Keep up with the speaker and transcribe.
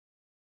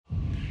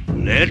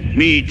Let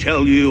me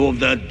tell you of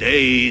the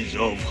days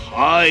of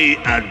high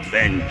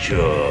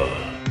adventure.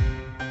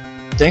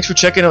 Thanks for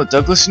checking out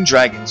Douglas and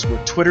Dragons,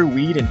 where Twitter,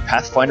 weed, and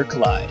Pathfinder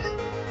collide.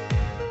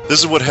 This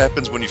is what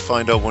happens when you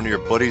find out one of your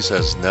buddies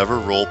has never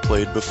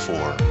roleplayed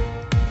before.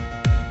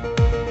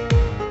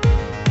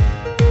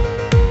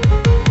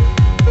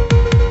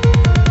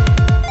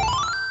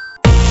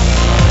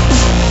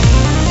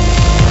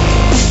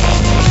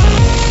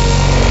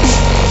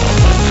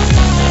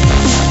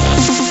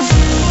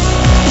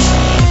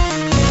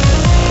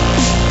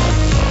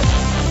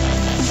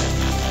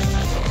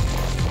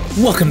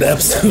 Welcome to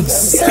episode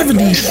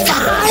 75!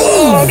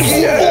 Oh,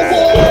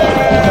 yeah!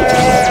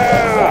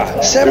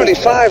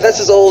 75, that's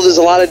as old as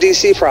a lot of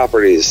DC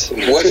properties.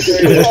 What?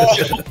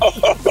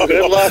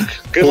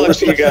 Good luck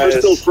to you guys. We're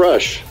still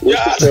fresh. We're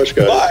still fresh,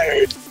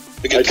 guys.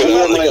 I do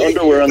wear my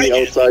underwear on the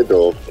outside,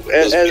 though.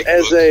 As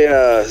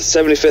a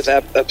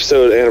 75th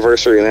episode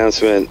anniversary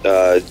announcement,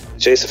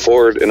 Jason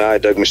Ford and I,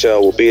 Doug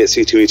Michelle, will be at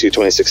C2E2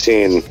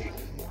 2016.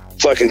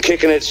 Fucking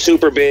kicking it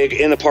super big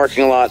in the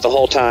parking lot the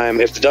whole time.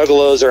 If the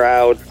Duggalos are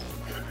out,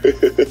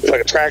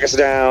 fucking track us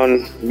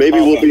down. Maybe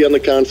we'll be on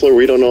the con floor.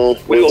 We don't know.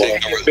 We will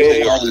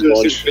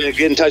get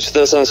in touch with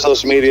us on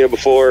social media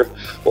before.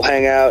 We'll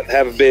hang out,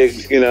 have a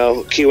big,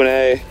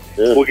 Q&A.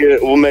 Yeah.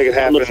 We'll make it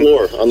happen. On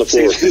the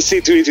floor.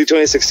 C2E2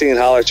 2016,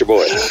 holler at your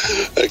boy.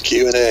 A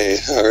Q&A.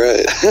 All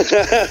right.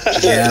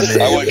 Yeah,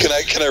 man.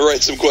 Can I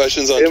write some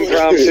questions on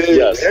impromptu?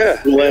 Yes.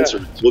 Yeah. We'll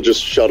answer. We'll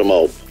just shut them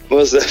out. What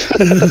was that?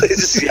 They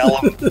just yell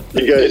them.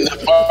 You guys, in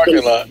the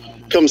parking lot.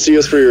 Come see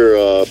us for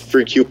your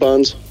free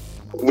coupons.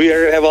 We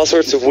are gonna have all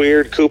sorts of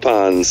weird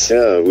coupons.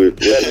 Yeah,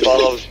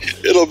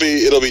 it'll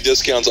be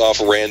discounts off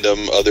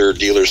random other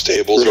dealers'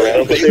 tables.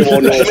 Right? But they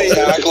won't know. They may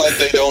act like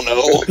they don't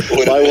know.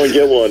 Buy one,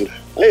 get one.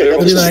 Hey,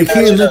 I'll be like,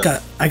 hey, look,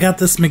 I got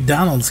this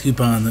McDonald's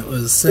coupon that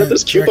was sent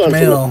this coupon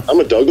mail. I'm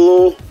a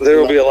Dougalo. There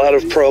will be a lot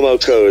of promo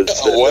codes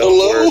that don't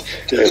work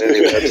in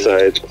any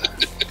website.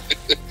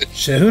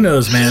 Shit, who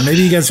knows, man?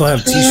 Maybe you guys will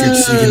have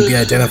T-shirts you can be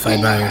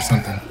identified by or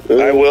something.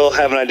 I will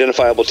have an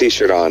identifiable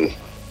T-shirt on.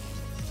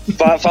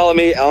 Follow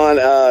me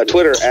on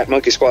Twitter at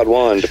Monkey Squad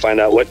 1 to find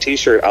out what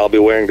T-shirt I'll be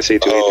wearing to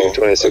C2E2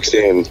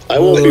 2016. I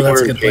won't be that's a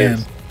wearing good plan.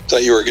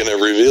 Thought you were going to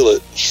reveal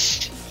it.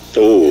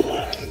 Oh,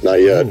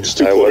 not yet. It's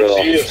too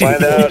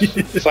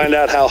close. Find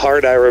out how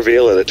hard I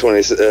reveal it at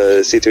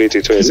C2E2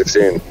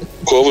 2016.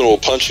 Quoven will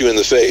punch you in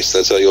the face.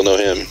 That's how you'll know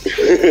him.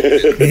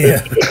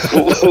 Yeah.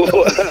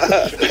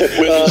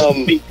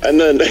 And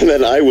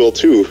then I will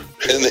too.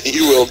 And then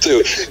you will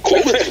too.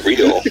 Quoven's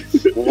real.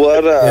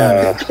 What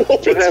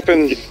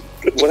happened?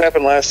 What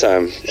happened last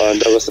time on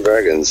Douglas and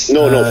Dragons?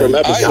 No, from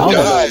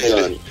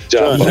episode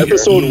John,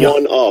 episode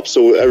 1 up,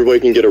 so everybody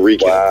can get a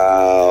recap.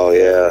 Wow,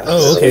 yeah.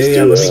 Oh, okay.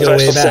 Yeah, let's go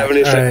way back.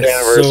 75th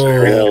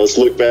anniversary. Yeah, let's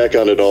look back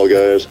on it all,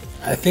 guys.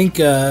 I think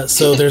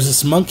so. There's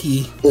this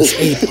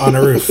ape on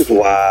a roof.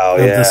 Wow,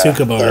 of yeah. the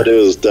Suka bar. That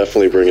is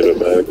definitely bringing it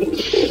back.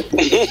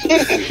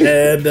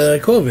 And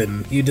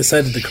Quoven, you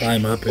decided to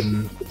climb up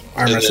and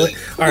arm wrestling.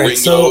 All right,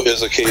 Ringo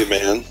is a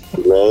caveman.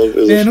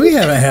 Man, we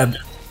haven't had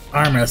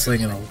arm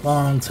wrestling in a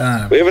long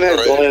time. We haven't had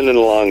Glenn in a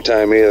long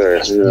time either.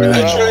 Yeah.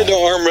 I tried to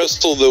arm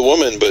wrestle the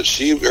woman, but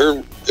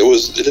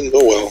it didn't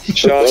go well.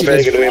 Sean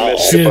Fagan, we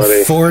missed you,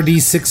 buddy.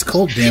 4d6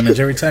 cold damage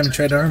every time you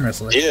tried to arm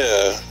wrestle.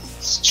 Yeah.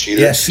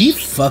 Cheater. Yeah, she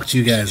fucked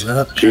you guys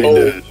up. Don't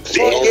remind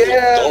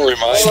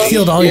She me.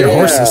 killed all your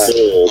horses.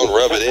 Don't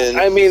rub it in.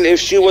 I mean, if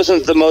she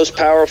wasn't the most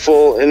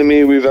powerful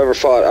enemy we've ever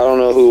fought, I don't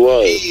know who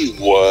was. He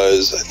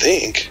was, I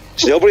think.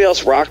 Nobody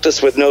else rocked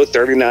us with no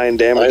 39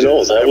 damage. I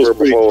know, that was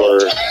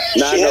before.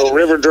 No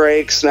river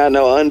drakes, no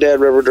undead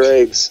river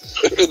drakes.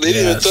 They didn't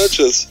even touch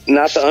us.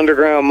 Not the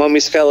underground mummy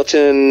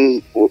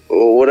skeleton,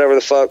 whatever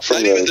the fuck.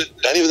 Not even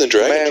the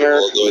dragon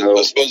troll. No.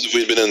 I suppose if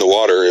we'd been in the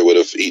water, it would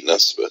have eaten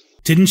us. But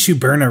didn't you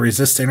burn a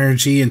resist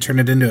energy and turn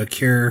it into a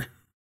cure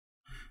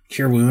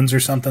wounds or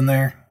something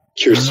there?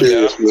 Cure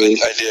serious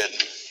wounds. I did.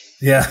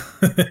 Yeah.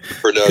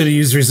 Could have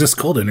used resist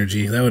cold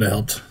energy. That would have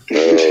helped.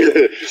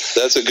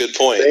 That's a good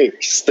point.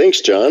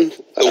 Thanks, John.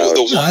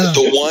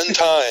 The one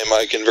time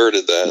I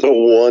converted that. The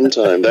one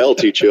time. That'll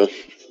teach you.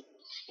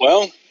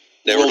 Well,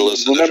 never to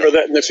listen. Remember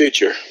that in the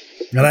future.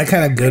 And I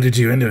kind of goaded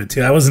you into it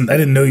too. I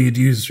didn't know you'd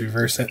use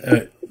reverse.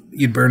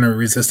 You'd burn or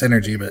resist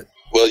energy, but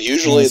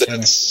usually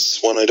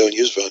that's one I don't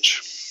use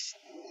much.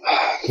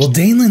 Well,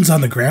 Danelin's on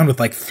the ground with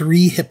like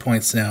 3 hit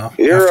points now.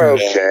 You're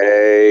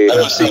okay.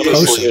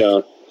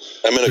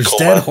 There's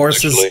dead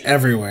horses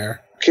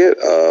everywhere. Get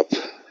up.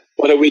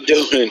 What are we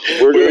doing?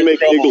 We're going to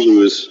make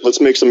igloos. Let's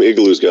make some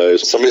igloos,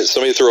 guys.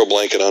 Somebody throw a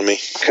blanket on me.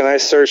 Can I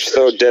search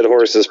those dead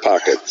horses'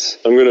 pockets?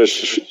 I'm going to...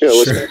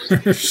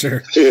 Sure.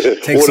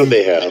 What do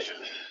they have?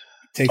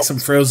 Take some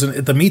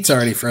frozen... The meat's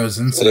already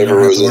frozen, so Whatever you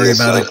don't have to worry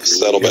about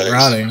it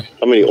rotting.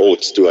 How many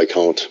oats do I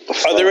count?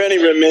 Are there any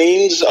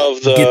remains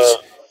of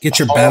the... Get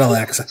your battle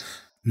axe.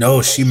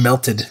 No, she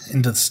melted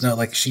into the snow.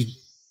 Like, she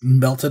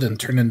melted and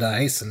turned into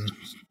ice. And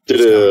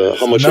Did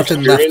how much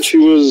experience she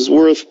was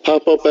worth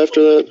pop up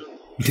after that?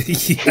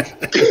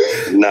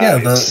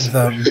 Nice.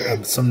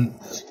 Some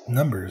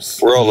numbers.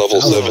 We're all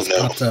level 7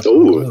 now.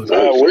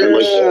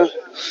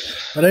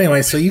 But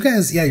anyway, so you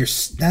guys, you're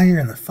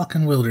in the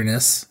fucking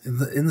wilderness,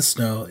 in the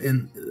snow,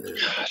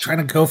 trying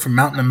to go from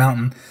mountain to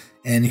mountain,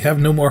 and you have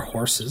no more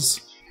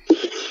horses.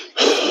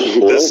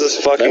 This is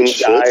fucking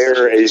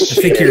dire as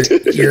shit. I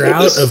think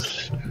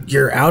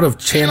you're out of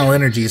channel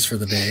energies for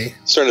the day.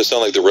 It's starting to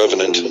sound like The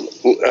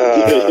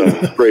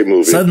Revenant. Great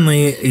movie.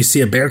 Suddenly, you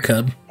see a bear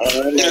cub. I've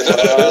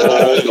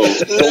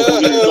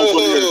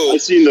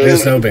seen those.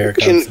 There's no bear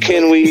cubs.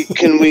 Can we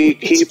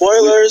keep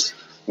Spoilers.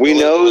 We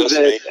know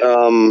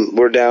that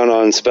we're down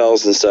on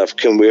spells and stuff.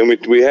 Can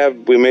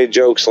we made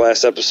jokes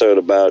last episode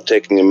about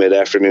taking a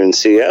mid-afternoon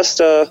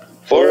siesta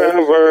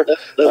forever.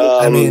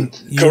 I mean,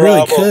 you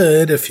really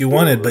could if you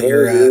wanted, but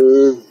you're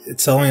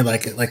it's only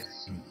like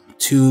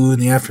 2 in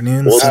the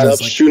afternoon. Well, stop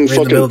shooting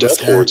fucking death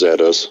hordes at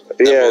us.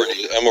 Yeah,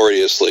 I'm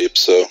already asleep,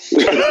 so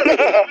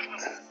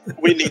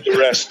We need to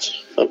rest.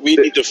 We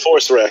need to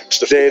force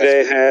rest.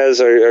 Day has.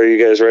 Are you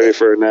guys ready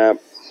for a nap?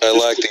 I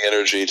lack the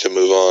energy to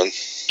move on.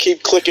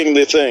 Keep clicking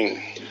the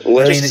thing.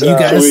 Let's, you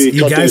guys, Can we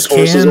cut these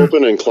horses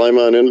open and climb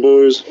on in,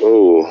 boys?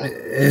 Oh,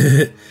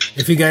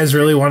 if you guys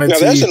really wanted Now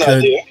to, that's you an could.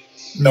 idea.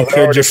 You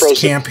could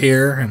just camp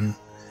here and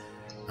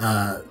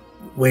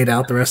wait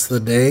out the rest of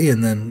the day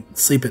and then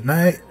sleep at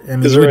night. I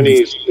mean, Is there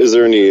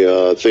any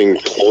thing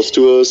close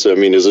to us? I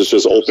mean, is this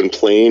just open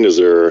plain? Is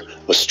there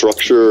a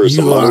structure or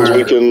some mountains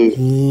we can?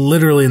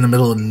 Literally in the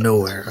middle of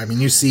nowhere. I mean,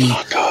 you see,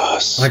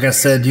 like I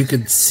said, you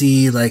could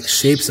see like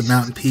shapes of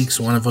mountain peaks.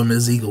 One of them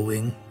is Eagle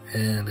Wing,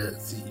 and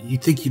you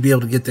think you'd be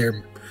able to get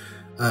there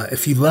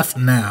if you left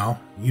now.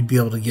 You'd be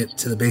able to get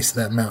to the base of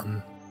that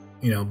mountain,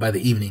 by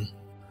the evening.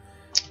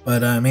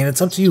 But I mean,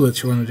 it's up to you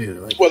what you want to do.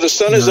 Like, Well, the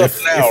sun is up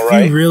now, if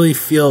right? you really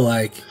feel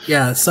like,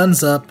 the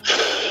sun's up.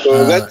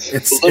 So that's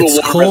It's a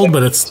little cold, warmer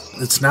but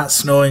it's not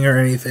snowing or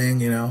anything,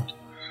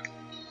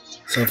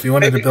 So if you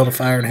wanted to build a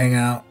fire and hang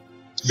out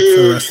for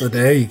the rest of the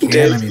day, you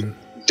can. I mean,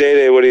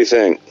 Day, what do you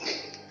think?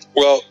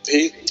 Well,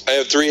 I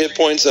have 3 hit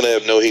points and I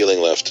have no healing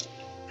left.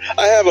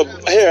 I have a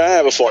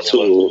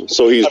formula.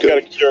 So he's I've got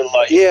a good. cure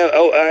light. Yeah,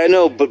 I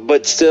know,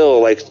 but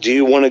still, like, do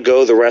you want to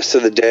go the rest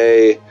of the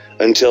day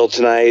until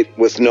tonight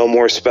with no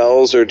more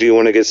spells, or do you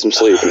want to get some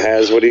sleep? And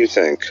Haz, what do you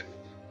think?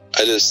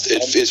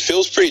 It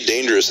feels pretty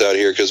dangerous out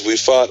here because we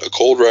fought a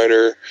cold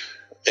rider,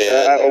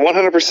 and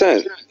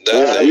 100%.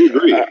 We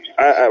agree.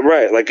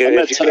 Right, like I'm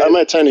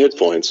at 10 hit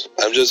points.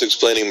 I'm just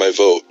explaining my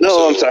vote. No,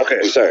 So I'm sorry.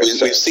 Okay, sorry.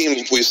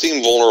 We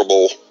seem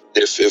vulnerable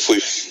if we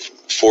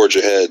forge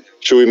ahead.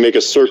 Should we make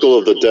a circle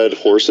of the dead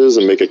horses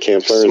and make a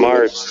campfire?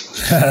 Smart.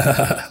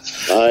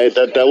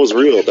 That was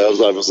real. I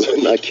was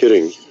not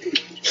kidding.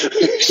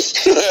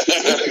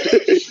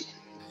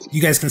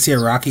 you guys can see a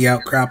rocky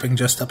outcropping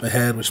just up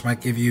ahead, which might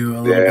give you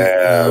a little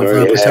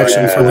bit of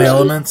protection from the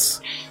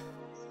elements.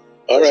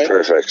 All right.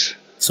 Perfect.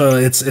 So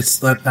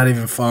it's not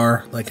even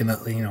far, like in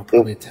probably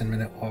a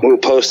 10-minute walk. We'll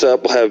post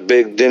up. We'll have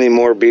big Denny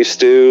Moore beef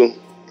stew,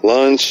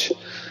 lunch,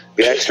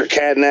 the extra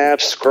cat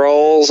naps,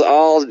 scrolls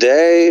all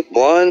day,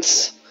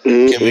 blunts.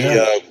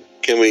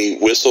 Can we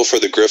whistle for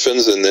the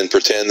griffins and then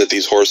pretend that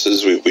these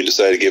horses we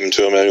decided to give them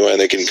to them anyway and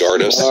they can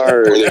guard us,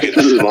 Smart. or give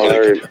us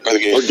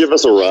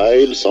a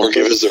ride, or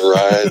give us a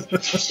ride.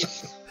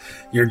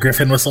 Your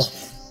griffin whistle.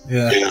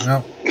 Yeah.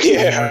 No.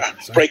 Yeah.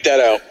 Break that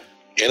out.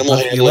 Animal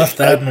handling. You left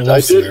that in I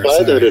Wolf's did ear,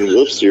 buy that in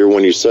Wolf's ear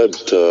when you said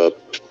to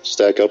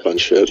stack up on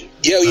shit.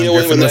 Yeah, when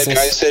griffin that whistles?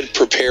 guy said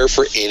prepare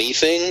for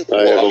anything,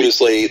 haven't-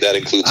 obviously that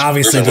includes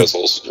griffin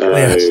whistles.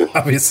 Yeah,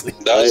 obviously.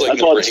 That was like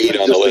number 8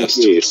 on the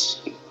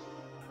list.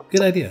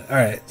 Good idea. All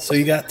right, so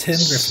you got 10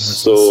 griffin whistles.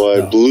 So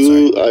I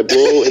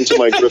blow into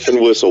my griffin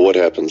whistle. What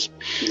happens?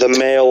 The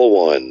male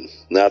one,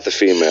 not the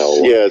female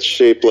one. Yeah, it's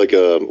shaped like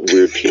a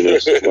weird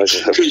penis.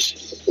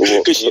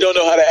 Because you don't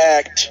know how to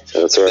act.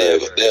 That's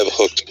right. They have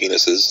hooked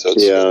penises. So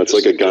it's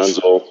like a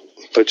gonzo.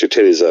 Put your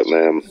titties up,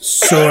 ma'am.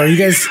 So are you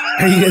guys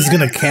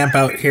gonna camp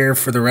out here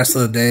for the rest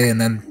of the day and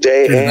then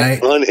Day through the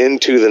and night? on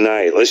into the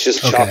night. Let's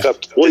just chalk up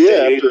Well,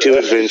 day to Tell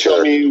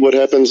adventure. me what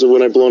happens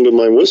when I blow into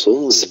my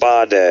whistle.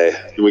 Spa day.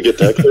 Can we get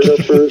that cleared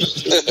up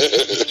first?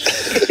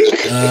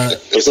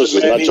 Let's just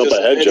not jump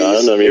ahead,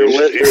 John. I mean,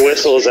 Your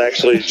whistle is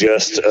actually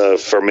just a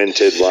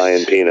fermented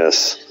lion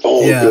penis.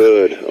 oh, Yeah.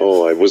 good.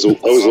 Oh, I was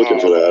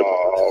looking for that.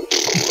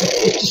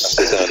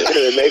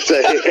 It makes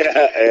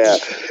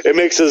it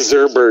makes a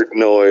Zerbert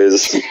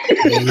noise.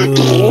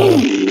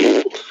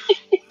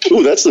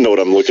 Ooh, that's the note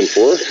I'm looking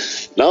for.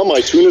 Now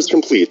my tune is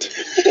complete.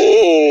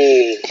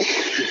 Oh,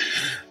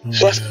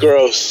 that's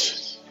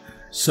gross.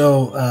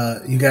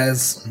 So you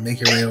guys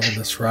make your way over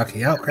this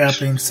rocky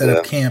outcropping, set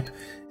up camp,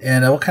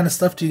 and what kind of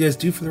stuff do you guys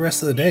do for the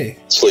rest of the day?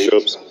 Sleep.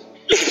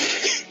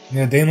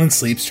 Yeah, Danelin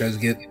sleeps, tries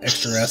to get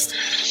extra rest.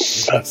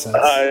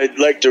 I'd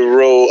like to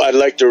roll. I'd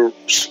like to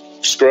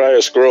scry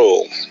a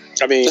scroll.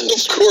 I mean,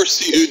 Of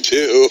course you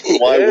do.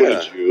 Why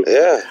wouldn't you?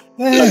 Yeah.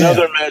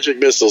 another magic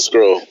missile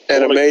scroll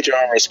and a major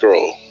armor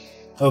scroll.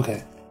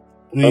 Okay.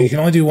 You can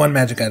only do one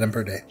magic item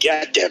per day.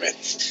 God damn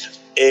it!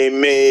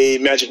 A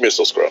magic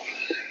missile scroll.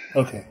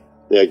 Okay.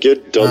 Yeah,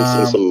 get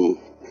Dunstan some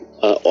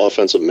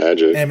offensive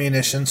magic.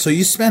 Ammunition. So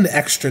you spend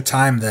extra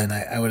time then,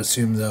 I would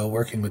assume, though,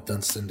 working with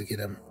Dunstan to get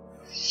him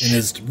in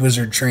his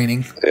wizard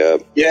training. Yeah.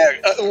 Yeah.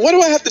 What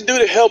do I have to do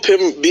to help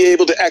him be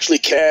able to actually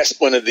cast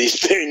one of these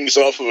things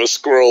off of a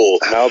scroll?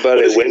 How about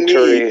a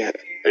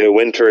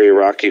wintry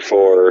Rocky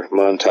IV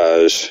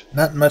montage?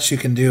 Not much you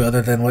can do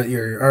other than what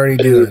you're already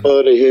doing.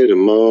 Everybody hit a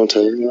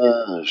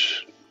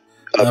montage.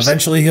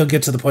 Eventually, he'll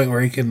get to the point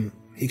where he can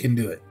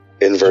do it.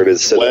 Inverted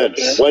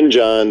sit-ups. When,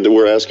 John?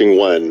 We're asking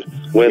when.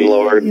 When,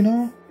 Lord? You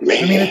know, I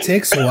mean, it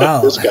takes a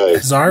while. This guy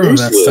His armor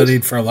got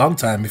studied for a long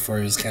time before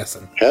he was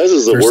casting. Haz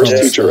is the worst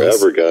teacher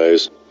ever,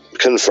 guys.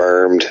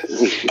 Confirmed.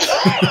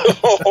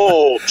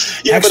 Oh,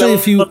 yeah. Actually,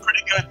 but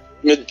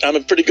I'm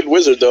a pretty good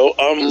wizard, though.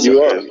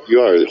 You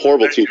are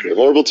horrible teacher.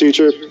 Horrible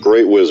teacher.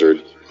 Great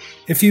wizard.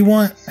 If you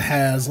want,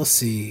 Haz, let's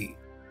see.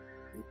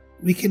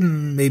 We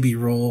can maybe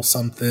roll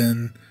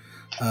something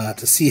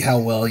to see how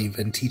well you've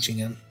been teaching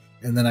him,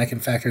 and then I can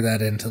factor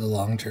that into the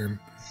long term.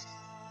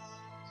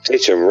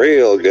 Teach him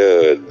real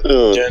good.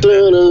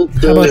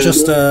 How about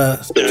just a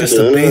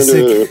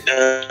basic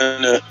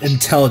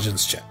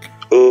intelligence check?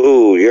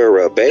 Ooh, you're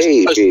a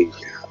baby.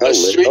 A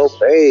little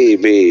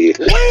baby.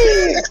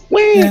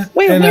 Yeah,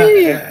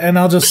 and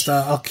I'll just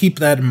I'll keep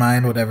that in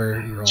mind.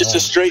 Whatever you roll. Just a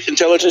straight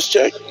intelligence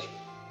check,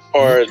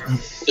 or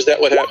is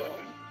that what happened?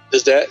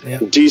 Is that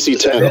DC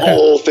 10?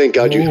 Oh, thank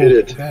God you hit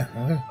it. Okay.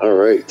 All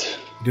right,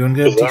 doing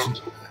good.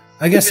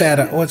 I guess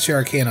what's your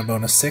Arcana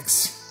bonus?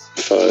 6,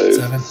 5,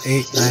 7,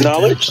 8, 9,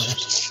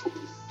 knowledge. 10,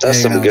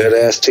 That's some good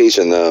ass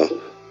teaching, though.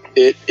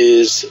 It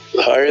is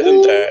higher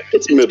than that.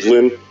 It's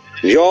Midland.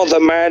 You're the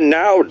man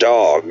now,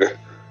 dog.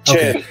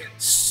 10. Okay.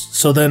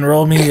 So then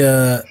roll me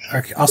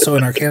also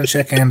an Arcana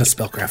check and a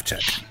Spellcraft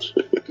check.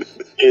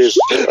 Is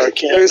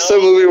Arcana? There's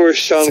some movie where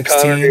Sean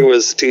 16. Connery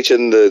was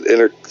teaching the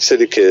inner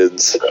city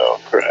kids. Oh,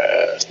 crap.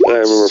 I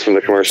remember from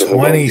the commercial.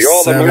 27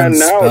 You're the man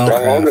now, dog.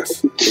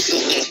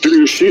 spellcraft. Do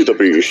you see the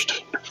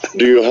beast?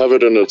 Do you have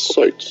it in its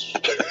sights?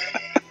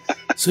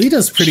 So he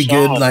does pretty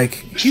good. Like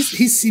he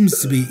seems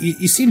to be.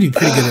 You seem to be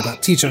pretty good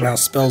about teaching how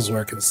spells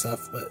work and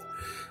stuff. But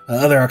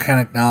other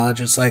arcanic knowledge,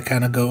 it's like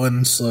kind of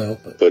going slow.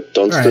 But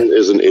Dunstan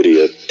is an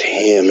idiot.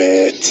 Damn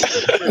it!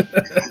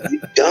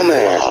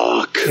 Dumbass.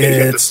 Fuck.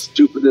 It's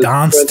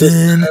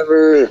Dunstan.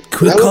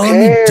 Quit calling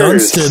me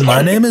Dunstan.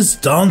 My name is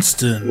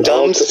Dunstan.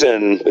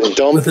 Dunstan.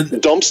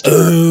 Dumpster.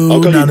 Oh,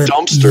 I'll call you not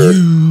Dumpster.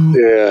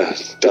 Yeah.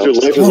 Your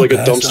life is like a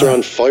dumpster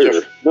on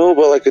fire. No,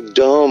 but like a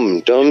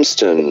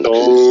Dunstan.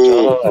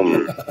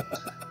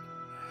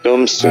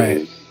 Dunstan.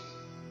 Right.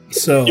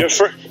 So Your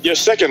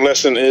second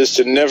lesson is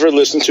to never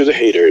listen to the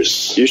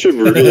haters. You should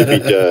really be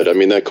dead. I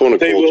mean, that cone of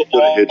They cold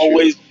will hit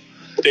you.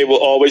 They will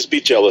always be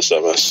jealous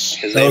of us.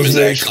 His That name was is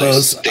very actually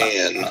close.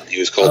 Stan. He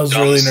was I called was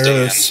Dumb really Stan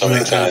nervous so when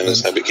many that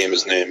times. happened. That became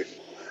his name.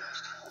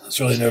 I was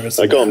really nervous.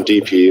 I call him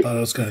DP. Thought I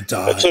was going to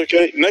die. That's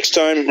okay. Next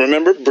time,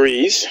 remember,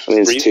 breathe.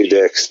 Means Breathe. 2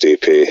 dicks,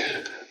 DP.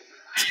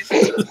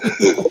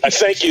 I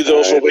thank you,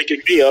 though, for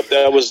waking me up.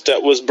 That was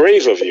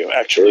brave of you,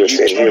 actually.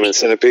 You Human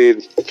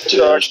centipede.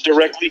 charged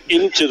directly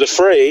into the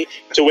fray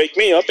to wake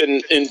me up,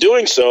 and in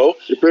doing so,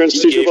 Your parents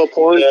teach you gave about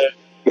porn? the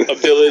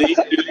ability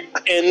to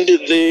end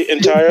the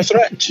entire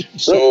threat.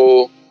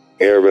 So,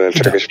 You ever been in a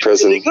Turkish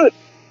prison? really good.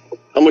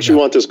 How much you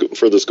want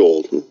for this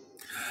gold?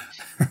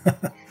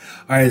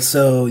 All right,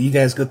 so you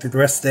guys go through the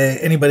rest of the day.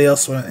 Anybody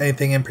else want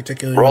anything in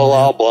particular? Roll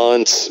all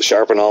blunts,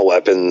 sharpen all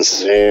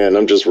weapons. Man,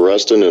 I'm just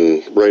resting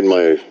and writing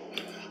my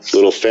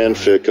little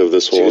fanfic of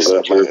this whole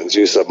adventure.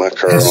 Juice up my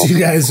curl. As you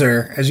guys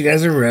are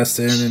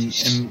resting and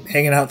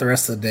hanging out the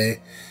rest of the day,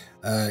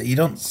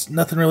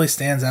 nothing really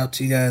stands out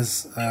to you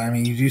guys. I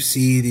mean, you do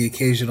see the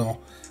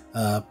occasional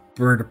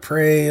bird of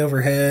prey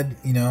overhead,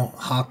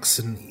 hawks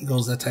and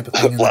eagles, that type of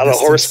thing. A lot of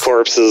horse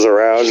corpses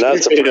around. Not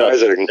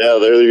surprising. Yeah,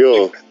 there you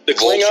go. The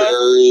Klingon.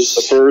 Vultures,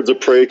 The birds of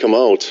prey come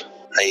out.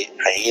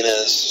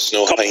 hyenas,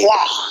 snow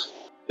hyenas.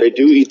 They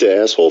do eat the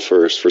asshole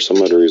first for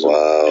some odd reason.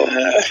 Wow.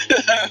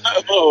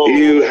 Oh.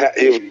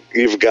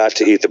 You've got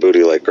to eat the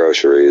booty like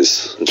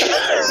groceries.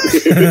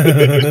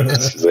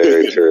 It's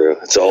very true.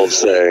 It's an old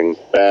saying.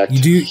 Fact.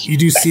 You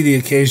do see the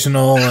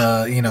occasional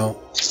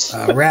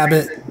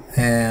rabbit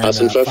and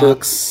Hassenpfeffer?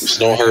 fox,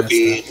 Snow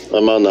harpy.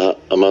 I'm on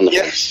the.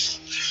 Yes.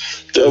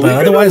 But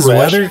otherwise,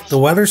 the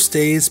weather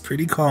stays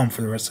pretty calm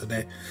for the rest of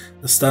the day.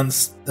 The sun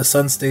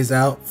stays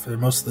out for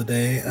most of the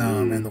day,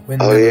 and the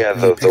wind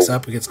picks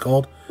up. It gets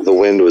cold. The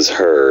wind was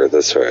her.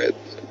 That's right.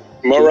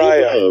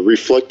 Mariah.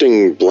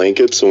 Reflecting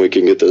blankets, and we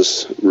can get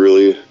this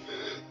really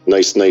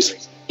nice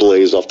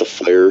blaze off the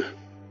fire.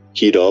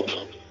 Heat up.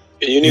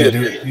 You need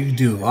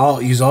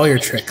use all your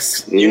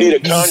tricks. You need a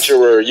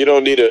conjurer. You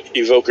don't need an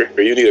evoker.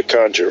 You need a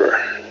conjurer.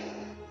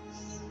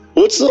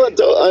 What's DP?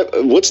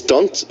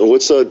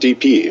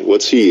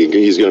 What's he?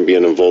 He's going to be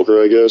an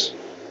invoker, I guess.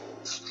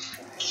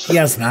 He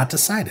has not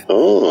decided.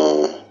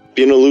 Oh,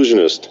 be an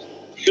illusionist.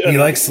 He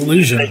likes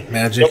illusion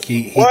magic.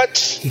 He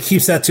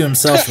keeps that to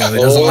himself though. He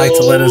doesn't like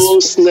to let his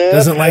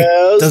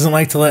doesn't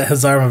like to let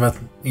Hazarmaveth,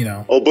 you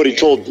know. Oh, but he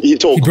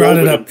brought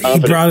it up. He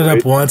brought it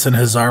up once in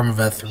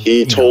Hazarmaveth.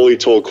 He totally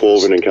told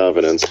Quoven in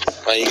confidence.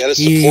 You got to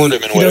support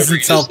him in whatever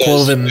he tell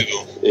Quoven.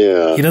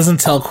 Yeah, he doesn't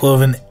tell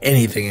Quoven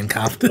anything in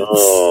confidence.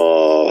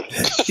 Oh,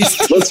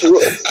 let's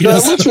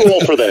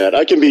roll for that.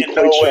 I can be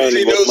quite shy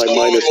with my -2.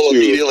 Will -2.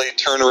 immediately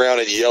turn around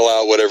and yell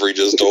out whatever he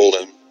just told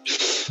him.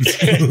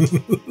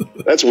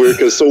 That's weird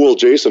because so will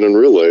Jason in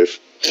real life.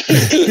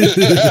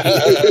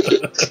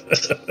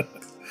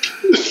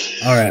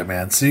 All right,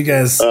 man. So you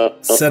guys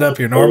set up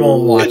your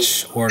normal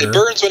watch order. It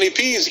burns when he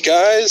pees,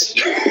 guys.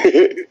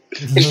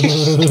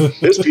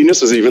 His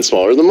penis is even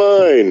smaller than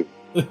mine.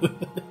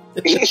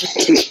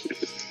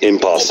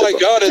 Impossible. Oh my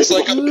god, it's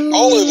like an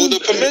olive with a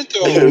pimento.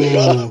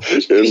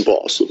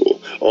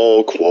 Impossible.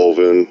 Oh,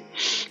 Quoven.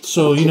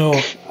 So, you know,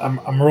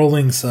 I'm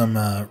rolling some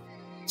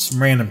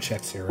random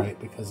checks here, right?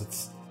 Because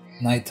it's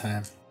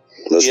nighttime.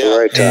 That's the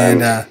right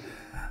time. And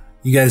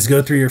you guys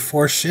go through your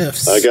 4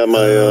 shifts. I got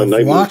my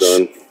night watch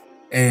done.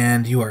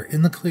 And you are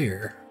in the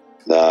clear.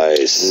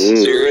 Nice.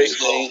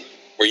 Seriously?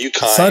 Were you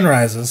kind? Sun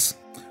rises.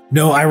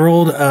 No, I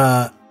rolled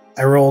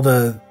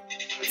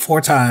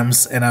 4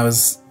 times, and I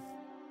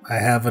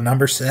have a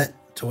number set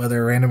to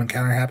whether a random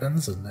encounter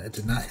happens, and it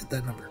did not hit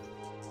that number.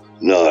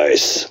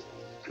 Nice.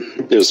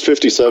 It was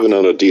 57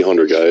 on a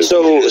D100, guys.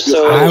 So I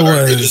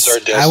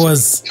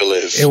was to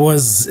live. It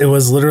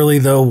was literally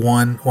though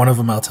one of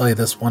them. I'll tell you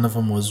this. One of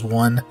them was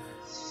 1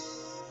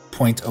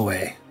 point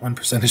away, 1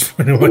 percentage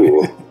point away.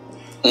 Ooh.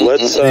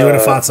 Let's they would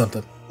have fought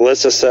something.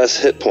 Let's assess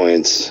hit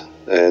points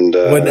and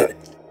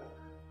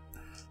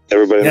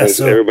everybody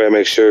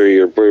make sure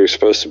you're where you're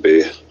supposed to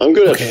be. I'm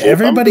good. Okay,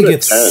 everybody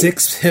gets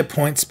 6 hit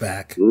points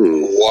back.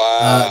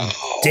 Wow.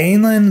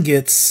 Danelin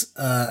gets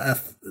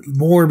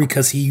more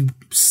because he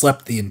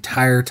slept the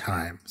entire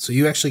time. So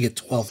you actually get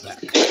 12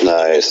 back.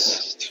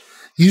 Nice.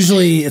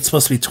 Usually it's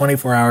supposed to be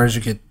 24 hours.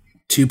 You get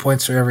 2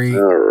 points for every.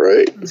 All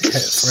right.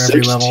 For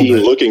every level.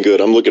 16 looking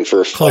good. I'm looking for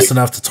a fight. Close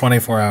enough to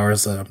 24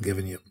 hours that I'm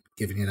giving you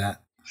that.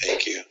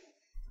 Thank you.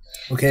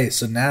 Okay,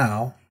 so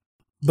now,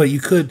 but you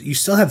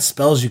still had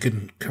spells you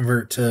could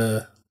convert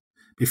to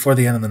before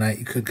the end of the night.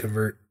 You could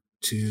convert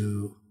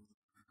to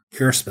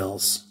cure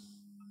spells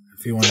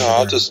if you want. No,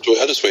 I'll just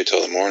wait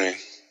till the morning.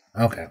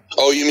 Okay.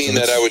 Oh, you mean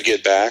that I would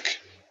get back?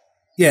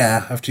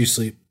 Yeah, after you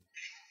sleep.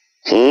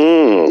 But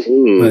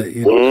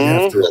you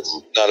have to. That's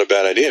not a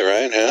bad idea,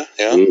 right? Yeah.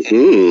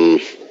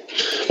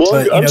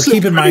 Well, but,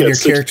 keep in mind your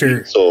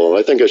character. So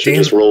I think I should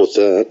just roll with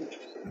that.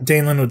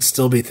 Danelin would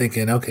still be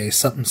thinking, okay,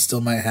 something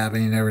still might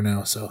happen. You never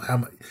know. So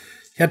you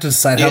have to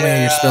decide how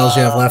many of your spells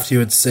you have left. You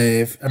would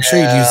save. I'm sure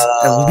you'd use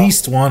at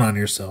least 1 on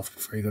yourself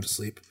before you go to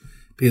sleep.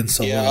 Being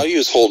so low. I'll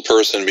use hold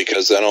person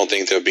because I don't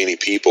think there'll be any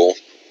people.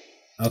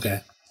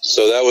 Okay.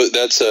 So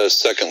that's a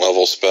 2nd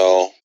level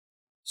spell.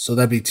 So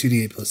that'd be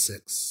 2d8 plus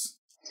 6.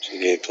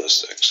 2d8 plus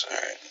 6. All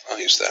right, I'll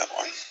use that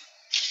one.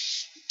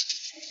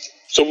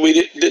 So we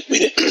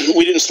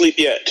didn't sleep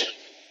yet.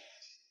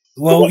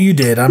 Well, you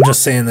did. I'm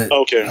just saying that.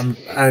 Okay.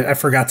 I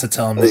forgot to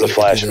tell him. It was a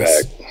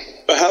flashback.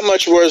 But how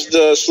much was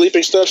the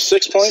sleeping stuff?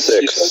 6 points?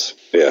 6.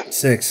 Yeah.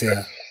 6,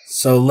 yeah.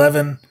 So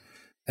 11,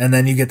 and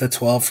then you get the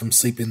 12 from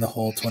sleeping the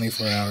whole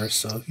 24 hours.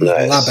 So you're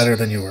a lot better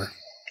than you were.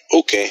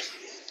 Okay.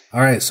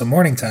 All right, so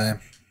morning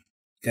time.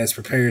 You guys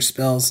prepare your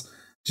spells.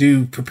 Do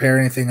you prepare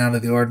anything out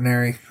of the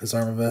ordinary,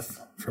 Hazarmaveth,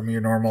 from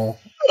your normal?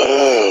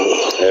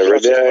 Every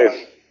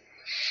day.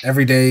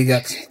 Every day you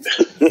got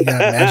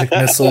magic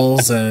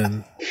missiles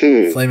and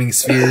flaming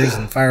spheres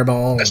and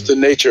fireball. That's the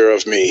nature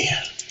of me,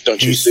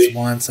 don't you see?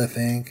 Once, I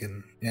think,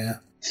 and yeah.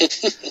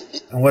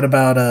 And what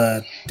about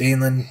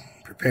Danelin?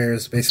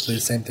 Prepares basically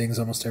the same things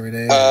almost every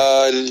day?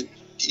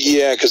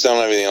 Yeah, because I don't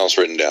have anything else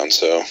written down,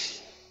 so.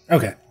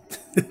 Okay.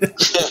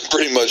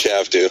 Pretty much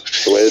have to.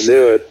 The way to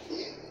do it.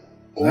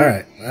 All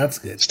right, that's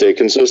good. Stay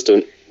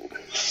consistent.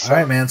 All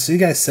right, man. So you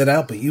guys set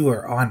out, but you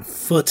are on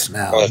foot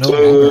now, no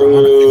longer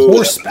on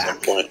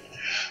horseback.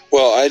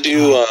 Well, I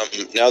do.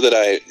 Now that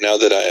I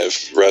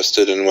have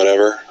rested and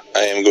whatever, I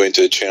am going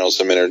to channel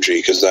some energy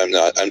because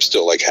I'm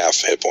still like half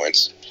hit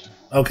points.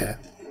 Okay.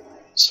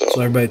 So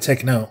everybody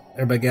take note.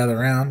 Everybody gather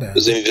around.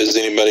 Does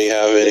anybody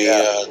have any?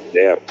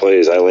 Yeah,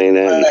 please. I lean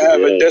in. I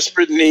have a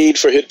desperate need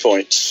for hit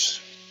points.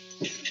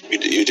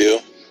 You do?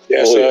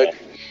 Yes, yeah.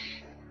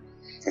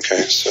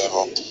 Okay, so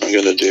I'm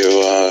gonna do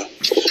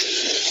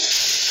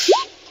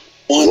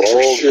 1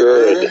 Roll for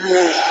sure. good.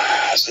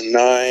 That's a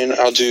 9.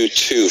 I'll do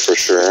 2 for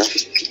sure.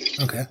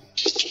 Okay.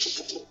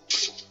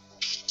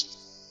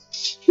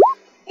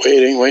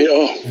 Wait.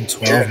 Oh. And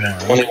 12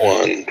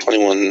 more.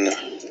 21.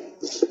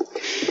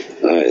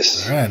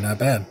 Nice. All right, not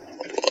bad.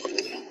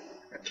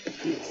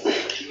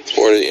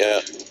 40.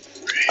 Yeah,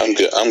 I'm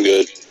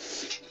good.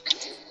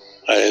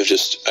 I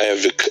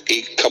have a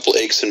couple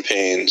aches and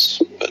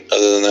pains, but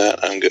other than that,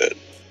 I'm good.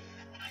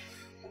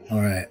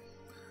 All right.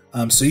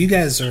 So you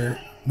guys are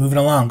moving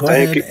along. Go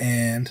ahead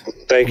and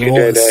thank you,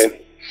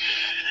 Day.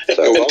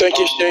 And thank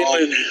you,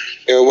 Shaylin.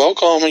 You're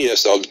welcome.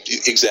 Yes,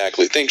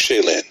 exactly. Thanks,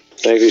 Shaylin.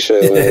 Thank you,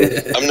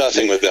 Shaylin. I'm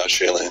nothing without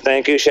Shaylin.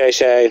 Thank you, Shay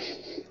Shay.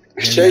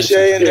 Shay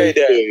Shay and Day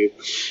Day.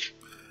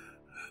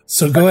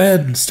 So go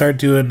ahead and start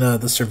doing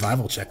the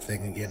survival check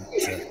thing again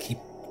to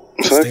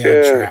Fuck stay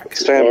on yeah. track.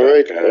 Stand All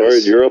right, back, all right,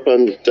 guys. you're up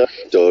on deck,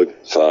 Doug.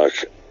 Fuck.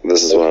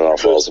 This is when it all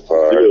falls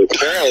apart.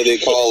 Apparently, they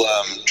call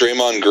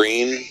Draymond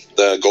Green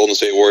the Golden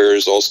State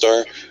Warriors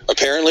All-Star.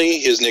 Apparently,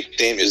 his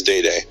nickname is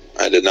Day Day.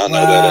 I did not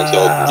know that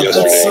until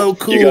yesterday. That's so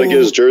cool. You gotta get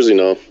his jersey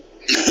now.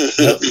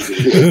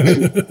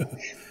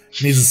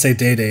 Needs to say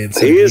Day Day.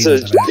 He is a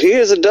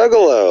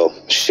Duggalo.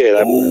 Shit,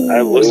 I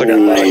looks like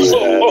I'm buying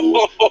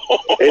that.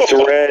 It's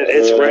red.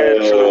 It's red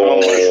for the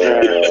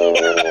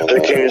homeless. They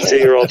can't see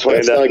you roll 20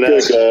 That's not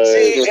good, guys.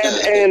 See,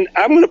 and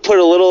I'm going to put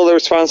a little of the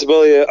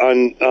responsibility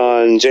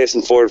on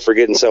Jason Ford for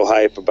getting so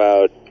hype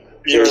about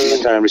your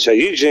time to show.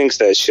 You jinxed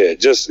that shit.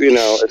 Just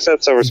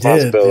accept some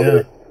responsibility.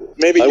 Yeah.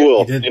 Maybe I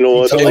will. did. You know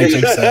what? Totally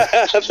jinxed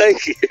that.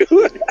 Thank you.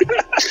 I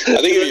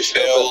think if you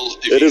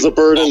fail, It is a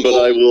burden, but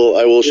I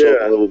will show.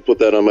 I will put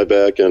that on my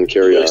back and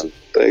carry on.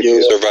 Thank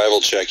you. survival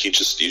check, you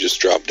just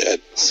drop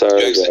dead.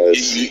 Sorry,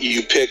 guys.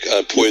 You pick a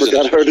I poison.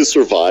 forgot how to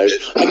survive.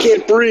 I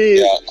can't breathe.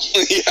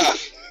 Yeah, yeah.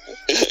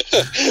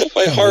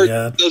 My heart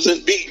God.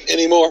 doesn't beat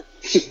anymore.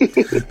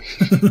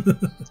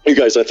 You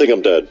guys, I think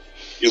I'm dead.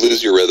 You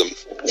lose your rhythm.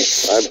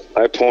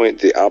 I point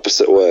the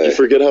opposite way. You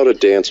forget how to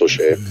dance,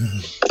 O'Shea.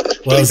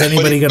 Well, is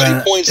anybody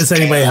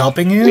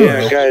helping you?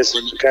 Yeah, guys,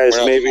 We're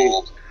not maybe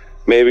fooled.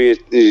 maybe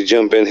you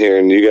jump in here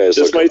and you guys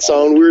This might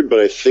sound weird, but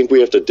I think we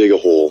have to dig a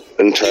hole.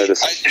 and try to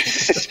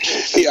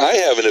I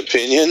have an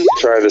opinion,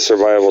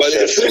 survival but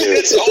check too.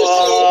 it's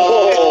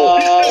also.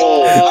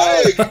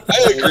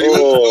 I agree with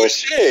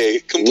O'Shea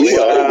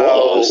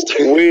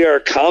completely. We are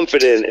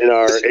confident in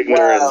our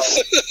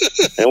ignorance,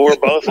 and we're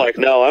both like,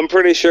 "No, I'm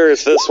pretty sure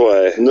it's this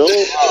way." No,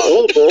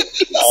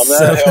 I'm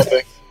not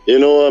helping. You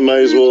know, I might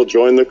as well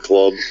join the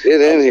club. Get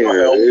in here,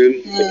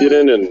 dude. Get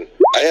in and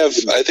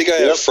I think I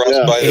have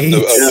frostbite of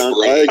the I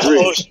brain.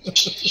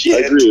 agree. I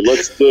agree.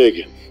 Let's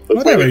dig.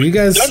 Whatever. You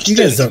guys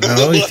don't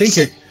know. You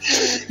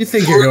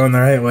think you're going the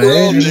right way.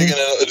 We're all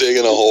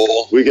digging a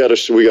hole. We got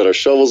our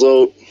shovels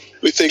out.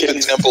 We think the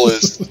temple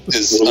is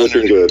We're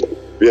looking underneath. good.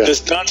 Yeah.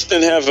 Does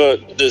Dunstan have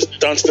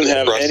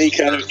any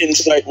kind of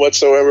insight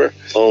whatsoever?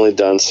 Only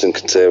Dunstan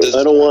can save us.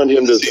 I don't want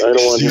him to. I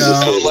don't want him to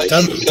No, say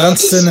that.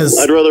 Dunstan is.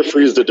 I'd rather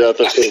freeze to death.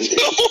 I think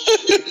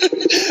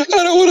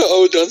I don't want to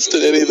owe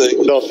Dunstan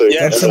anything. nothing.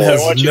 Yes, Dunstan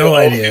has I want you no to owe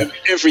idea. him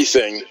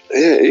everything.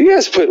 Yeah, you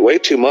guys put way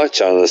too much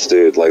on this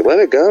dude. Like, let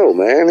it go,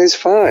 man. He's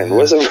fine.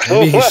 What's the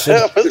Maybe he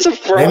should- What's the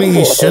problem? Maybe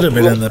he should have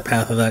been in the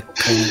path of that.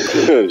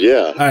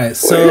 Yeah. All right,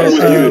 so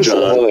you,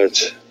 John.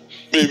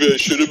 Maybe I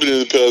should have been in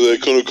the path of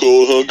that kind of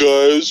cold, huh,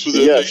 guys? With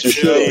that Yes, you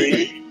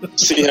big should.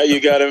 See how you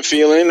got him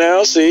feeling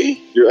now?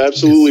 See? You're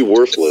absolutely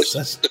worthless.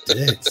 that's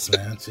dicks,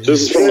 man. Jeez.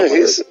 This is from Yeah, the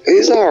heart.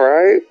 he's all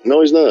right.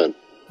 No, he's not.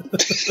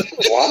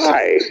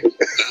 Why?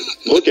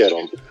 Look at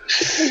him.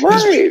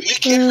 Right. We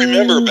can't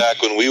remember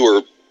back when we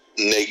were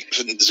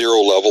zero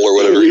level or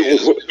whatever it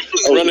is.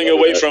 Running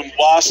away from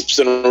wasps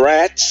and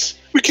rats.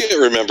 We can't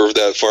remember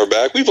that far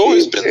back. We've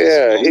always been.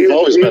 Yeah, He's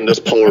always been this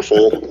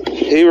powerful.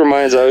 he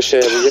reminds O'Shea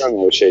of a young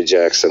O'Shea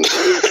Jackson.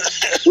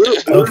 We're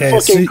Okay,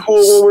 fucking so- cool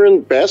when we're in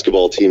the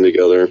basketball team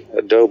together.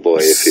 A doughboy,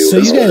 if you So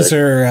will. you guys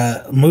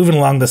are moving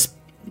along this.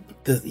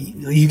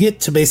 You get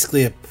to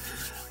basically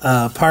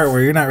a part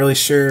where you're not really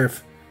sure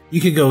if you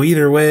could go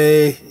either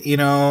way,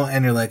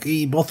 and you're like,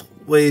 both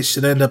ways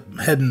should end up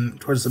heading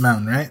towards the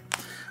mountain, right?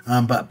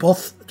 But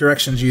both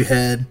directions you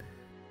head,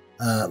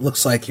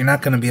 looks like you're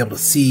not going to be able to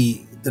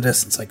see the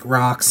distance. Like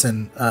rocks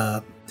and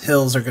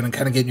hills are going to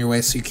kind of get in your way,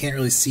 so you can't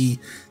really see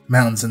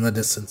mountains in the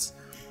distance.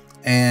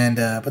 And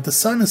but the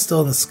sun is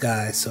still in the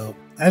sky, so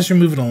as you're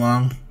moving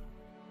along,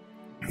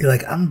 you're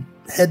like, I'm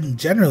heading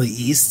generally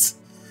east.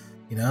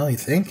 You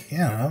think,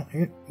 you're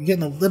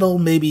getting a little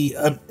maybe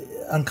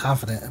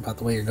unconfident about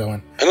the way you're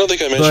going. I don't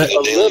think I mentioned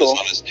that Dalen was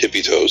on his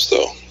tippy toes,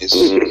 though. He's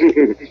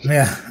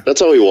Yeah, That's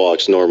how he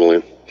walks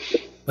normally.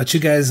 but you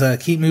guys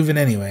keep moving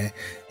anyway,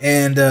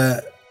 and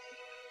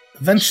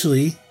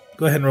eventually,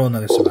 go ahead and roll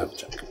another survival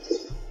check.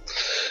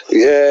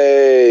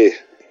 Yay.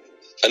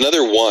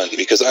 another one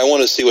because I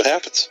want to see what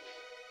happens.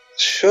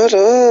 Shut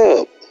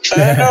up.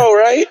 I know,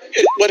 right?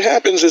 What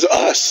happens is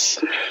us.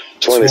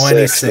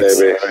 26, 26.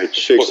 baby. All right,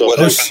 shakes What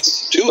off.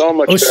 happens to So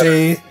much better.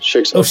 O'Shea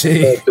Shakes off.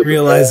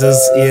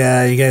 realizes,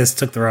 yeah, you guys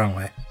took the wrong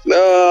way.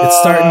 No. It's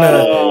starting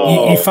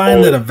to. You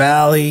find that a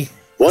valley.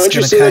 Why is don't you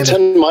gonna say that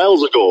kinda- 10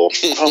 miles ago?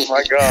 Oh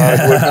my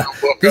god.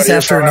 This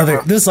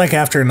is like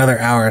after another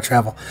hour of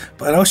travel.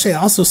 But O'Shea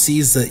also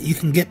sees that you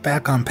can get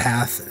back on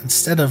path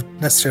instead of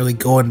necessarily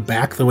going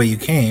back the way you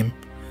came,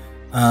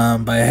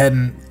 by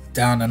heading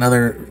down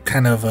another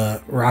kind of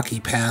a rocky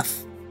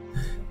path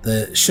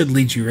that should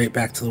lead you right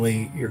back to the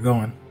way you're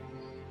going.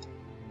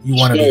 You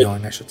want to be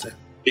going, I should say.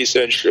 He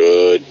said,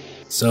 should.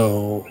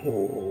 So,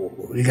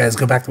 you guys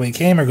go back the way you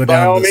came or go By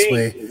down all this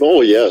means. way?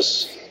 Oh,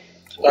 yes.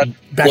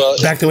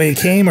 Back the way you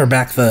came, or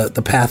back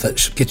the path that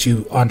should get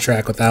you on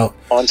track without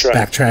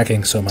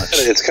backtracking so much?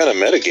 It's kind of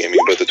metagaming,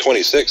 but the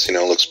 26,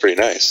 looks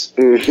pretty nice.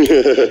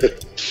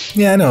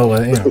 Yeah, I know.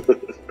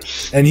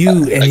 And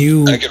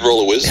you I could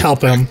roll a wisdom.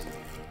 help him.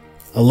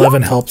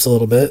 11 helps a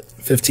little bit.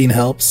 15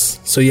 helps.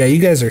 So yeah, you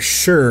guys are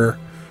sure.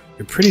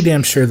 You're pretty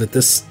damn sure that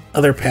this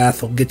other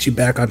path will get you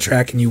back on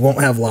track, and you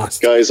won't have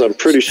lost. Guys, I'm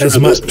pretty sure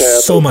this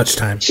path so much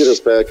time. Get us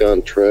back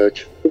on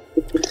track.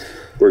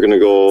 We're gonna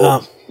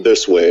go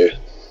this way.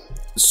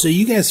 So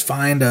you guys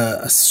find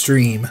a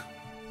stream,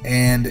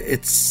 and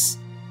it's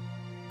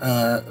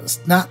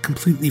not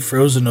completely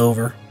frozen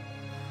over.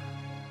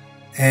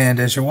 And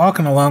as you're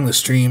walking along the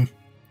stream,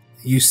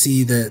 you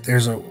see that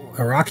there's a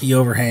rocky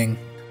overhang,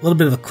 a little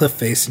bit of a cliff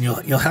face, and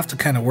you'll have to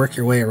kind of work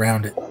your way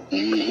around it.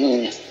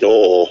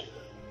 Oh.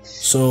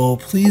 So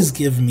please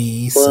give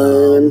me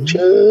some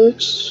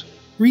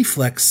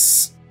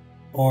reflex,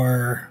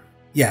 or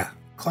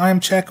climb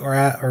check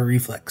or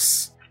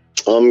reflex.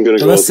 I'm gonna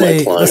go with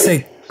my climb. Let's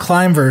say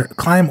climb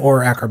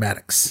or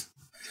acrobatics.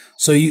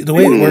 So the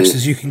way it works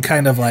is you can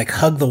kind of like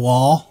hug the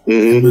wall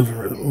and move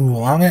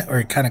along it,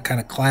 or kind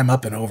of climb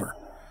up and over.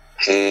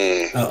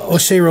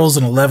 O'Shea rolls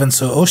an 11,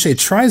 so O'Shea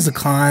tries to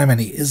climb and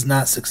he is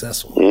not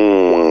successful.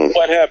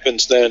 What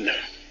happens then?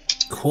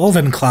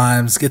 Quoven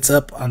climbs, gets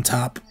up on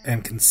top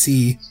and can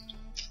see,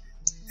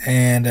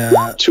 and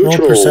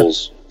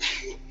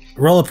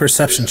roll a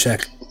perception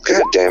check.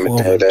 God damn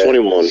it, Dad.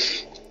 21.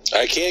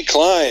 I can't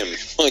climb.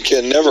 I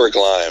can never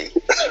climb.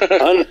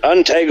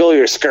 Untangle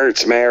your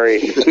skirts, Mary.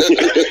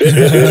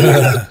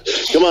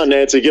 Come on,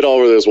 Nancy, get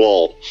over this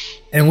wall.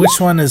 And which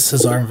one is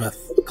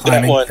Hazarmaveth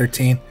climbing?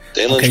 13.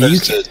 Dalen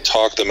tries to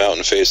talk the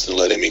mountain face and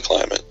letting me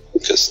climb it.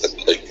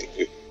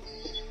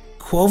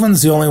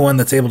 Quoven's the only one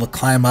that's able to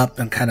climb up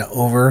and kind of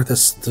over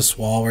this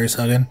wall where he's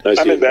hugging.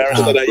 I'm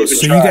embarrassed that I even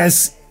tried.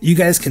 So you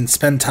guys can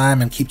spend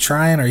time and keep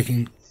trying, or you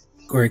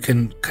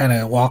can kind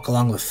of walk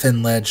along the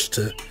thin ledge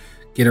to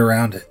get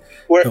around it.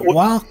 It's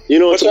about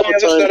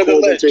time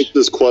Quoven takes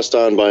this quest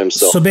on by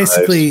himself. So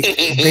basically,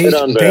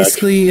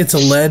 it's a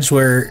ledge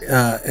where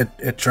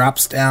it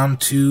drops down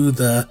to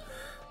the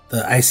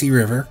icy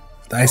river,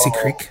 the icy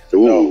creek.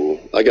 Ooh,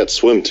 I got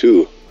swim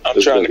too. I'm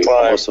trying to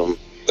climb. Awesome.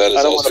 That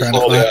is also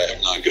something I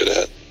am not good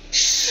at.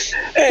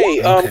 Hey,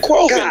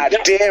 Quoven. God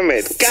damn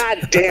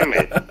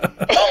it.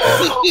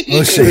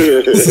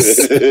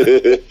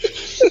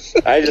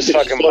 I just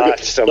fucking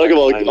botched them. Talk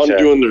about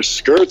undoing their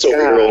skirts over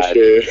here,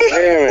 O'Shea.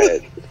 Damn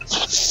it.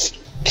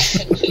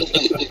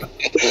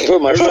 I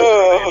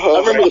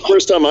remember the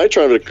first time I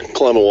tried to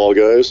climb a wall,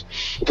 guys.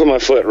 Put my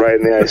foot right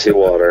in the icy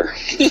water.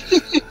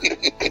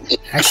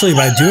 Actually,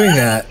 by doing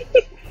that,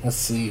 let's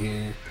see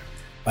here.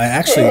 By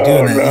actually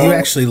doing that, you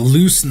actually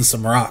loosen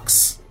some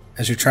rocks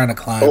as you're trying to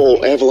climb.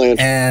 Oh, avalanche!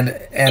 And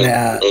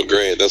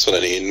great! That's what I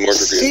need. More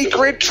degrees.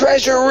 Secret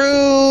treasure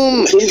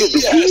room.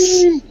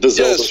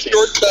 Yes,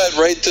 shortcut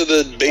right to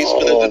the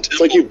basement of the temple. It's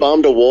like you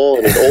bombed a wall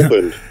and it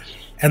opened.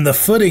 And the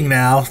footing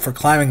now for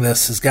climbing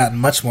this has gotten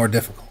much more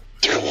difficult.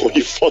 Oh,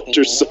 you fucked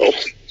yourself.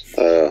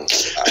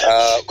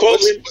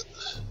 Quoven,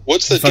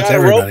 what's the fucked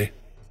everybody?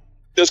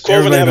 Does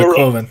Quoven have a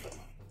rope?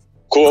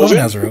 Quoven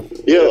has a rope.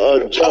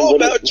 Yeah, John, how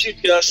about you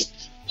just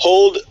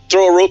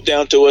throw a rope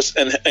down to us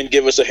and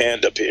give us a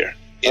hand up here?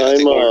 Yeah,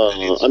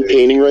 I'm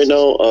painting right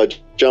now.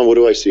 John, what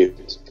do I see?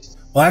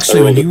 Well,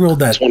 actually, when you rolled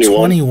that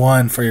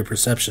 21 for your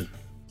perception,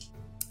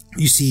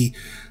 you see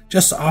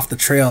just off the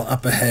trail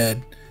up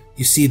ahead,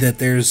 you see that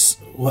there's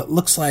what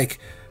looks like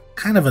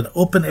kind of an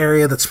open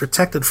area that's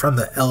protected from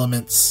the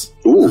elements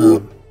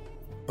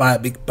by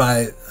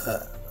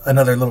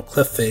another little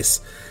cliff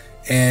face,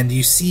 and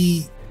you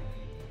see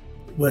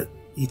what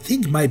you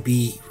think might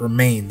be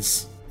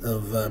remains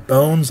of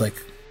bones,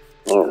 like.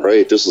 All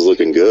right, this is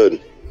looking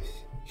good.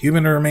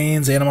 Human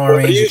remains, animal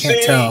remains. You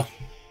can't tell.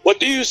 What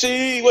do you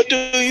see? What do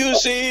you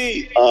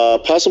see?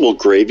 Possible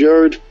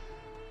graveyard.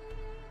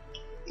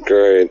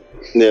 Great.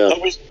 Yeah.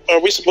 Are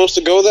we supposed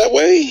to go that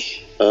way?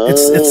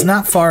 It's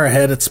not far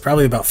ahead. It's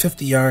probably about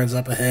 50 yards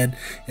up ahead.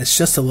 It's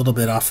just a little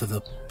bit off of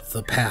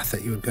the path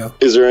that you would go.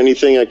 Is there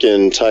anything I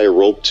can tie a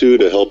rope to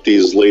help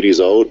these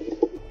ladies out?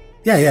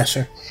 Yeah,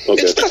 sure.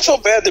 Okay. It's not so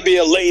bad to be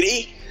a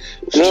lady.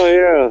 No,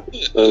 yeah.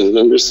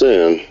 I'm just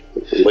saying.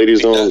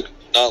 Ladies don't.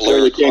 Not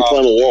Lara can't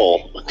climb a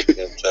wall.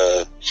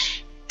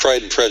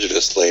 Pride and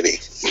Prejudice lady.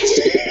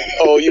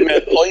 Oh, you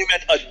meant a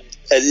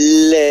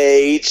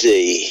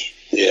lady.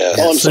 Yeah.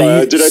 Oh, I'm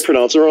sorry. Did I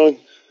pronounce it wrong?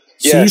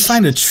 So you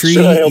find a tree.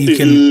 Should I help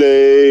these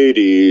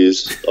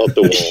ladies up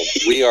the wall?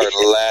 We are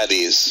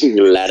laddies.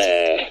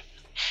 Laddie.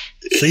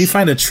 So you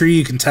find a tree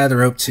you can tie the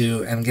rope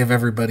to and give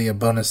everybody a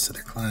bonus to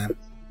their climb.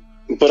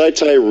 But I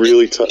tie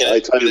really tight. I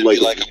tie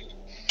like a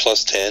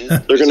plus 10.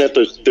 They're gonna have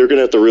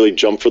to really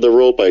jump for the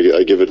rope.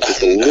 I give it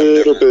just a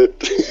little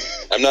bit.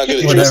 I'm not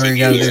good at whatever jumping.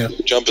 You gotta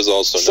do. Jump is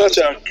also such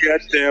a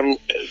goddamn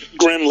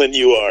gremlin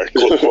you are.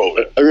 I'm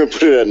gonna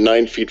put it at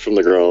 9 feet from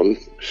the ground.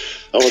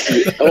 I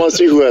want to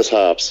see who has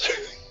hops.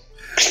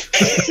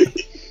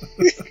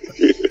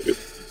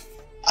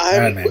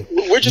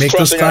 We're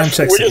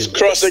just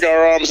crossing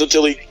our arms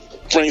until he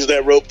brings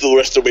that rope the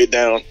rest of the way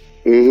down.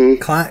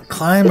 Mm-hmm.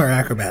 Climb or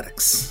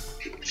acrobatics?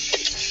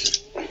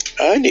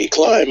 I need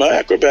climb. My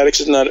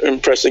acrobatics is not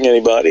impressing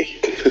anybody.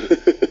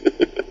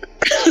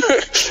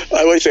 What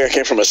do you think? I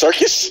came from a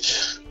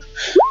circus?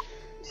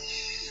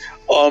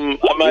 I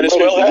might as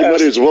well have. You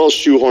might as well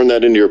shoehorn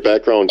that into your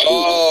background, too.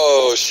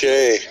 Oh,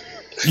 Shay.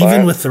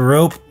 Even with the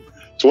rope,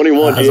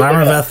 21.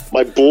 Zarmaveth,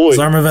 my boy.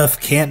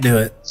 Zarmaveth can't do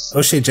it.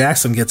 O'Shea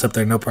Jackson gets up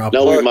there, no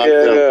problem. Now we mock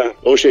them.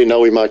 O'Shea, now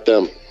we mock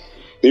them.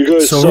 You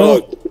guys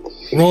suck.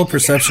 Roll a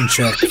perception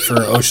check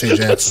for O'Shea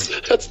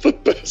Jackson. That's the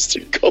best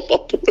you come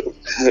up with.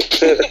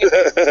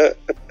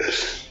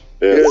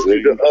 You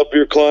need to up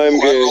your climb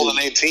Well, I game. rolled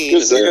an 18.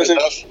 Is that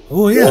enough?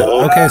 Oh yeah.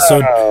 Okay, so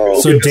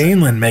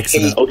Daneland makes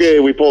it up. Okay,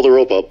 we pull the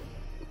rope up.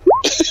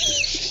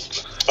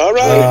 All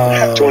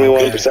right.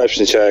 21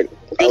 perception check.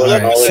 Good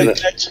luck. Alright,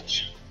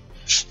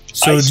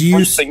 so do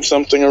you?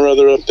 Something or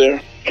other up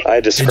there? I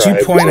Did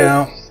described you point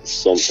out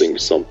Something.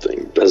 as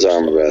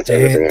Armorbath,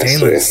 everything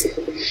I see.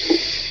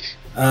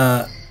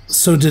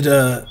 So did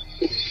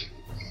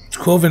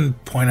Quoven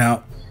point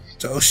out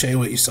to O'Shea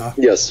what you saw?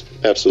 Yes,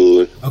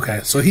 absolutely. Okay,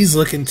 so he's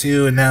looking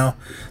too, and now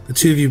the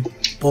two of you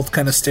both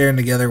kind of staring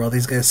together while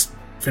these guys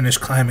finish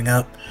climbing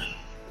up.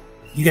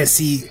 You guys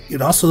see,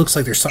 it also looks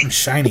like there's something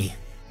shiny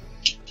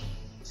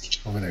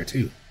over there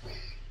too.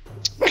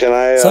 Can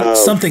I?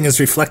 Something is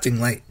reflecting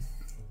light.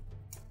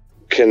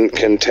 Can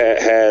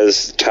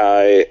has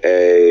Ty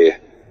a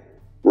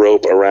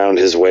rope around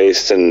his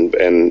waist and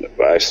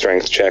I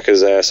strength check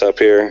his ass up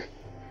here?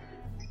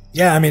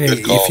 Yeah, I mean,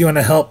 if you want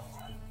to help,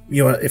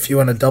 if you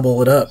want to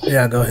double it up,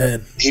 yeah, go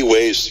ahead. He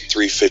weighs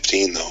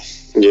 315, though.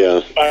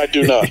 Yeah. I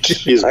do not.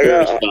 He's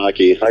very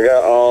stocky. I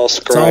got all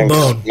strength. It's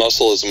all bone.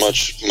 Muscle is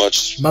much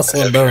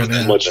Muscle and bone,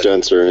 yeah. Much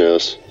denser,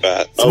 yes.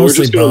 fat. It's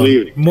mostly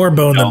bone. More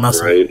bone than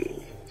muscle. Right.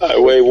 I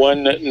weigh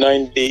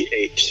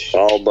 198.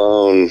 All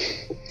bone.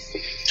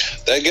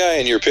 That guy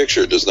in your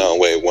picture does not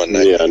weigh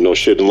 190. Yeah, no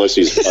shit, unless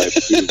he's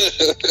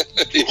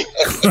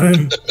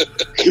 5'2".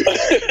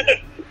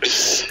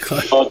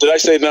 Oh, did I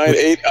say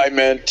 9'8"? I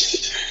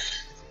meant.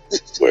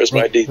 Where's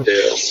my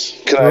details?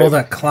 Roll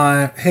that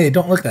climb. Hey,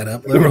 don't look that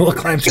up. Roll a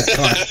climb check.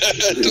 Climb.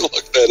 Don't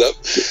look that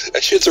up.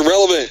 That shit's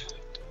irrelevant.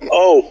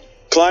 Oh,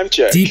 climb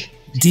check.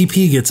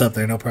 DP gets up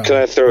there, no problem. Can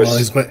I throw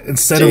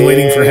instead of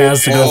waiting for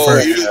Haz to go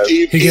first,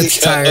 you he gets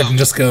tired and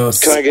just goes.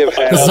 Can I give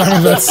Haz?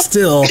 Zarmaveth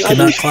still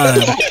cannot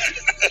climb.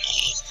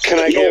 Can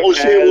I give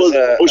O'Shea was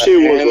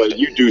like,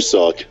 you do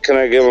suck. Can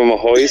I give him a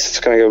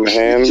hoist? Can I give him a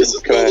hand?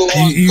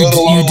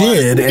 You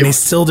did, and he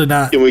still did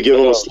not. Can we give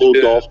him a slow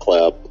golf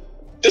clap?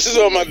 This is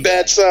on my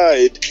bad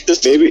side.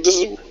 This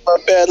is my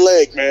bad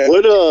leg, man.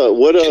 What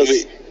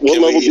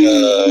level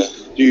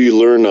do you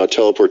learn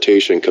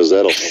teleportation? Because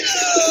that'll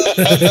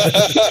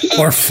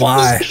or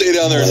fly. Stay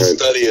down there and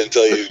study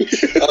until you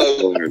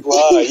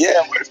fly.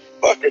 Yeah,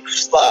 fucking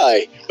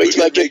fly. Wait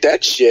till I get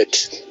that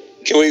shit.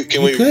 Can we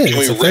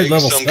rig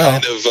some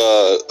kind of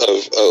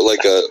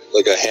like a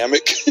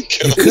hammock?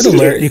 You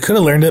could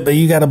have learned it, but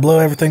you got to blow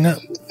everything up.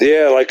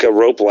 Yeah, like a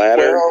rope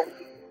ladder.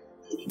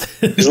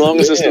 As long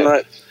as it's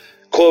not.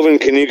 Cloven,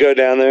 can you go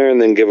down there and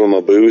then give him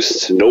a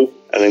boost? Nope.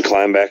 And then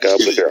climb back up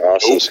with your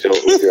awesome skill,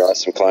 with your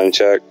awesome climb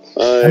check.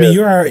 I mean,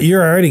 you're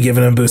already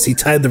giving him a boost. He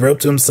tied the rope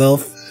to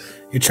himself.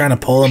 You're trying to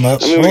pull him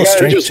up. I mean, we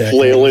gotta just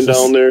flailing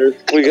down there.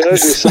 We gotta do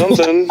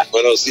something.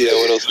 What else? Yeah,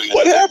 what else?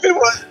 What happened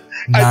was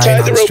I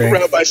tied the rope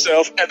around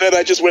myself, and then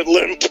I just went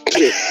limp.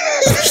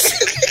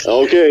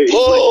 Okay.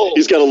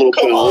 He's got a little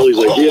pull. He's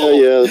like,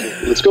 yeah,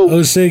 let's go.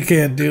 O'Shea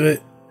can't do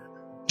it.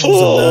 Can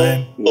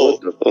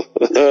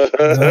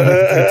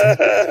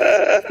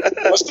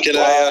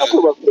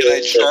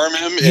I charm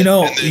him and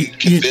then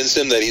convince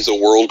him that he's a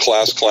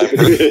world-class climber?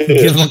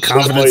 Give him a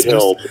confidence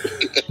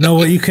boost. No,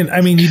 what you can,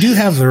 I mean, you do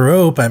have the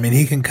rope. I mean,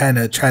 he can kind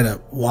of try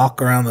to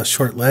walk around the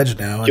short ledge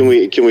now. Can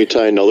we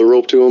tie another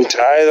rope to him?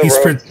 Tie the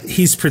rope.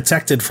 He's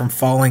protected from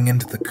falling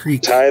into the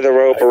creek. Tie the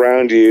rope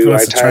around you.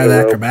 I try the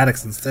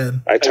acrobatics instead.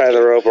 I tie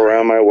the rope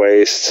around my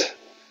waist,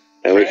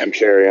 and we can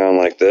carry on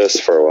like this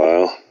for a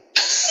while.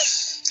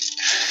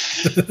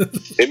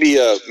 Maybe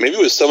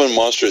with Summon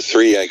Monster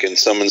 3, I can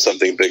summon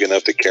something big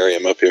enough to carry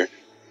him up here.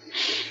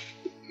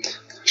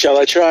 Shall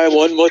I try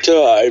one more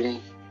time?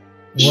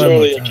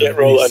 Surely I can't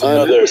roll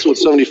another. Episode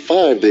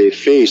 75, they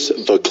face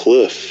the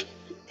cliff.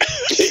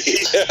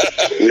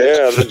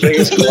 Yeah, the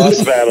biggest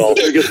boss battle.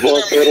 Biggest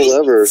boss battle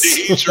ever.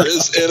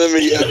 Dangerous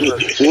enemy ever.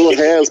 Will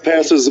Haz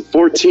passes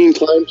 14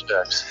 climb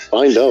checks.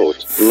 Find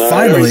out.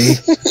 Finally,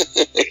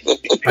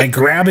 by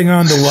grabbing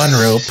onto one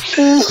rope,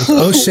 with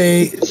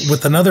O'Shea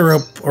with another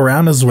rope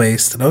around his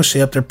waist, and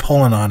O'Shea up there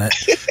pulling on it,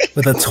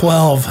 with a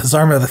 12,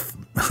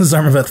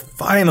 Zarmaveth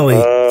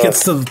finally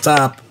gets to the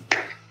top.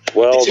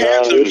 Well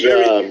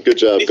done. Good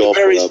job. Golf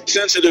very club.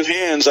 sensitive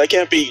hands. I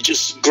can't be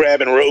just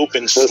grabbing rope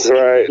and stuff. That's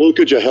right. Well,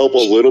 could you help a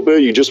little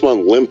bit? You just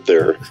went limp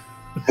there.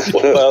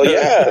 Well,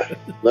 yeah.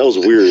 That was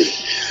weird.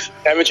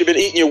 Haven't you been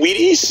eating your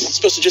Wheaties? It's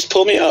supposed to just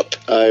pull me up.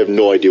 I have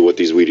no idea what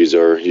these Wheaties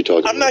are. You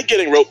talking? I'm not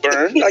getting rope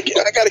burn. I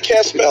got to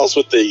cast spells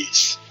with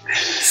these.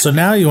 So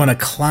now you want to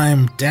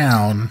climb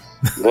down.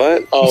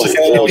 What? Oh,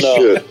 hell no.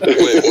 Shit.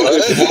 Wait,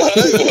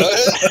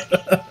 what?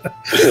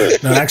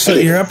 No,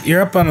 actually,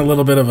 you're up on a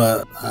little bit of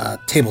a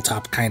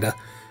tabletop, kind of,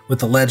 with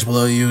the ledge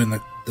below you and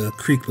the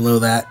creek below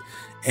that.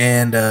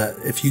 And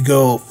if you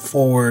go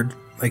forward,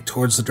 like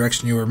towards the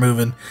direction you were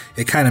moving,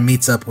 it kind of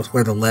meets up with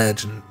where the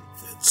ledge, and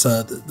it's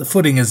the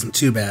footing isn't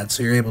too bad,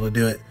 so you're able to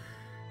do it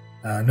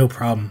no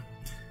problem.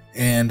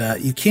 And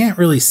you can't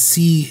really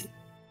see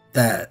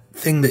that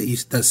thing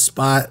that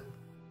spot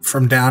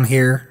from down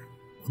here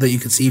that you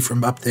could see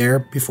from up there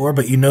before,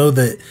 but you know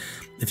that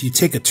if you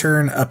take a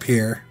turn up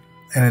here,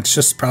 and it's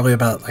just probably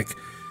about like,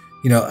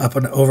 up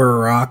and over a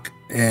rock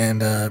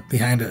and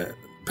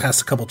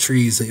past a couple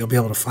trees, that you'll be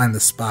able to find the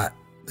spot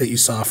that you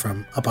saw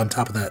from up on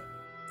top of that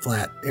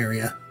flat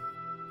area.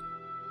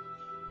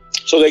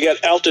 So they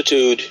got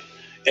altitude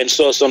and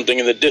saw something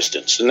in the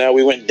distance, and now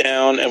we went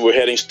down and we're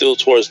heading still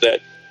towards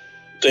that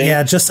thing.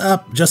 Yeah, just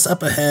up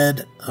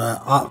ahead,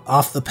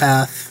 off the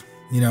path,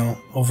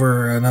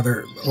 over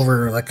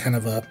like kind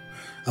of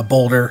a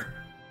boulder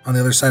on the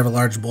other side of a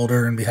large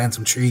boulder and behind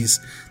some trees.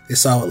 They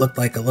saw what looked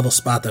like a little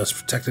spot that was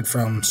protected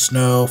from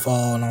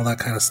snowfall and all that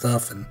kind of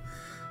stuff, and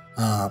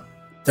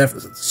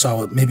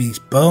saw maybe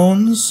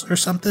bones or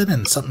something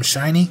and something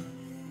shiny.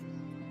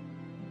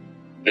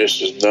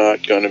 This is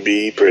not going to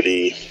be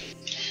pretty.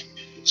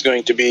 It's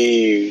going to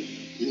be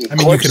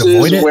corpses you could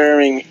avoid it.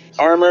 Wearing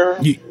armor.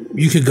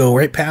 You could go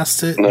right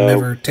past it and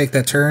never take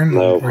that turn.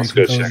 No, or let's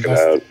you go can check it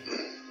out.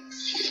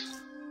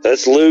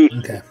 That's loot.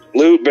 Okay.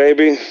 Loot,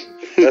 baby.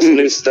 That's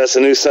a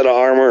new set of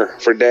armor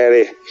for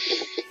Daddy.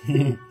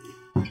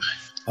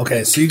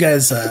 Okay, so you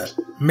guys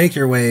make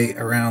your way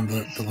around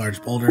the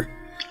large boulder,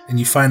 and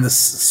you find this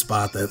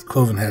spot that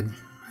Cloven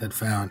had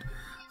found.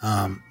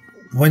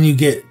 When you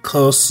get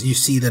close, you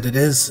see that it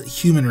is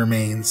human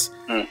remains,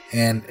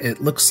 and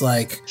it looks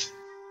like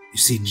you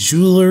see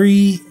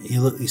jewelry.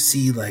 You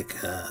see like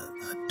a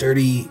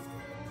dirty.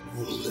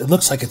 It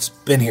looks like it's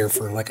been here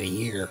for like a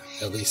year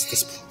at least.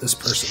 This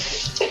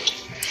person.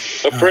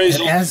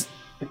 Appraisal. Are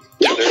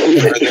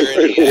there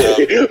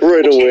any,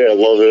 Right away, I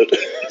love it.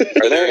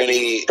 are there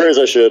any? Praise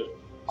that shit.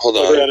 Hold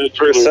on.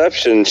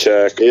 Perception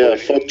check. Yeah,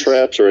 fuck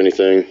traps or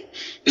anything.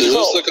 Does this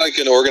look like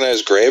an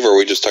organized grave, or are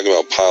we just talking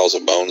about piles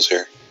of bones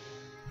here?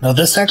 No,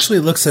 this actually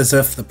looks as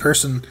if the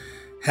person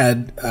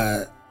had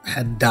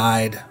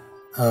died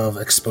of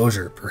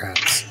exposure,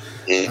 perhaps.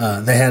 They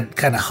had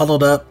kind of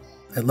huddled up.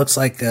 It looks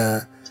like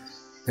they're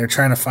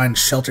trying to find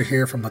shelter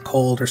here from the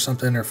cold or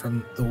something, or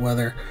from the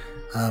weather.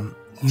 From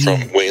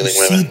wailing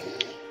women.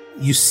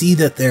 You see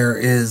that there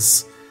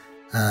is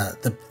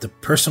the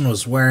person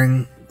was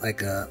wearing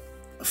like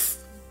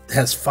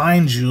has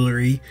fine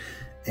jewelry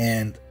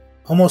and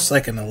almost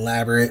like an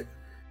elaborate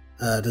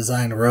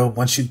designed robe.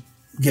 Once you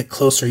get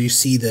closer, you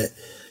see that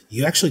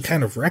you actually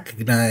kind of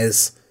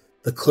recognize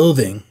the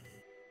clothing,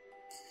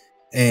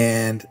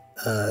 and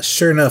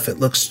sure enough, it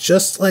looks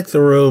just like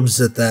the robes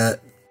that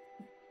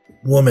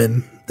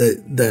woman,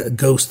 the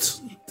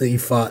ghost that you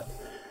fought,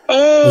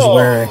 was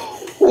wearing.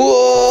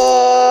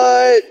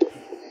 What?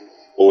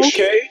 Oh,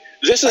 Okay,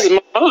 this is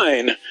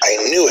mine.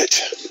 I knew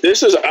it.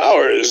 This is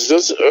ours.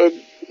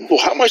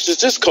 How much does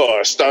this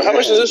cost? How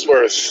much is this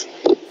worth?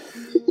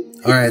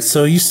 All right,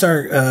 so you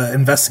start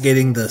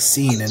investigating the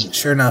scene, and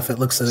sure enough, it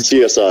looks like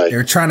CSI.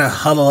 they're trying to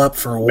huddle up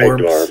for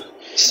warmth. Megdar.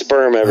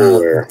 Sperm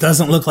everywhere.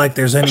 Doesn't look like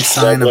there's any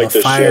sign of like a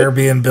this fire shit.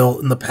 being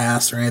built in the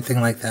past or anything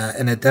like that,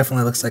 and it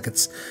definitely looks like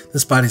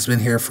this body's been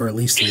here for at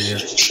least a year.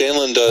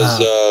 Dalen does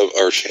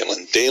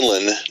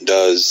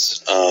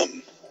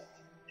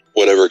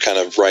whatever kind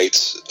of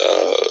rites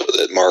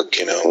that mark,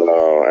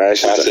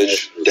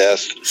 passage,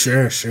 death,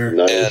 Sure. Nice.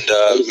 and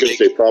I was going to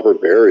say proper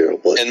burial,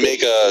 but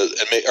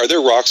are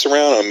there rocks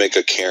around? I'll make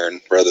a cairn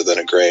rather than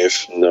a grave.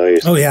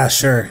 nice. Oh yeah,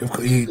 sure.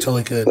 You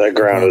totally could. That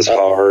ground is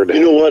hard.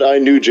 You know what? I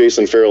knew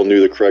Jason Farrell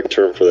knew the correct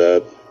term for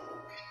that.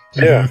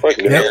 Yeah.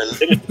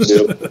 Yep.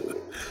 Yep.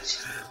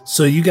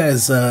 So you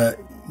guys,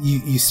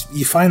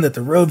 you find that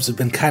the robes have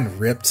been kind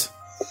of ripped.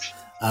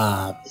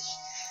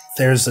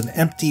 There's an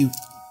empty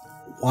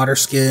water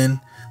skin.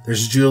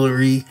 There's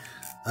jewelry.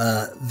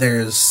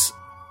 There's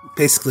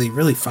basically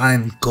really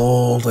fine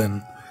gold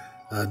and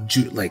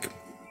like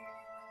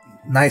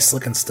nice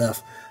looking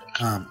stuff.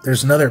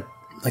 There's another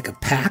like a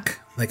pack,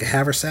 like a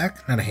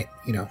haversack, not a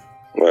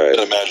Right.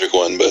 Not a magic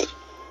one, but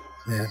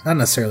yeah, not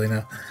necessarily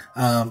no.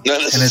 not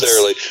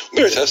necessarily.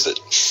 We better test it.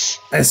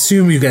 I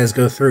assume you guys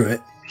go through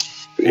it.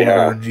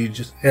 Yeah. Or do you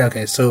just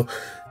okay? So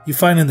you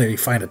find in there. You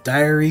find a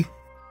diary.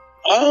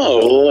 Oh,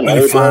 Oh, You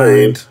nice.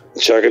 find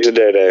Chuck it to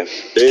Day Day.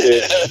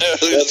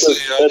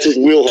 That's his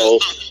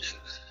wheelhouse.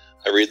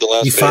 I read the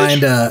last you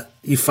page.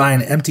 you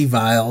find empty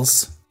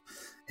vials,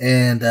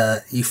 and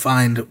you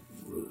find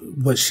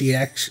what she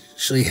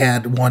actually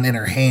had one in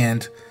her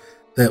hand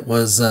that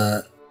was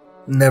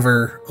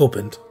never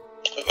opened,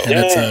 and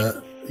it's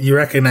you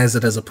recognize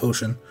it as a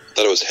potion.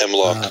 Thought it was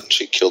hemlock and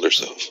she killed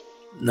herself.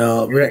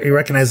 No, you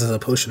recognize it as a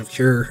potion of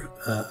cure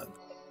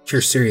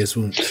cure serious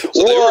wounds. So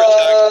they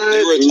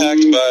were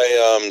attacked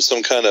by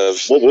some kind of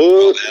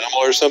wild animal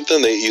or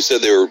something. You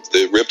said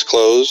they ripped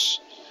clothes.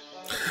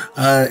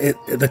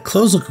 The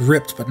clothes look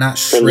ripped, but not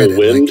From shredded. the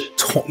wind?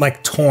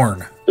 Like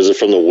torn. Is it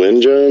from the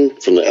wind, John?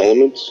 From the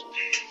elements?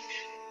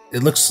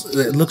 It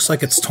looks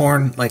like it's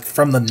torn, like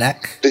from the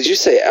neck. Did you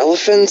say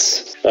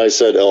elephants? I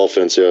said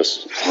elephants,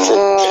 yes.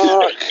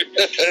 Fuck.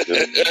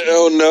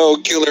 Oh no,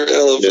 killer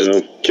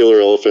elephant. Yeah, killer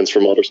elephants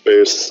from outer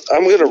space.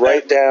 I'm gonna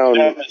write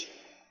down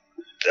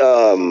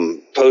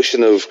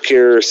potion of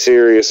cure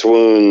serious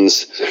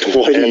wounds.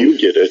 Why do you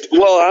get it?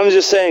 Well, I'm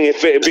just saying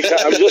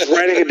because I'm just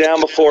writing it down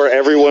before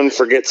everyone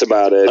forgets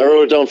about it. I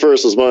wrote it down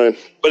first as mine.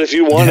 But if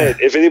you want it,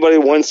 if anybody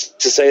wants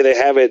to say they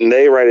have it and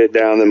they write it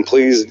down, then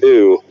please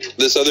do.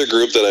 This other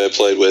group that I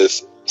played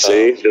with.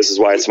 See, this is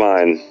why it's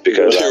mine,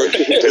 because now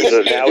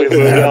we've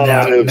moved on.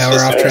 Now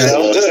we're off track.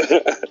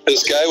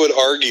 This guy would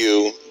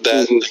argue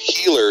that the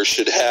healer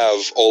should have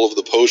all of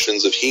the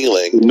potions of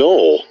healing.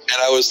 No.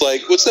 And I was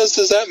like, what sense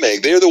does that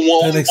make? They're the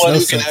one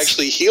who can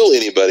actually heal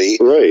anybody.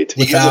 Right.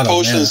 You give the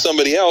potion to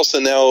somebody else,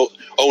 and now,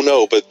 oh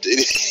no, but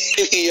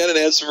he had an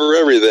answer for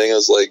everything. I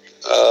was like,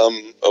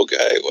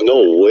 okay. Whatever.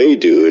 No way,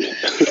 dude.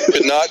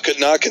 could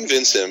not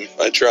convince him.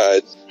 I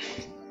tried.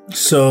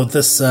 So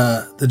this,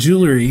 the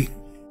jewelry,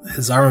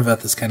 his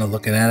Armaveth is kind of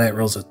looking at it,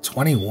 rolls a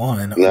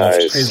 21.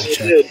 Nice. Crazy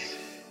check.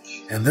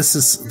 And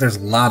there's a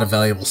lot of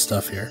valuable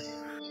stuff here.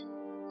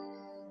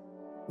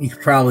 You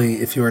could probably,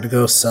 if you were to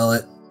go sell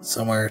it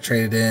somewhere,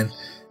 trade it in,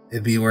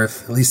 it'd be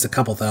worth at least a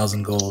couple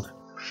thousand gold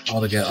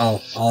altogether,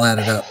 all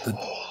added up.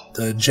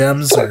 The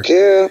gems are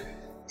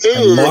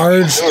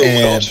large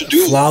and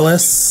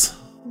flawless,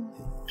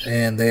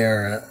 and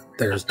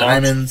there's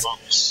diamonds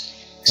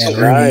and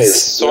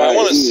rubies. So I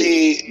want to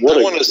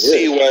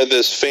see why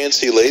this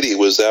fancy lady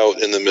was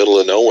out in the middle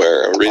of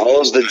nowhere.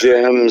 All of the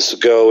gems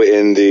go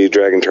in the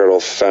Dragon Turtle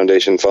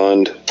Foundation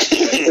Fund.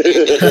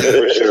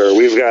 For sure.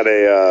 We've got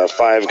a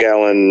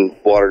 5-gallon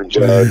water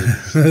jug.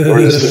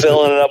 We're just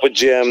filling it up with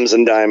gems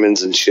and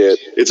diamonds and shit.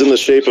 It's in the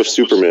shape of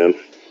Superman.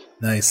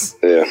 Nice.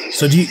 Yeah.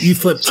 So do you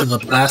flip to the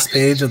last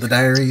page of the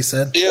diary, you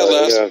said? Yeah,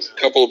 last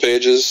couple of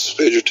pages,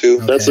 page or two.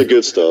 Okay. That's the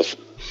good stuff.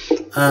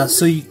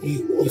 So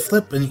you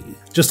flip, and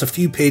just a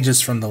few pages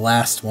from the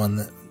last one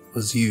that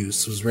was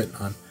written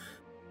on.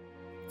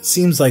 It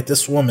seems like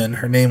this woman,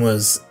 her name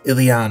was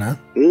Ileana.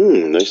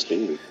 Nice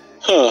name.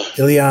 Huh.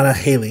 Ileana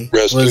Haley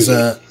Rasputin.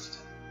 was.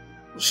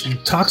 She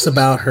talks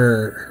about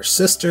her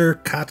sister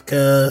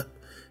Katka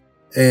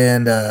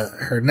and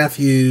her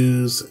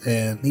nephews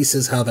and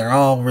nieces, how they're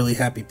all really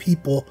happy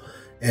people,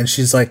 and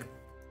she's like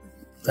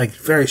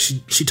very.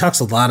 She talks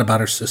a lot about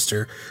her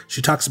sister.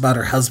 She talks about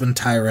her husband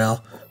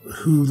Tyrell,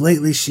 who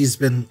lately he's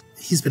been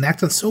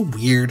acting so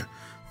weird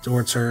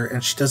towards her,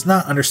 and she does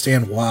not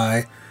understand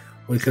why.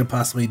 What he could have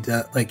possibly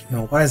done,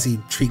 why is he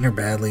treating her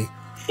badly?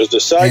 Because the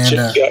side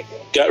chick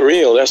got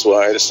real. That's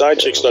why the side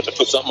chick started to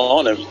put something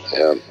on him.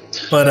 Yeah.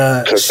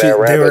 But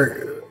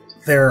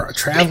they were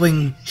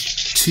traveling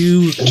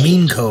to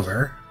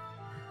Mincover.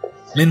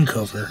 I'm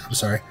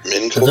sorry.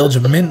 Mincover? The village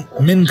of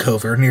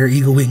Mincover near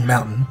Eagle Wing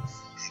Mountain.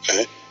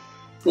 Okay.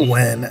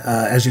 When,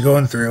 as you're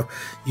going through,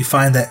 you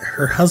find that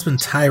her husband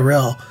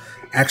Tyrell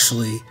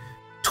actually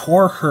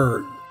tore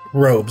her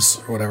robes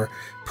or whatever,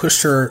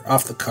 pushed her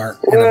off the cart,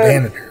 and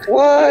abandoned her.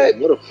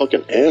 What a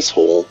fucking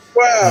asshole.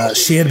 Wow.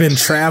 She had been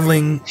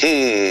traveling,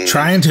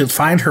 trying to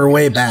find her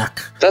way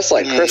back. That's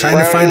like Chris trying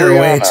Brown to find her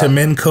way Rihanna. to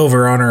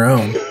Mincover on her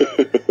own.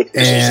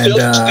 And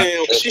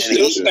She's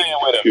still staying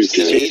with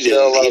him. He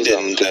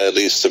didn't at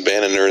least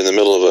abandon her in the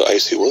middle of an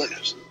icy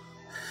wilderness.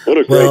 What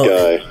a great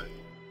guy.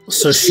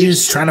 So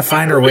she's trying to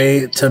find her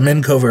way to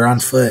Mincover on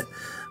foot,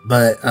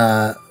 but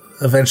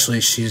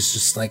eventually she's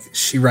just like,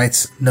 she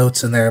writes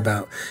notes in there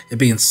about it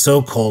being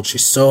so cold.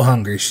 She's so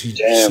hungry. She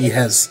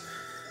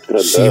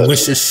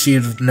wishes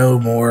she'd know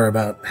more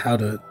about how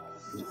to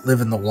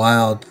live in the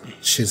wild.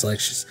 She's like,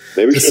 this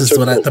is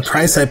the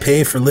price I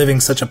pay for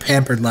living such a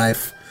pampered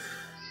life,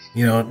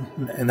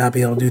 and not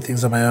being able to do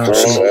things on my own.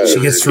 She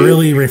gets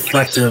really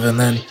reflective, and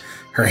then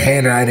her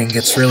handwriting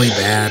gets really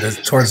bad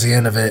towards the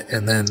end of it,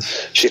 and then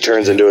she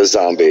turns into a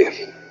zombie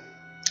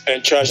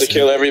and tries to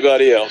kill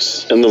everybody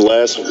else. And the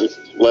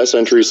last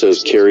entry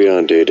says, "Carry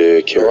on, Day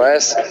Day." Carrot,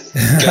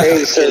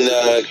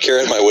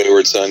 my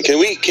wayward son. Can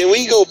we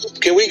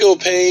go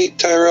pay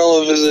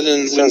Tyrell a visit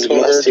in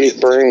Mincover?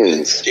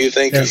 Brains. Do you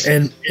think?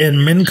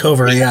 In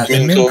Mincover,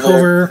 in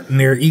Mincover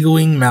near Eagle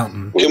Wing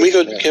Mountain. Can we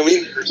go?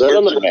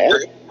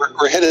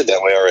 We're headed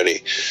that way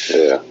already.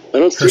 Yeah. I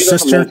don't see her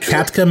sister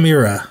Katka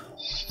Mira.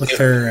 With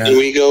her, can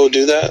we go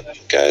do that,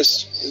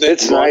 guys?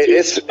 It's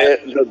nice.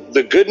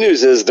 The good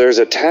news is there's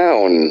a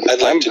town.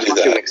 I'd like to do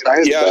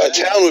that. Yeah, a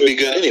town would be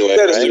good anyway.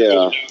 Right?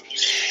 Yeah.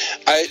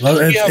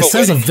 It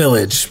says a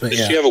village, but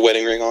Does she have a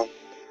wedding ring on?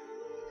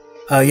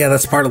 Yeah,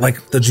 that's part of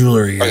the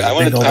jewelry. Okay, I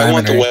want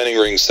the wedding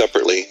ring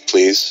separately,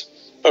 please.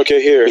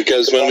 Okay, here.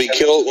 Because when we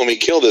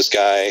kill this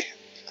guy,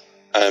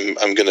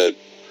 I'm gonna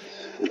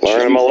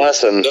Learn him a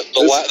lesson.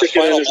 The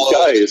final blow.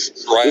 Guys,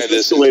 Right,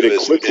 this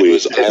escalated quickly.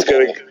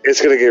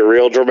 It's gonna get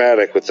real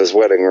dramatic with this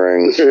wedding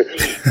ring. So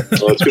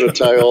it's going to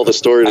tie all the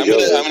story I'm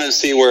together. gonna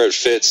see where it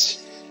fits.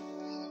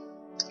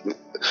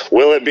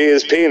 Will it be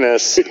his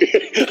penis? you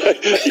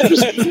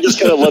just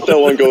gotta let that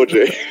one go,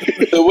 Jay.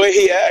 The way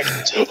he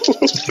acts,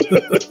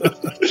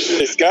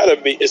 it's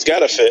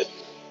gotta fit.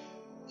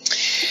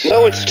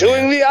 No, it's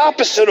doing the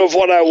opposite of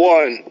what I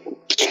want.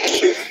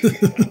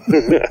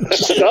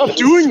 Stop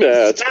doing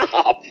that.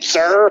 Stop,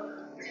 sir.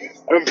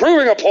 I'm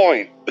proving a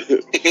point.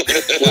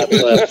 Flap,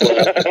 flap,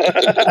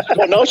 flap.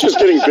 Oh, now she's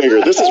getting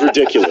bigger. This is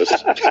ridiculous.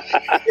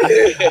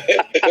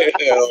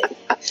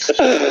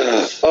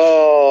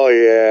 Oh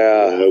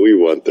yeah, We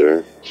went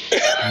there.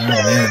 Oh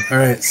man! All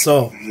right,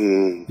 so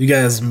you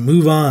guys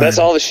move on. that's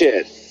all the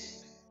shit.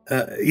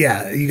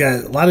 Yeah, you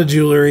got a lot of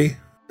jewelry.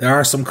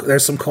 There's some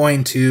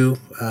coin too.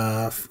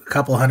 A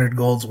couple hundred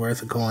gold's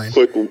worth of coin.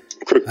 Quick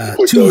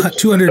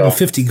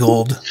 250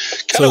 gold.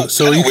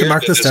 So you can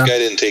mark this down. This guy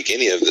didn't take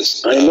any of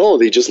this. I know,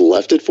 they just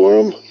left it for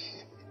him.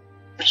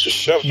 Just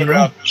shoved You her know,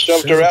 out.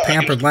 Shoved she's her a out.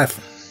 pampered life.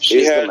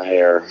 He's the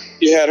mayor.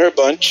 He had her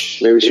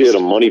bunch. Maybe she had a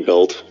money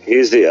belt.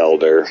 He's the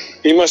elder.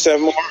 He must have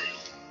more.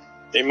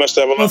 He must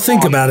have a lot. Well,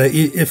 think more. about it.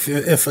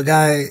 If a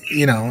guy,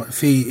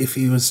 if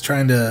he was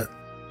trying to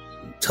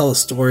tell a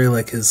story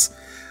like his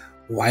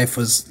wife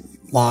was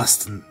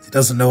lost and he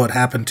doesn't know what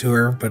happened to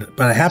her, but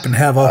I happen to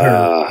have all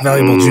her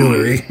valuable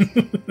jewelry.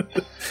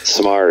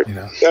 Smart.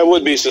 That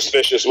would be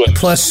suspicious.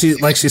 Plus,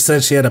 she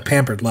said, she had a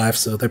pampered life,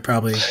 so they're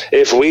probably.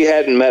 If we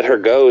hadn't met her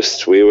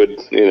ghost, we would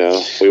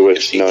know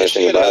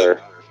anything about her.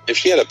 If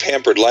she had a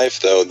pampered life,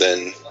 though,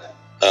 then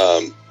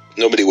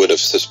nobody would have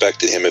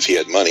suspected him if he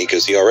had money,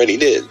 because he already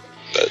did.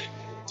 But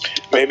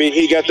maybe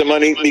he got the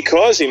money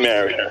because he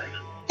married her.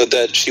 But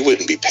that she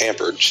wouldn't be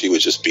pampered. She would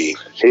just be.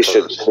 He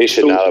should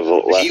not have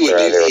left her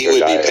out here. He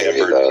would be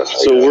pampered.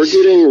 So we're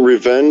getting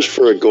revenge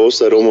for a ghost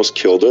that almost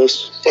killed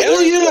us?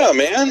 Hell yeah,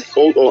 man!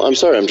 Oh, I'm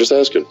sorry. I'm just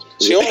asking.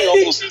 She only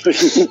almost.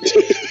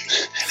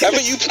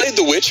 Haven't you played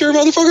The Witcher,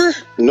 motherfucker?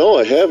 No,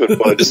 I haven't.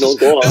 But This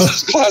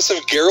is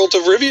classic Geralt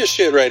of Rivia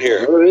shit right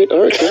here. All right. Cool.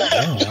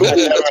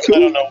 I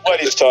don't know what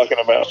he's talking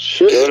about.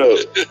 Shit.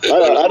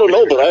 I don't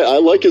know, but I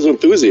like his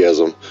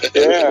enthusiasm.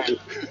 Yeah.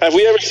 Have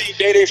we ever seen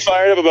Day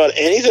fired up about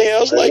anything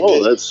else like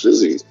Oh, this? that's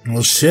dizzy.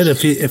 Well, shit.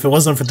 If it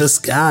wasn't for this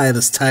guy,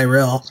 this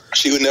Tyrell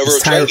She would never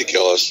have tried to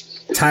kill us.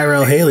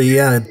 Tyrell Haley,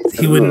 yeah,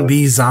 he wouldn't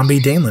be Zombie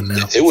Danelin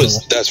now. It was.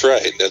 So. That's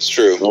right. That's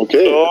true.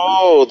 Okay.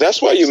 Oh,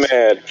 that's why you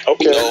mad.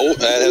 Okay. No,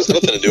 that has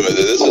nothing to do with it.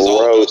 This is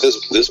all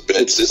this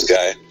bitch. This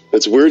guy.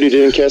 It's weird he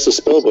didn't cast a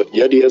spell, but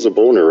yet he has a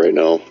boner right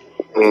now.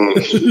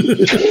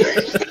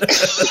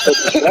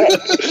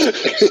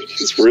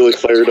 It's really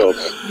fired up.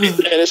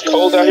 And it's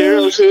cold out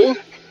here too.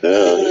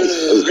 Yeah.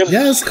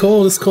 Yeah, it's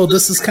cold. It's cold.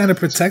 This is kind of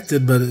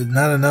protected, but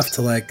not enough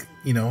to if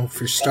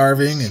you're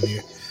starving and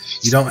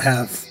you don't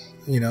have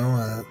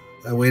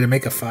a way to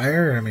make a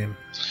fire. I mean,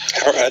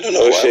 I don't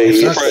know. I'm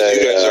surprised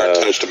you guys aren't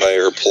touched by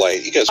her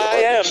plight. You guys are. I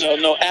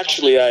am. No,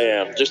 actually, I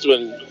am. Just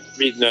when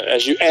reading it,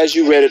 as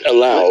you read it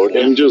aloud.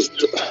 I'm just,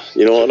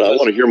 I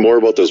want to hear more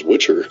about this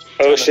Witcher.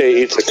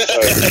 O'Shea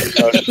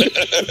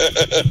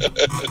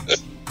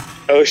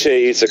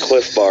eats a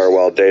Cliff Bar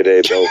while Day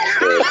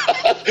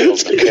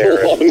builds the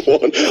carrot. Long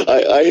one.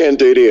 I hand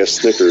Day a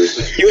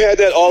Snickers. You had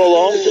that all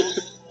along?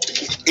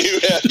 You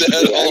had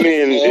that. I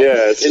mean,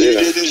 yeah, it's, and you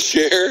didn't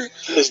share.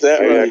 Is that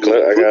right?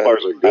 Cliff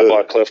Bars are good. I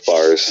bought Cliff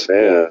Bars.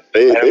 Yeah,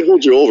 they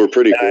hold you over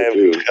pretty I good have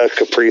too. a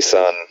Capri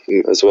Sun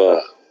as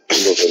well.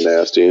 Those are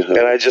nasty. And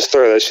I just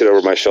throw that shit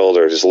over my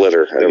shoulder, just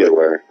litter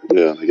everywhere.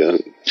 Yeah, I got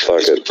it.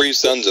 Fuck it. Capri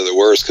Suns are the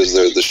worst because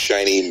they're the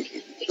shiny.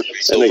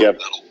 And they got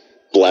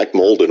black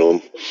mold in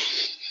them.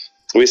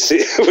 We see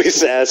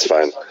that's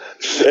fine.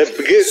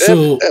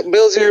 It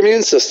builds your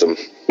immune system.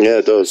 Yeah,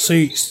 it does. So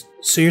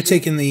you're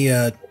taking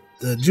the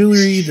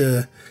jewelry,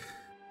 the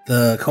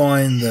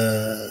coin,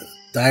 the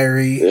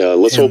diary. Yeah,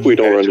 let's hope we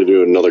don't run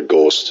into another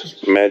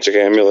ghost. Magic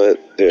amulet.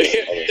 Yeah.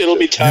 It'll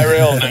be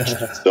Tyrell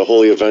next. The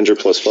Holy Avenger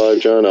 +5,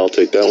 John. I'll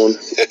take that one.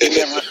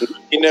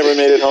 He never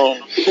made it home.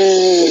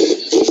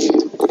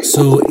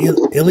 So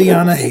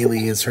Ileana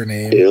Haley is her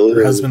name.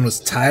 Her husband was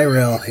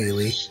Tyrell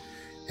Haley,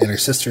 and her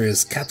sister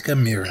is Katka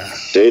Mira.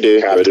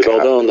 Day, write it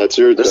all down. That's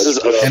your.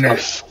 And her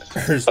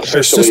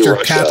sister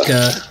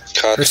Katka.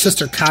 Her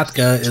sister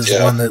Katka is the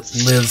one that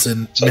lives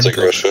in. Sounds like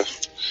Russia.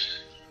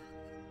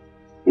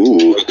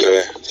 Ooh.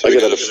 Okay. So I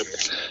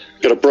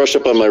gotta brush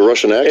up on my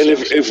Russian accent. And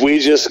if we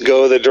just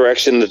go the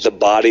direction that the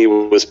body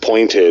was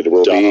pointed,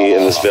 we'll be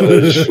in this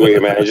village. We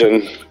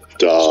imagine.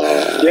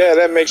 Yeah,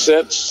 that makes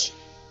sense.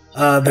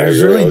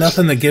 There's really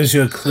nothing that gives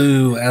you a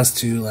clue as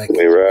to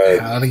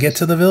how to get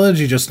to the village.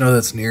 You just know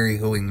that's near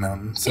Eagling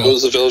Mountain. So what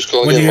was the village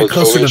called when again? you get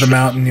closer to the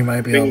mountain, you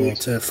might be able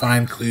to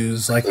find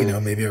clues, like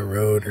maybe a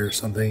road or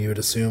something. You would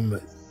assume,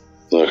 but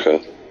okay.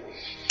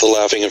 The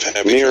Laughing of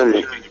Happy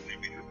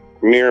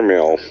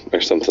Miramar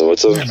or something.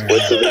 What's the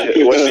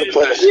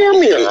place?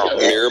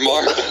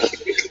 Miramar.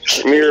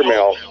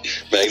 Miramel.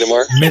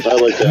 Magnamar. I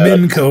like that.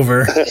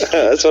 Mincover.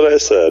 That's what I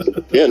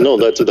said. Yeah, no,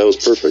 that was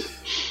perfect.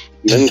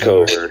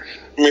 Mincover.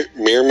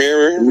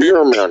 Mirror.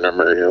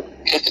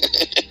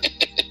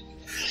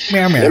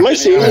 Meow, meow. Am I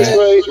saying this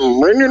right?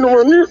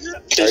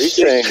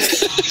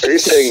 Are you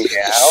saying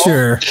meow?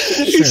 Sure.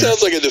 He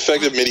sounds like a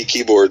defective MIDI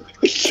keyboard.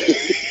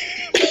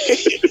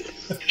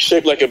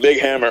 Shaped like a big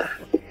hammer.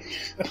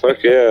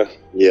 Fuck yeah.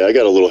 Yeah, I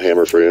got a little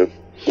hammer for you.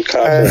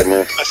 Cock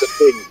hammer. That's a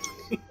big.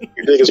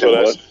 Big is what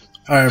I.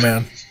 All right,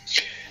 man.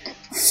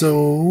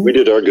 So We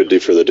did our good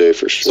deed for the day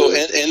for sure. So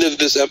end of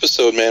this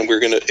episode, man, we're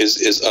gonna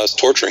is us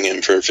torturing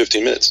him for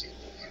 15 minutes.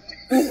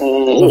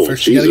 well,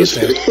 first you gotta get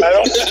there. I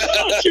don't.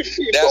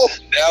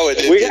 Now it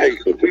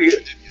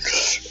did.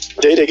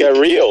 Data got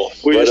real.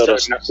 We right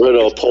just out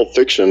of Pulp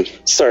Fiction.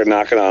 Start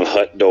knocking on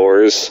hut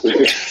doors.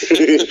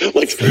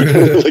 like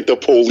the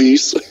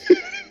police.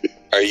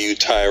 Are you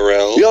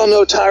Tyrell? Y'all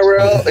know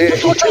Tyrell?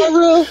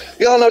 Tyrell?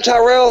 Y'all know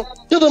Tyrell?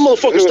 Get that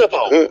motherfucker step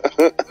out.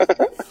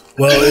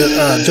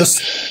 Well,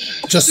 just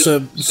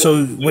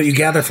so what you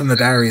gather from the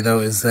diary though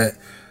is that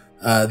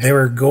they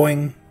were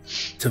going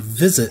to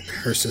visit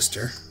her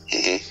sister,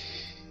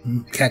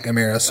 Cat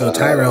Gamera. So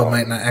Tyrell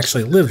might not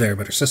actually live there,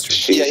 but her sister.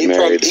 Yeah, he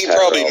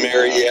probably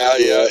married.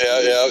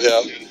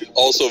 Yeah.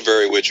 Also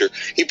very Witcher.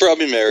 He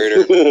probably married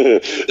her.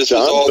 This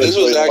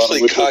was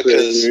actually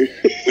Kaka's.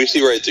 We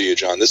see right through you,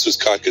 John. This was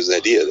Kaka's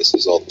idea. This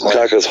was all the plan.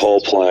 Kaka's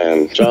whole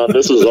plan. John,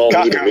 this is all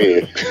new to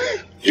me.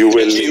 You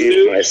will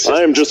leave my sister.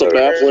 I am just a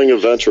baffling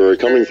adventurer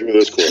coming through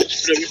this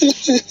quest.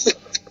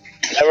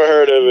 Never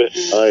heard of it.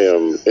 I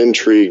am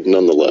intrigued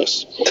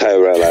nonetheless.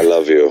 Tyrell, I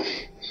love you.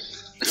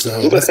 So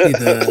let's be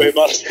the. We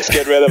must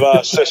get rid of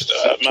our sister.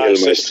 My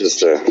Kill my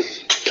sister.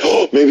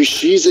 sister. Maybe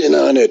she's in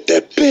on it.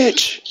 That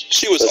bitch.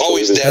 She was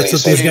always daddy's That's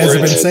what these guys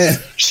have been favorite. saying.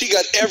 She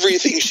got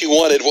everything she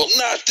wanted. Well,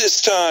 not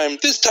this time.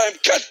 This time,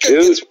 Kaka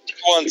Dude. gets what she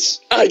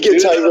wants. I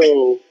get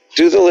Tyrell.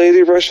 Do the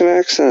lady Russian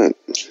accent.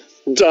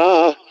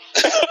 Da.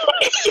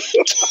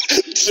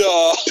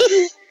 Duh.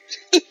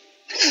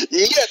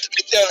 Yet,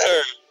 tell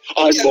her.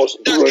 I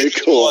must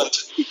break her.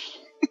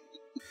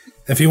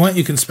 If you want,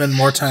 you can spend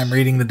more time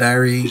reading the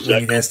diary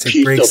when you guys take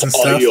Piece breaks of and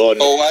stuff. iron.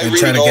 Oh, I And read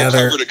try it to all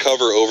gather- cover to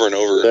cover over and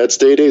over. That's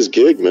Day-Day's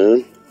gig,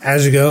 man.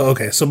 As you go,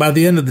 okay. So by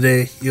the end of the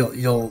day,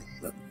 you'll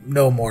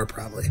know more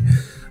probably.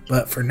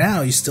 But for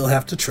now, you still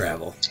have to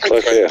travel.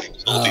 Fuck yeah.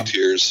 Salty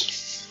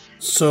tears.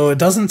 So it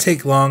doesn't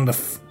take long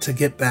to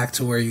get back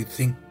to where you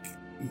think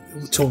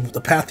to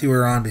the path you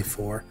were on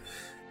before,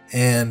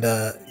 and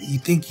you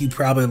think you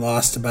probably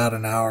lost about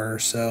an hour or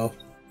so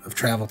of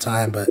travel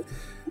time, but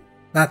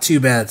not too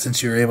bad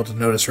since you were able to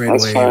notice right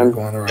That's away fine. you were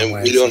going the wrong And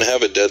way. we don't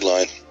have a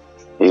deadline.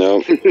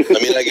 No. I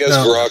mean, I guess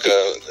No. Baraka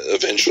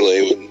eventually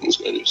is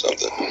going to do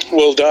something.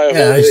 We'll die of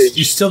Yeah, old age.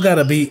 you still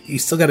gotta beat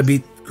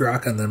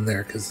Grok on them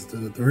there because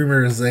the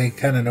rumor is they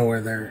kind of know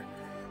where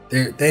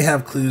they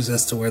have clues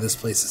as to where this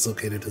place is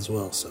located as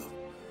well. So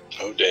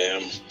Oh,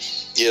 damn.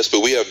 Yes,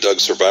 but we have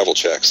Doug's survival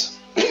checks.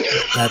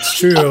 that's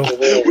true.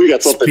 We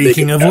got something. they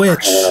Speaking can of never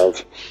which,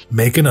 have.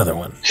 make another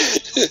one.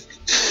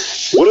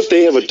 What if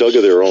they have a Doug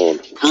of their own?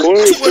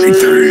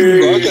 23.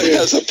 Baraka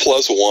has a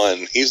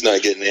 +1. He's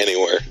not getting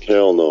anywhere.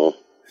 Hell no.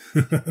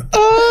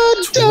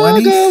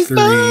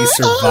 23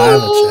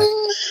 survival check.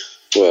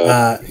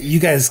 Well, You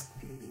guys,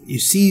 you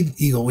see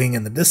Eagle Wing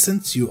in the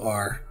distance. You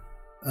are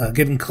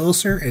getting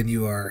closer, and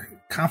you are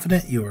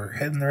confident you are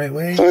heading the right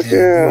way. Fuck and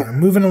yeah. you are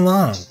moving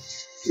along.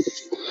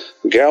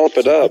 Gallop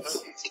it up.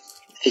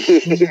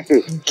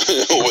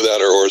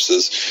 Without our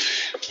horses.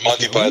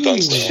 Monty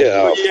Python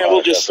style. Yeah,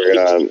 We'll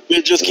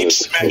just keep Okay.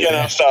 smacking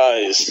our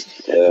thighs.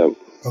 Yeah.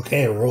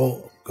 Okay,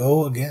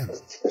 go again.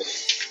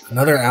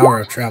 Another hour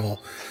of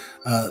travel.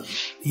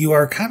 You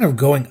are kind of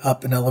going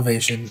up in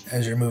elevation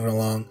as you're moving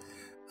along,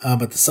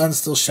 but the sun's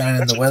still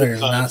shining. The weather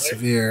is not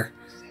severe,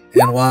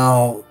 and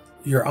while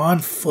you're on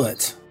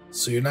foot,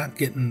 so you're not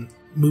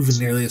moving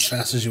nearly as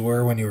fast as you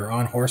were when you were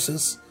on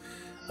horses.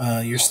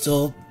 You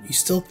still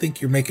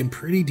think you're making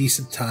pretty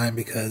decent time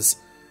because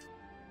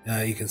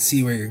you can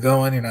see where you're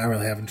going. You're not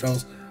really having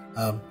troubles.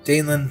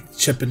 Daneland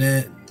chipping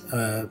it,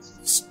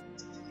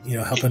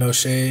 helping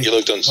O'Shea. You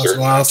looked Once in a uncertain.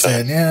 while, that time.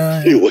 saying,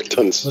 "Yeah, he looked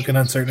looking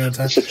uncertain at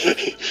the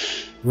time."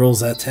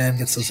 Rolls that 10,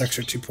 gets those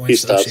extra 2 points. He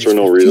so stops O'Shea's for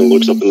no 15. reason,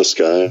 looks up in the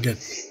sky. Good.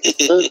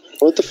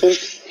 What the fuck?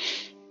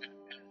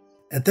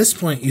 At this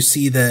point, you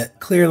see that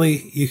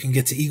clearly you can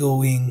get to Eagle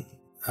Wing,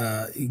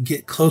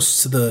 get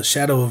close to the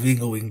shadow of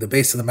Eagle Wing, the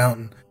base of the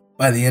mountain,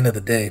 by the end of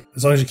the day,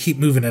 as long as you keep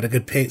moving at a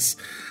good pace.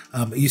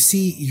 You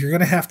see, you're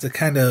going to have to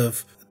kind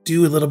of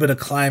do a little bit of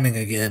climbing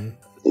again.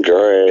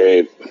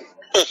 Great.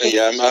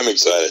 Yeah, I'm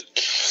excited.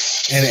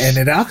 And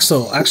it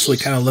actually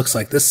kind of looks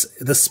like this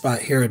spot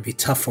here would be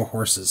tough for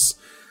horses.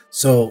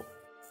 So,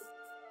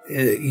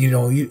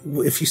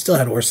 if you still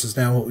had horses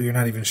now, you're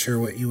not even sure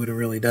what you would have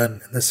really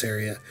done in this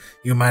area.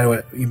 You might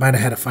have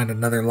had to find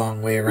another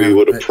long way around. We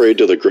would have but- prayed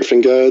to the Griffin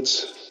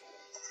gods.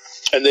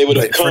 And they would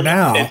have But for come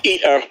now- and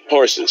eat our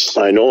horses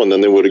I know, and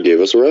then they would have gave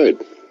us a ride.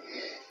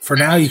 For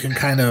now, you can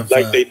kind of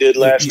like they did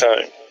last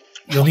time.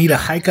 You'll need to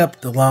hike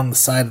up along the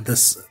side of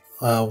this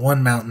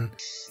one mountain.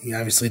 You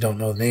obviously don't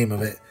know the name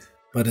of it,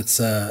 but it's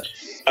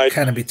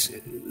kind of it's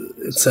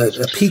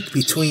a peak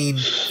between.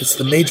 It's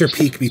the major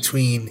peak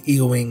between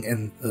Eagle Wing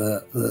and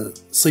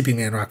the Sleeping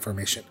Man Rock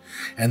Formation,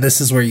 and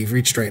this is where you've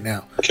reached right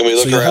now. Can we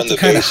look so around the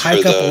kind of base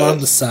hike for up the? along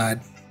the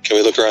side. Can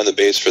we look around the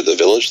base for the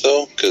village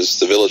though? Because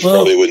the village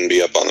probably wouldn't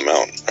be up on the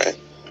mountain, right?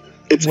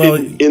 It's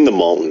in the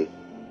mountain.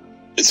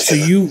 It's so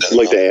you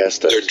like the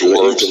Aztecs. They're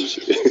dwarves.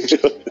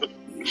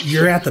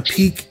 You're at the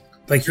peak.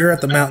 Like you're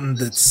at the mountain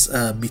that's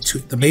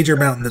between the major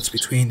mountain that's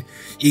between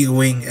Eagle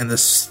Wing and the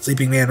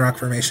Sleeping Man Rock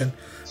Formation.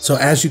 So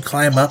as you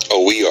climb up,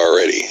 we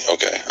already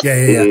okay.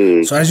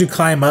 Yeah. So as you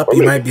climb up,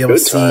 you might be able to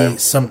see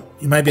some.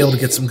 You might be able to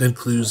get some good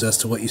clues as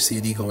to what you see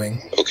at Eagle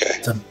Wing.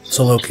 Okay.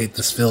 To locate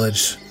this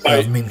village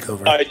of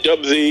Minkover. I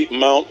dub thee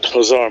Mount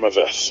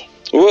Hazarmaveth.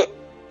 What?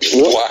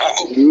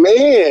 Wow,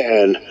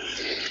 man!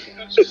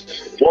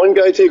 One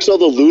guy takes all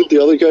the loot, the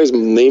other guy's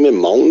naming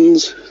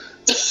mountains.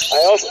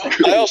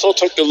 I also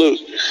took the loot.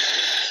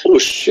 Oh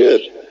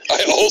shit!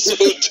 I also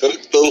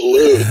took the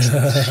loot.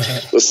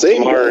 The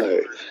same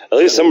guy. At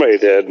least somebody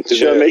did.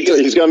 He's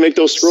got to make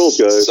those scrolls,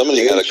 guys.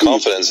 Somebody got a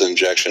confidence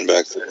injection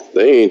back there.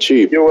 They ain't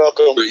cheap. You're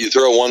welcome. You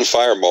throw one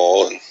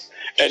fireball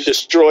and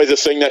destroy the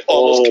thing that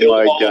almost killed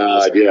all of us. Oh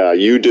my god! Yeah,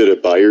 you did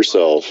it by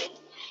yourself.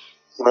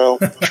 Well,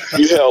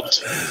 you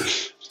helped.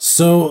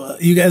 So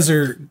you guys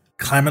are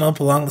climbing up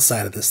along the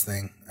side of this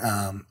thing.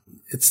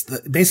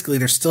 Basically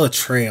there's still a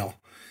trail.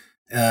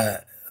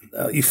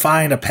 You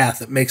find a path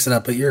that makes it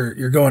up, but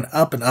you're going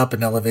up and up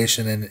in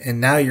elevation,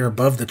 and now you're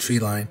above the tree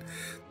line.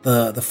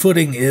 The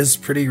footing is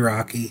pretty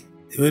rocky.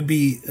 It would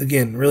be,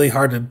 again, really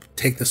hard to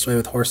take this way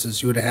with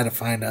horses. You would have had to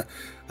find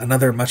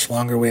another much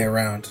longer way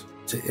around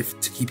to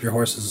keep your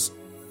horses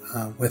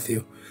with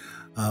you.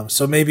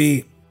 So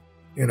maybe,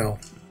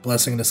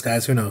 blessing in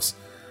disguise, who knows?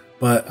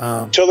 But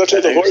tell that to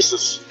the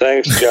horses.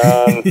 Thanks,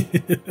 John.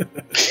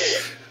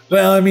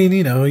 Well, I mean,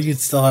 you'd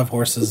still have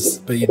horses,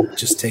 but you'd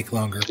just take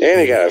longer.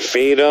 And you gotta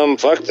feed them.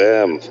 Fuck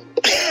them.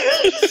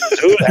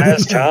 Who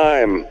has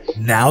time?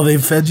 Now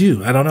they've fed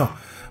you. I don't know.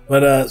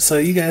 But so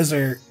you guys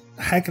are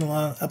hiking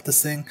along up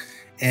this thing,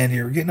 and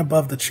you're getting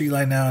above the tree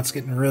line now. It's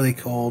getting really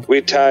cold.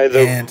 We tie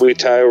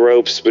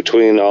ropes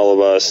between all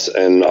of us,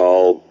 and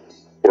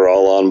we're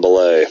all on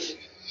belay.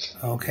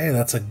 Okay,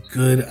 that's a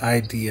good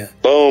idea.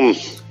 Boom.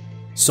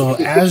 So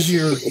as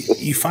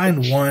you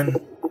find one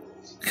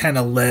kind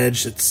of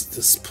ledge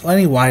that's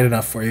plenty wide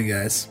enough for you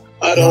guys.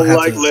 I don't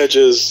like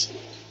ledges.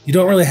 You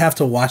don't really have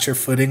to watch your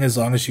footing as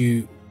long as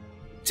you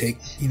take,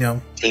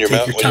 When you're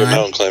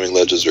mountain climbing,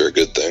 ledges are a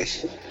good thing.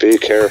 Be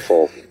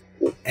careful.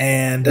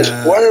 And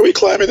why are we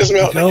climbing this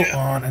mountain? Go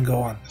on and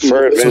go on.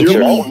 For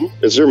adventure.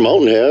 Is there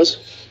mountain has?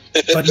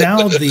 But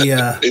now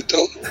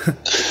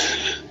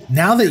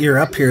now that you're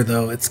up here,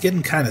 though, it's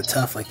getting kind of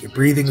tough. Like, your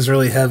breathing's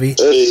really heavy.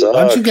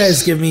 Why don't you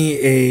guys give me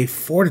a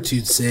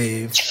fortitude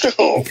save?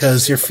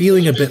 Because you're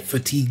feeling a bit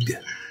fatigued.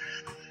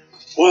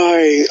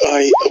 Why?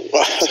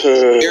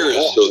 You're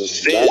so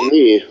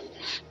thin.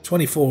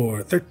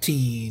 24,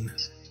 13.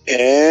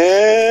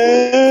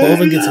 And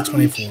Colvin gets a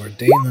 24.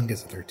 Damon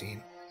gets a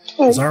 13.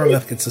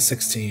 Zarmaveth gets a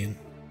 16.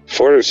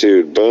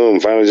 Fortitude. Boom.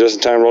 Finally just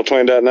in time. Roll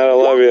 20.net. I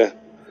love you.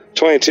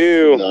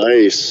 22.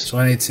 Nice.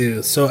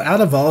 22. So out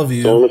of all of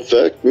you... Don't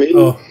affect me.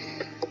 Oh,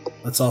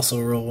 let's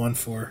also roll 1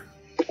 for...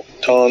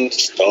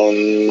 Donson's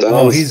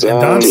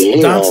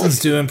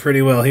doing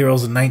pretty well. He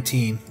rolls a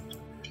 19.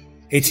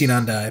 18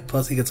 on die.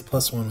 Plus he gets a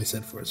 +1 we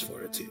said for his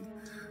fortitude.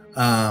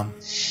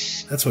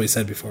 That's what we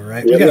said before,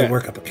 right? We got to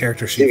work up a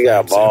character sheet. You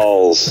got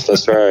balls.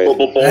 That's right.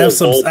 I have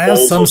some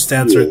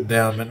stats written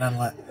down, but not a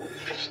lot.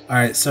 All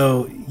right,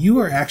 so you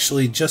are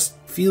actually just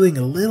feeling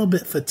a little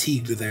bit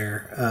fatigued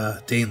there,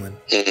 Danelin.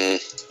 Mm-hmm.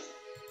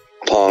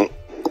 Punk.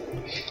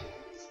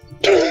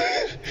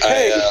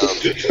 I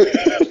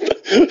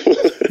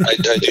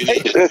do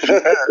need to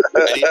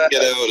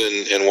get out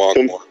and walk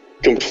more.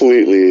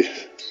 Completely.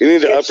 You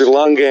need to up your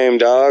lung game,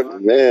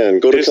 dog. Man,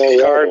 go to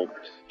Colorado.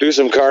 Do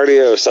some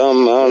cardio,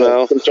 something. I don't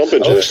know. Some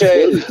jumping jacks.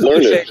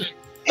 Learn it.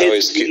 I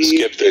always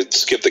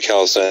skip the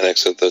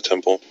calisthenics at the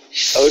temple.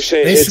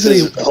 O'Shea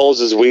holds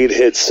his weed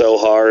hits so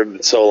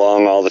hard, so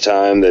long all the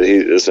time that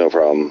there's no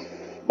problem.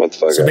 What the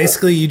fuck? So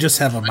basically, you just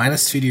have a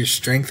 -2 to your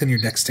strength and your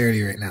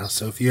dexterity right now.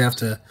 So if you have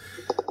to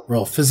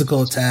roll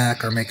physical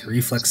attack or make a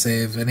reflex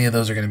save, any of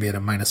those are going to be at a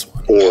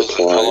 -1.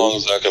 How long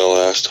is that going to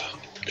last?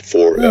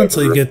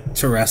 Until you get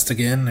to rest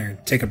again or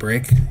take a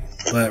break.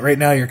 But right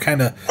now, you're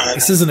kind of...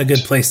 This isn't a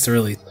good place to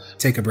really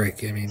take a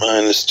break. I mean,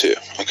 -2.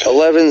 Okay.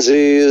 11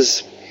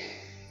 Z's.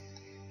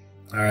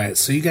 All right,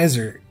 so you guys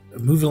are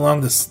moving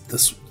along this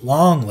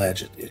long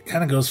ledge. It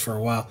kind of goes for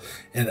a while,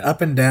 and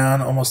up and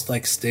down, almost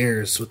like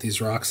stairs with these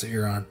rocks that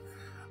you're on.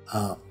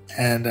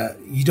 And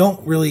you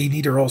don't really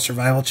need to roll a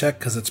survival check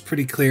because it's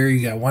pretty clear.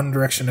 You got one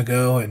direction to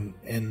go, and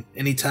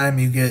anytime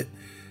you get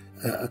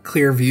a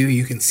clear view,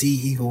 you can see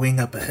Eagle Wing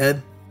up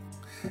ahead.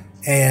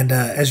 And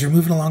as you're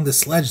moving along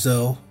this ledge,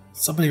 though,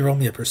 somebody roll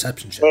me a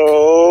perception check.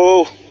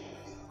 Oh,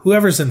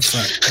 whoever's in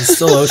front is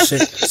still O'Shea.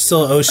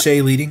 Still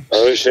O'Shea leading.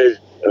 O'Shea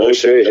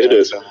hit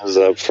it. Is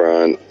up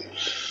front.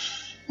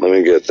 Let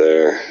me get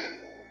there.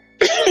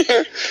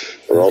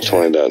 We're all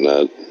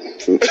 20.net.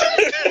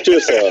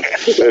 Just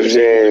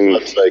 15.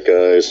 website,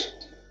 guys.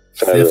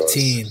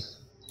 15.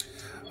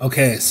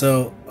 Okay,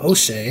 so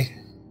O'Shea.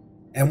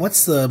 And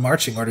what's the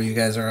marching order you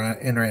guys are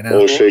in right now?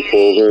 O'Shea,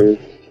 Colvin,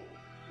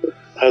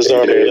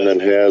 Hazard. and then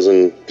Haz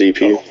and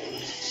DP.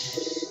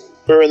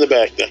 We're in the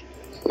back then.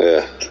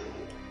 Yeah.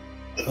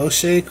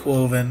 O'Shea,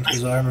 Quoven,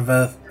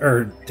 Hazarmaveth,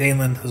 or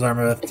Daneland,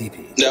 Hazarmaveth,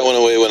 DP. That one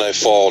away when I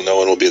fall, no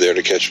one will be there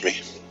to catch me.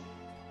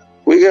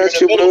 We got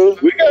you, boo.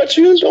 We got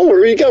you. Don't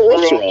worry, you got We're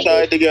roughs all around.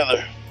 tied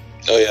together.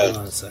 Oh, Hold yeah.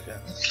 on a second.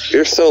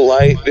 You're so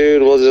light,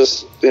 dude. We'll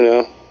just,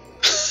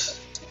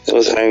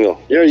 let's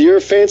angle. You're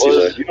fancy. Well,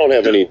 though. You don't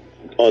have any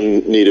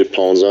unneeded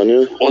pounds on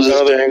you. We'll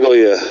just angle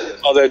you.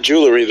 All that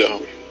jewelry,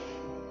 though.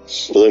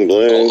 Bling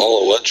bling.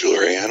 All of what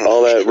jewelry? I don't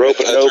All know. that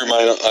rope-a-dope.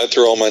 I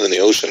threw all mine in the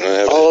ocean. I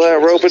have All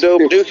that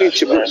rope-a-dope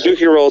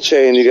dookie roll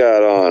chain you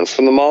got on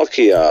from the mall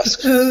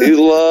kiosk.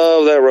 You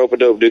love that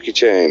rope-a-dope dookie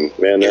chain.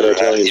 Man, that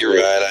Italian. You're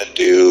right, I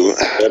do.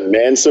 That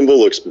man symbol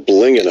looks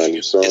blinging on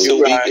you, son.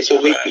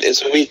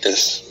 It's a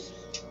weakness.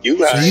 You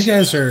So right. you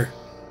guys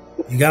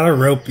you got a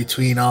rope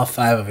between all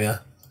 5 of you.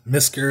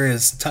 Misker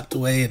is tucked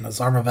away in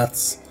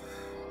Hazarmaveth's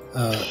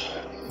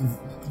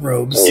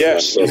robes.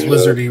 Yes. His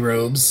wizardy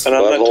robes. And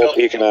I'm not Butthole telling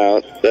peeking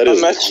out. That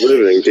is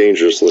living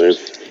dangerously.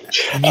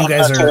 And you I'm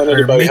guys not telling are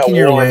anybody how making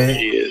your warm way.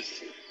 he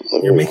is.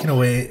 You're making a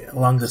way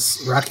along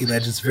this rocky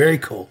ledge. It's very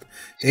cold.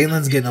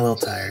 Daneland's getting a little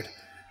tired.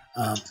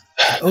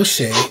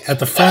 O'Shea at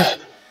the front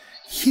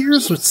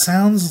hears what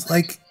sounds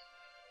like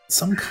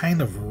some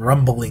kind of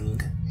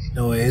rumbling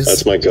noise.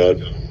 That's my gut.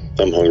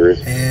 I'm hungry.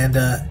 And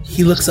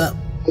he looks up.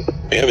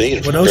 We haven't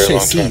eaten for What a very O'Shea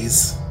long time.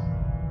 sees,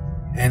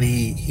 and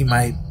he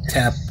might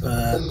tap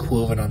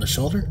Quoven on the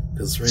shoulder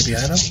because right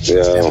behind him,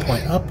 Yeah. and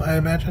point up, I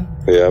imagine.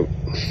 Yep.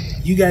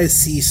 You guys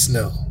see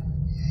snow,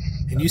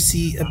 and you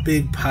see a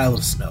big pile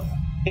of snow.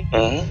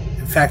 Uh-huh.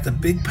 In fact, a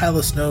big pile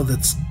of snow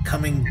that's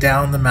coming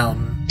down the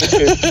mountain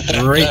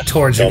right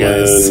towards you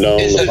guys. Coming down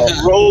Is the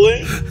it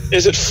rolling?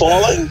 Is it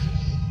falling?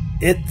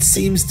 It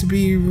seems to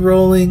be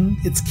rolling.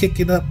 It's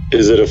kicking up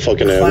Is it a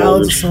fucking clouds.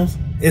 avalanche? Of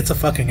snow. It's a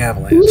fucking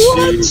avalanche.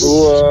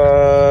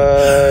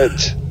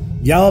 What?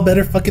 Y'all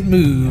better fucking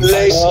move.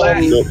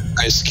 Nope.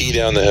 I ski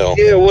down the hill.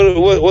 Yeah.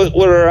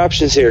 What are our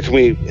options here? Can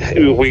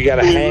we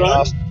gotta hang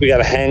off? We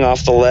gotta hang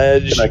off the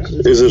ledge.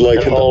 Is it like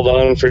And hold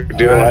on for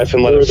dear life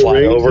and let Lord it of the fly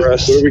Rings? over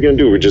us. What are we gonna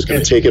do? We're just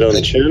gonna take it on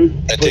the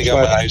chin? I take out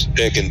my ice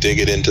pick and dig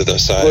it into the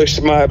side. Push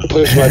my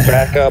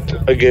back up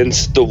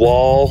against the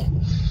wall.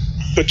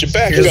 Put your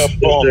back Here's- up.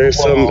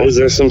 Is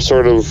there some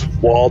sort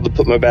of wall to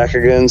put my back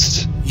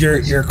against?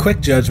 Your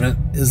quick judgment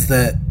is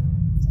that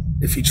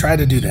if you try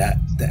to do that,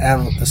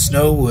 the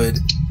snow would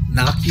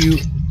knock you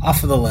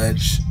off of the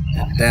ledge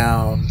and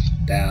down.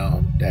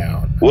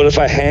 What if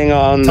I hang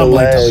on the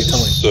Tumbling. ledge?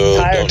 So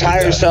don't do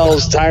Tie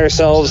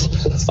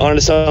ourselves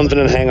onto something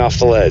and hang off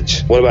the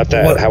ledge. What about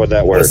that? How would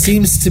that work? What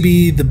seems to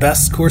be the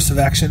best course of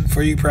action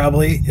for you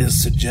probably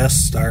is to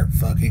just start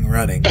fucking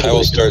running. I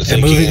will start And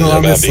thinking moving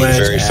along about this being ledge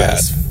very fat.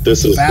 as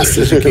This is fast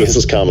as you can. this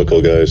is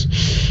comical, guys.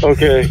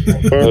 Okay.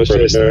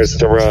 O'Shea starts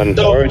to run.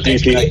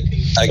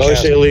 RGP.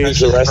 O'Shea leaves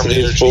the rest of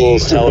these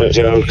fools telling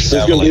jokes.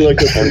 This is gonna be like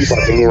the And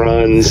fucking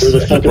runs. We're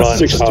the fucking Runs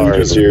Six hard.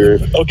 Stooges here.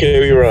 Okay,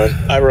 we run.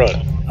 I run.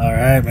 All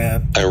right,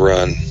 man. I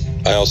run.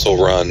 I also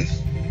run.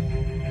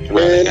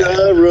 And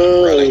I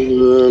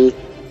run.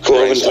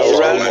 Cloven's Running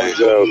over so my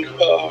joke.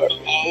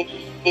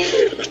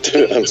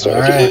 I'm All sorry.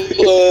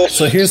 right.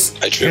 So here's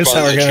I trip how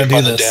on we're gonna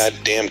do the this.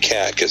 damn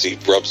cat because he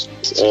rubs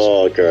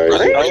Oh, okay.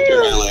 right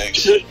through my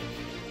legs.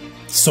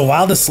 So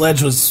while the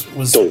sledge was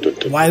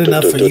wide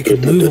enough for you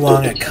could move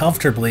along it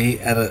comfortably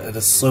at a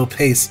slow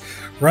pace,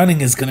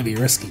 running is going to be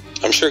risky.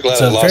 I'm sure glad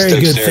It's I a lost very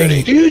good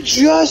dexterity. thing. You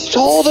just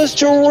told us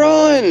to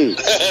run.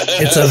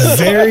 It's a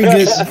very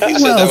good. Well,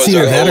 that it's was either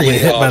our that or only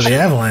get hit by option. the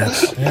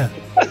avalanche. Yeah.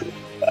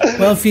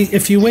 Well,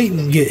 if you wait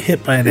and get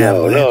hit by an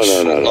avalanche,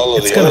 No. All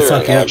of It's the gonna other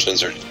fuck you up.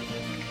 options are.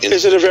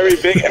 Is it a very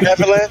big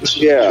avalanche?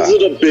 Yeah. Is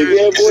it a big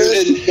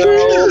avalanche?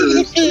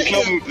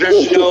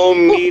 There's no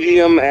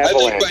medium I think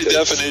by avalanche.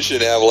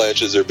 definition,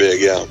 avalanches are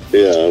big. Yeah.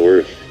 Yeah,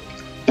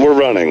 We're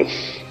running.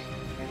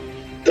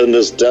 then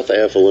this death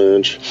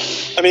avalanche.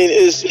 I mean,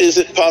 is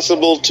it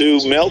possible to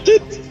melt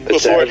it It's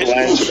before it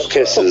avalanche of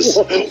kisses.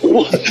 then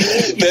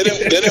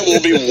it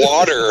will be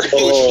water, which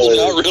will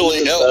not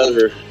really help.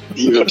 Better.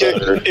 Even Okay,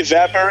 better.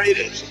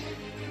 evaporated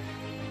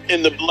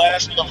in the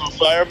blast of a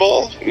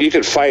fireball? You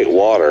could fight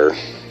water.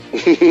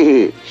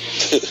 No,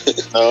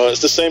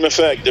 it's the same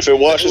effect. If it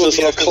washes us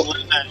off the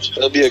ledge.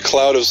 There'll be a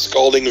cloud of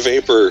scalding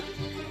vapor.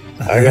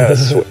 I got.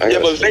 Yeah,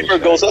 but vapor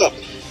goes up.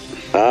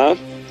 Huh?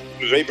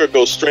 Vapor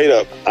goes straight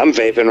up. I'm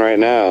vaping right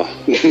now.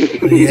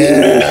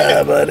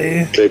 yeah,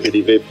 buddy.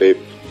 Vapity vape vape.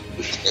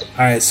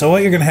 All right. So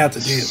what you're going to have to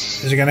do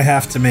is you're going to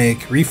have to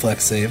make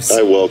reflex saves.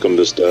 I welcome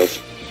this death.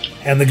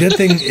 And the good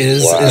thing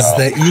is Wow.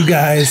 that you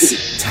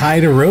guys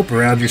tied a rope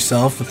around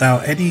yourself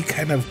without any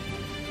kind of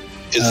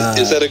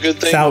Is that a good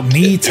thing? Without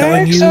me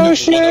telling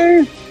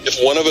you. If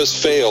one of us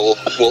fail,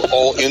 we'll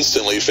all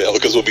instantly fail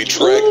because we'll be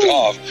dragged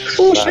off.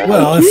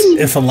 Well,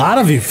 if a lot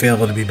of you fail,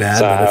 it'll be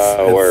bad. That's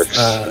how it works.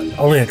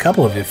 Only a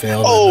couple of you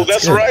fail. Oh,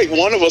 that's right.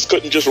 One of us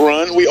couldn't just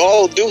run. We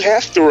all do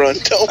have to run,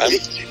 don't we?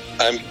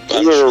 I'm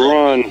gonna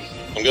run.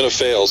 I'm gonna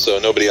fail, so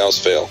nobody else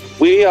fail.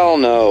 We all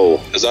know.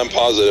 Because I'm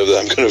positive that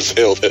I'm gonna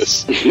fail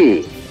this.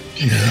 No.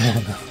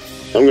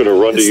 I'm gonna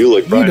run to you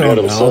like Brian You don't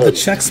Adams know.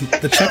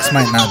 said. The checks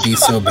might not be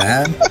so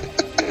bad.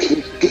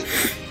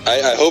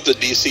 I hope the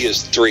DC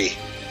is 3.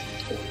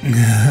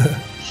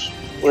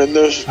 When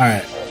the All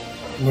right.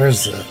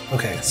 Where's the...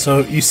 Okay, so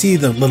you see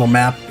the little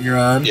map you're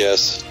on?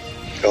 Yes.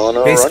 going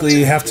on Basically,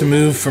 you have to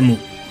move from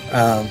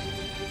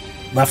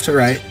left to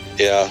right.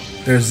 Yeah.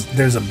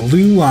 There's a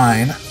blue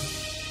line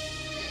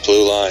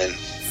Blue line.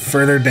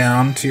 further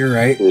down to your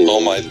right.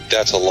 Oh my,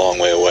 that's a long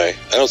way away.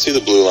 I don't see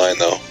the blue line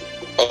though.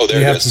 Oh, there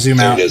You it have is. to zoom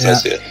there out, it is. yeah. I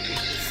see it.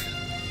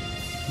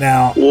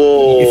 Now,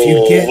 Whoa! if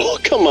you get... Oh,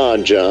 come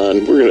on,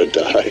 John. We're gonna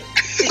die.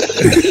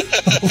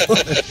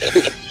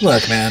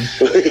 Look, man.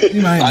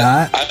 You might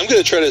not. I'm going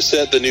to try to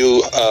set the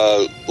new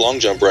long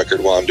jump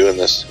record while I'm doing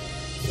this.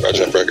 Broad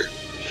jump record.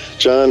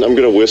 John, I'm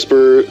gonna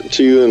whisper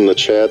to you in the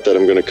chat that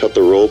I'm gonna cut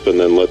the rope and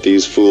then let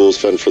these fools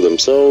fend for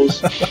themselves.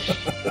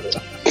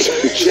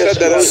 Said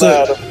that out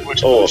loud.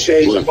 Oh,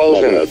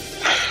 my bad.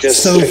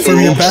 So,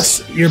 from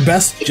your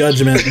best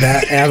judgment,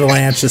 that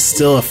avalanche is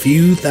still a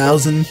few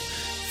thousand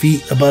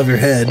feet above your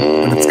head,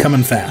 but it's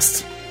coming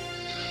fast.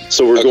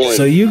 So we're going.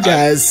 So you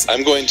guys...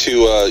 I'm going to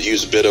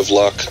use a bit of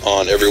luck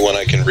on everyone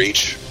I can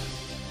reach.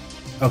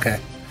 Okay.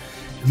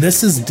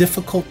 This is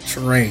difficult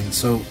terrain,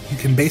 so you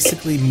can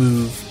basically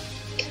move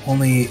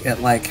only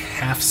at like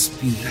half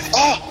speed.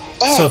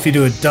 So if you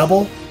do a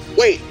double,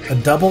 Wait,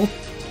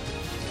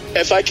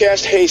 if I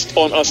cast haste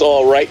on us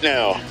all right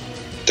now,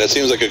 That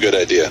seems like a good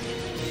idea.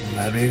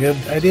 that'd be a good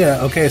idea.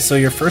 Okay, so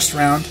your first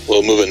round,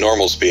 We'll move at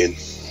normal speed.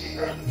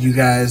 you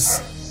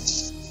guys...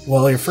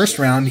 Well, your first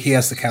round, he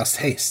has to cast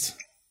haste.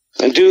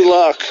 And do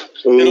luck.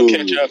 it'll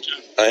catch up.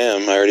 I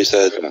am. I already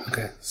said.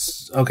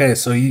 Okay,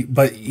 so you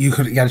got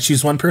to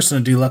choose one person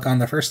to do luck on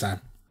the first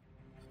time.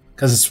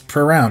 Because it's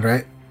per round,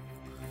 right?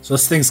 So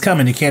this thing's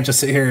coming. You can't just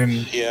sit here and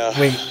Yeah.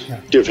 wait. Yeah.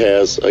 Give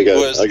Haz. Who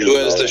has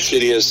the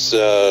shittiest?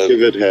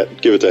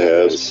 Give it to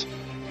Haz.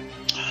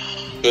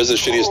 Who has the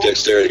shittiest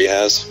dexterity?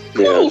 Has.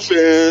 Yeah.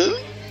 Man.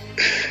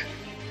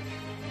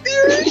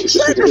 You're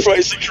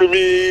sacrificing for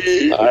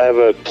me. I have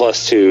a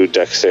 +2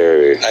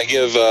 dexterity. I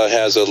give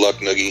Has a luck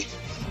noogie.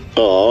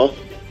 Aw.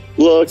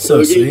 Look.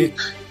 So Boogie. sweet.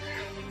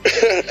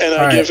 And I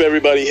All right. give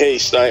everybody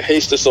haste. I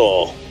haste us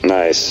all.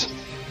 Nice.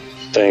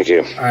 Thank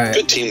you. All right.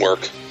 Good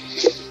teamwork.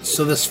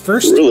 So this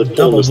first Really pull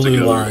double this blue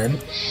together. line,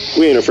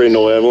 We ain't afraid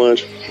no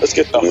avalanche. Let's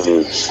get the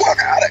fuck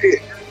out of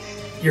here.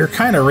 you're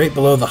kind of right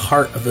below the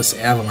heart of this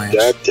avalanche.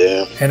 God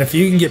damn. And if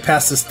you can get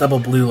past this double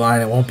blue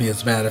line, it won't be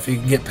as bad. If you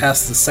can get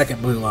past the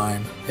second blue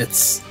line,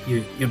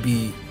 you'll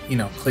be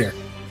clear.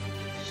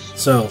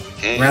 So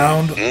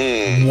round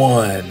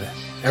one,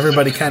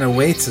 everybody kind of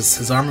waits as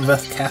his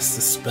Armaveth casts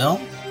a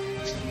spell.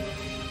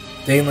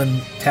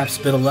 Dalen taps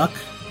a bit of luck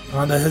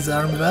onto his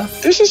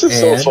Armaveth. This isn't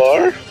so And-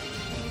 far.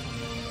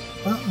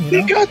 Well,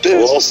 You got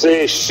this. We'll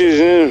see.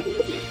 Soon.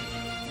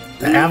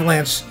 the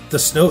avalanche, the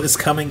snow is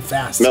coming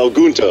fast.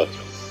 Malgunta.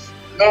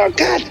 Oh,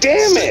 god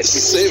damn it!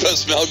 Save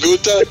us,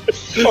 Malguta.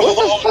 What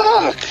the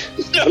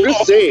fuck? I'm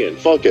just saying.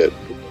 Fuck it.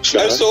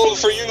 I sold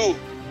for you.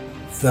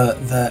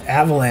 The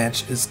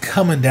avalanche is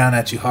coming down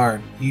at you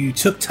hard. You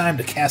took time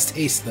to cast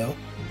haste, though.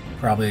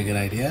 Probably a good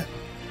idea.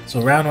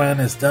 So round one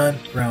is done.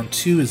 Round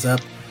two is up.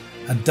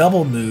 A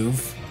double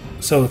move.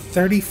 So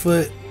 30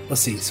 foot.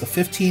 Let's see. So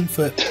 15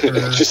 foot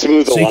per. Just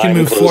move the so you can line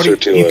move closer 40.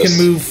 to You us. can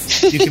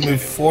move. You can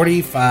move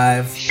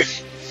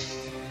 45.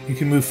 You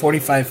can move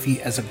 45 feet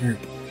as a group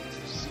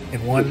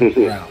in one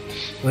round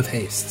with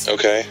haste.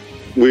 Okay.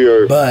 We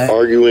are But-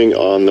 arguing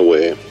on the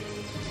way.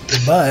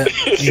 But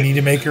you need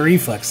to make a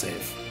reflex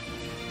save.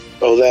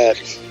 Oh, that.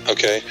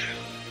 Okay.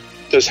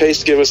 Does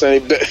haste give us any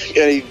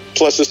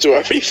pluses to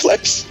our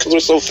reflex? Because we're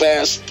so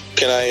fast.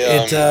 Can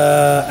I?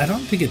 I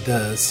don't think it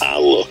does.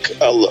 I'll look.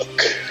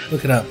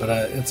 Look it up, but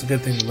it's a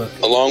good thing to look.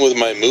 Along with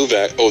my move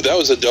act. Oh, that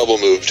was a double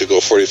move to go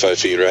 45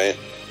 feet, right?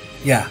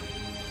 Yeah.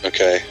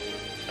 Okay.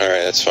 All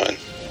right, that's fine.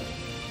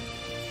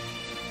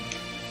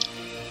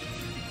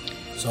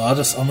 So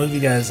I'll move you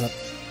guys up.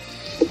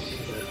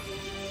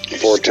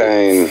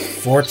 14.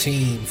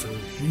 14 for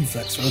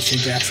reflex for O'Shea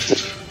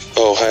Jackson.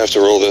 Oh, I have to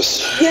roll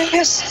this.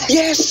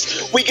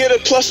 Yes. We get a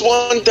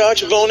 +1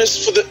 dodge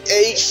bonus for the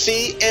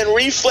AC and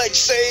reflex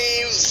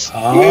saves.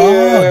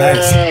 Oh,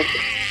 nice.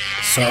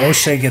 So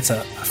O'Shea gets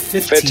a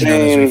 15 on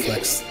 15. his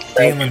reflex.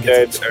 Galen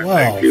gets a 12.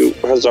 Thank you.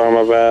 How's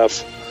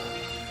Armavath?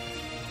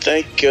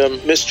 Thank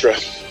Mistra.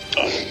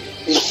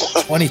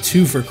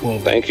 22 for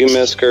Quoven. Thank you,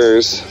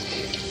 Miskers.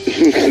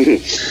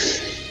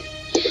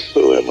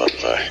 Who am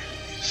I?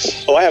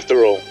 Oh, I have to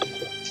roll.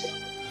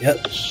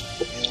 Yep.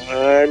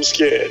 I'm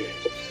scared.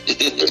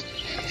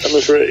 I'm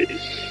afraid.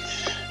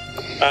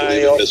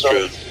 I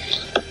also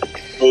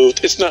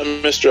moved. It's not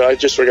Mistra. I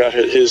just forgot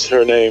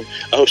her name.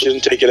 I hope she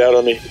didn't take it out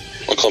on me.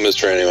 I'll call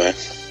Mistra anyway.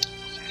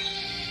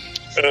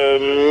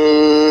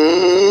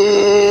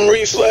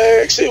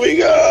 Reflex. Here we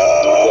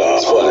go.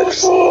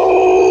 Reflex.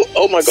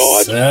 Oh my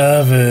God.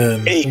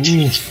 7. 8.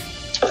 Ooh.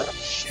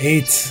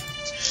 8.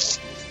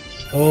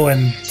 Oh,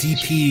 and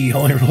DP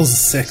only rolls a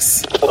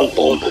 6.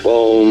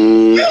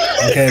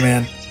 Okay,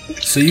 man.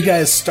 So you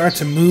guys start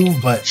to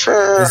move, but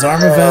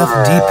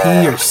Zarmaveth,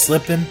 DP are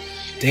slipping.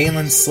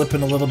 Dalen's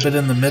slipping a little bit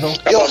in the middle.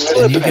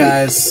 And you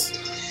guys...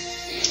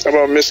 How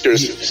about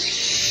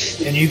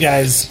Miskers? And you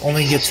guys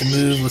only get to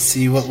move. Let's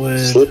see, what would...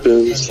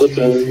 Slipping.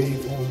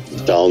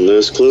 Down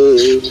this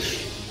cliff.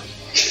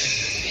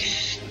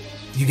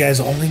 You guys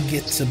only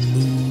get to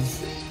move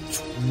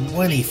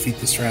 20 feet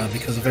this round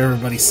because of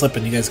everybody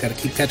slipping. You guys got to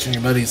keep catching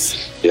your buddies.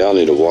 Yeah, I'll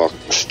need to walk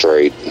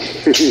straight.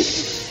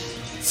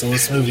 So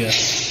let's move you.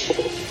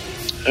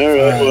 All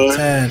right,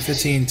 10,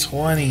 15,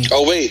 20.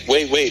 Oh,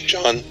 wait,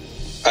 John.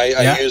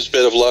 I used a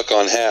bit of luck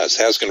on Has.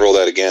 Has can roll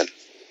that again.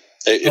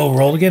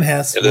 Roll again,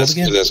 Has. Roll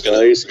again. That's going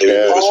to Nice maybe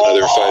catch. put us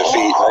another 5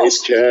 feet. Nice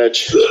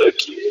catch.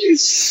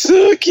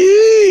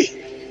 Sucky.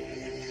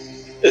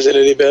 Is it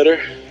any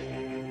better?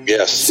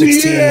 Yes.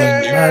 16,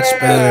 much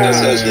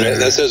better.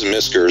 That says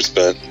Miskers,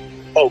 but...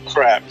 Oh,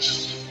 crap.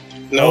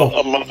 No,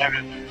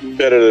 mine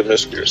better than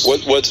Miskers.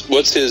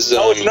 What's his...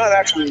 No, it's not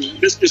actually.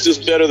 Miskers is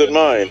better than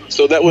mine.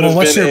 So that would have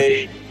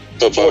been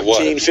a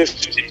 14,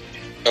 15.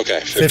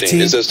 Okay,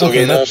 15. Is that still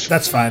good enough?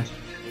 That's fine.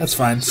 That's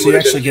fine. So you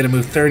actually get to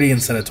move 30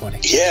 instead of 20.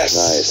 Yes.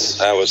 Nice.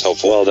 That was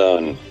helpful. Well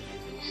done.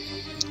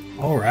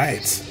 All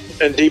right.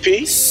 And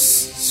DP?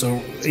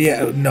 So,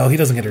 yeah, no, he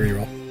doesn't get a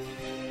reroll.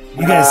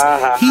 You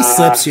guys, he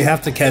slips, you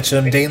have to catch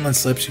him. Daneland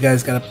slips, you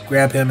guys got to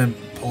grab him and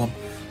pull him.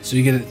 So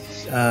you get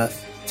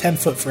 10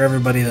 foot for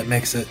everybody that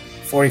makes it.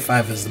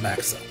 45 is the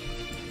max, though.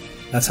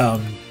 That's how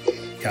I'm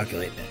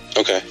calculating it.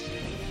 Okay.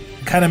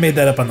 I kind of made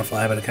that up on the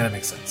fly, but it kind of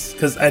makes sense.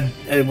 Because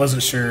I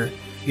wasn't sure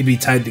you'd be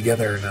tied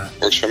together or not.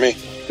 Works for me.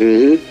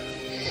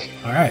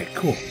 Mm-hmm. All right,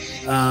 cool.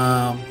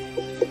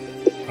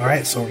 All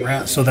right, so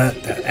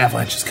that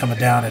avalanche is coming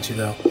down at you,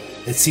 though.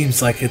 It seems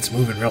like it's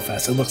moving real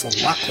fast. It looks a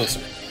lot closer.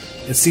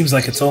 It seems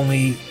like it's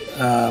only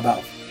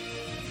about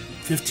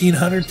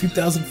 1,500,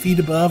 2,000 feet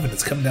above, and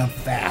it's coming down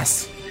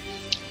fast.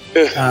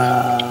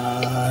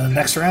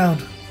 Next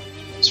round.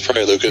 It's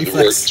probably looking to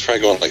work. It's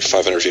probably going like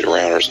 500 feet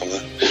around or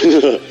something.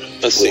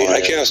 Let's see.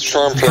 I cast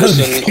Charm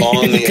Person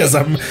on the because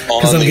I'm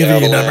giving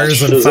avalanche. you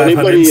numbers. Does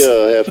anybody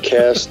have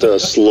cast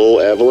Slow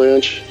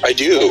Avalanche? I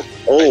do.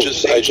 Oh, I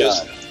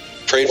just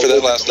prayed for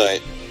that last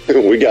night.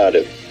 We got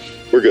it.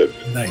 We're good.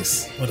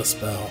 Nice. What a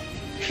spell.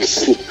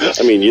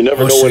 I mean, you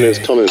never know when it's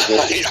coming.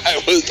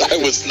 I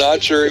was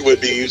not sure it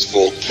would be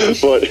useful.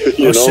 But,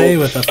 you O'Shea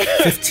know. with a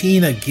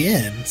 15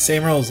 again.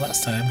 Same roll as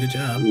last time. Good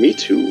job. Me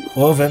too.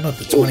 Cloven with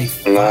the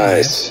 25.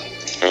 Nice.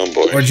 Oh,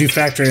 boy. Or did you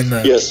factor in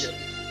the... Yes.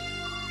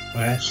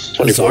 Okay.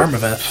 24.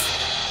 Zarmaveth.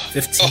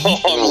 15. Oh,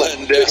 I'm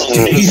letting down.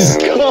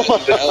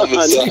 Down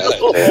the side.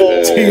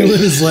 Taylor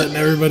is letting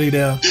everybody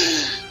down.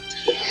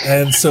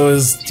 And so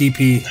is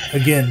DP.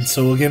 Again.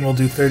 So again, we'll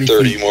do 30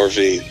 feet. more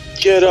feet.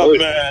 Get up,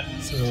 man.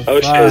 So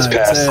O'Shea's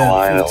past the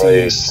line, at 15,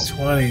 least.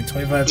 20,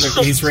 25,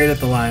 30. He's right at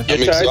the line.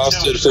 I'm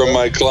exhausted from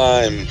my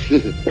climb.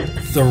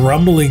 The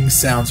rumbling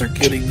sounds are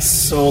getting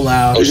so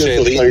loud. O'Shea,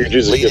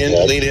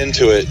 lean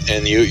into it,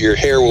 and your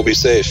hair will be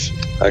safe.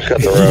 I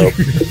cut the rope.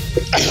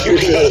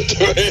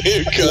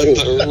 You cut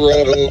the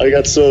rope. I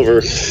got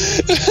silver.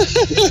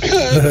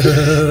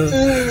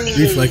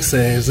 Reflex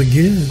saves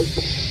again.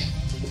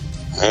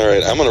 All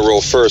right, I'm going to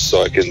roll first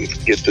so I can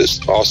get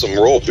this awesome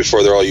roll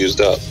before they're all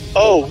used up.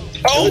 Oh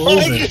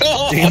my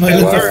God! Damon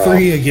with the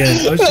 3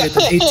 again. O'Shea with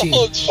the 18.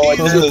 Oh,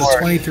 Clover with the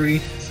 23.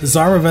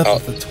 Zarmaveth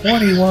with the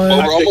 21. Well,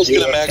 we're almost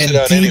going to max it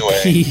out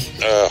anyway.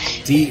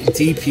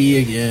 DP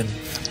again.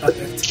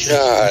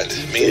 God,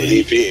 me and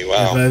DP,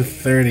 wow.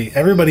 30.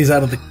 Everybody's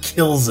out of the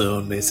kill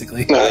zone,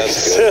 basically.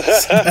 That's good.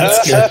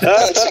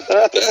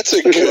 That's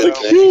a good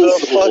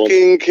The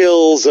fucking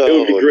kill zone. It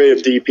would be great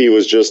if DP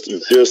was just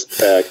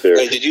back there.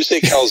 Wait, did you say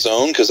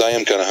calzone? Because I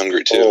am kind of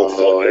hungry too.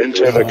 Oh,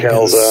 into the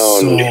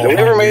calzone. so Have we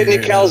ever made any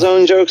hungry.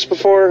 calzone jokes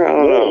before? I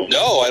don't know.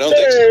 No, I don't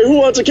think so. Hey, who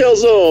wants a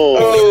calzone?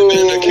 I've never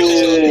been to a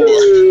calzone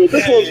before.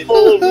 This one's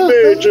full of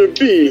major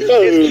beef.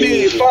 It's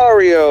me,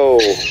 Fario.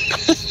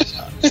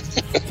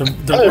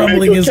 The I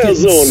rumbling make a is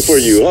calzone for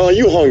you. Huh?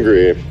 You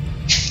hungry?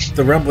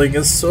 The rumbling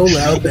is so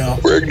loud now.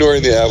 We're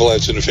ignoring the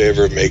avalanche in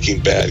favor of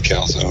making bad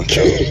calzone.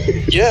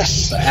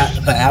 Yes.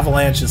 The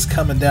avalanche is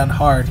coming down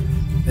hard.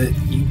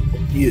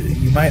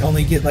 You might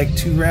only get like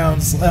 2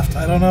 rounds left.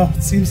 I don't know.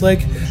 It seems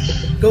like.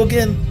 Go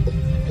again.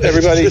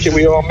 Everybody, can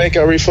we all make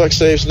our reflex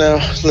saves now?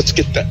 Let's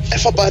get the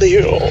F up out of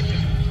here.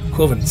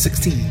 Quoven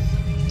 16.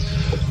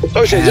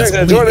 O'Shea Has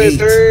Jackson, only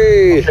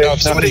 23. Now,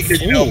 if somebody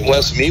could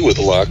bless me with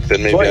luck,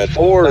 then maybe I'd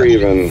 24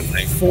 even.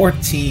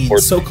 14.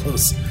 So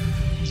close.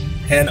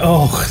 And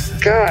poor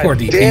God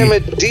DP. damn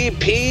it,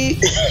 DP.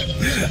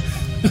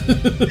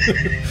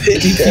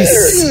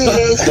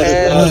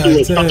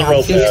 Cut the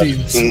rope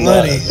 15,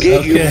 20.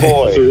 Get you, Okay.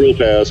 boy. It's a real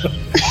pass.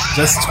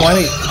 Just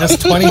 20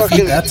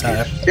 feet that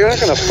time. You're not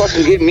gonna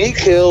fucking get me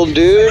killed,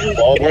 dude.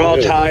 We're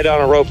all tied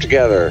on a rope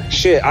together.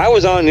 Shit, I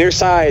was on your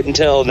side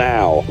until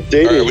now. All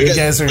right, we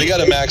guys are-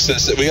 gotta max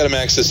this. We gotta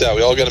max this out.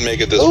 We all gotta make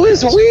it this. Who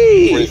is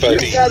we? 45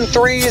 You've feet. gotten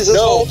threes this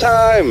whole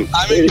time.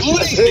 I'm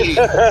including me.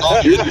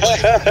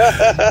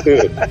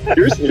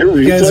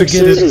 Your guys are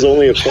getting- reflexes is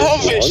only a How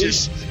 +1.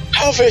 vicious?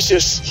 How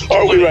vicious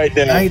are we right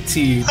now?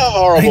 19. How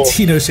horrible.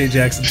 19 O'Shea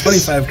Jackson.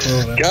 25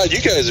 Cloven. God, you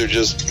guys are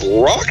just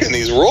rocking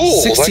these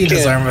rolls. 16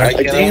 is armor. I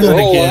can't Dalen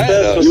roll again.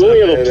 that. You only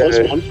have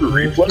a +1 for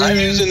reflex. I'm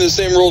using the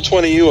same roll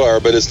 20 you are,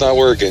 but it's not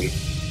working.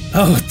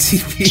 Oh,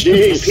 TP.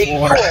 Jeez.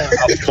 4.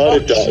 Cut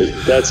it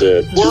down. That's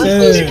it. We're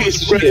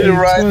ready to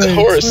ride the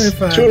horse.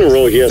 2 in a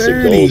row. He has to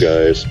 30.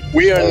 go, guys.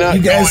 We are not.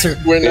 You guys going,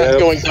 are- We're not Yep.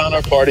 going down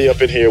our party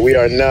up in here. We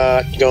are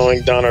not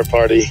going down our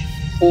party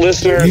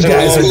Listeners, You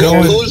guys are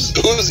going-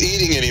 Who's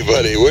eating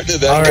anybody? Where did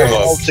that All come right.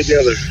 all up?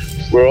 together.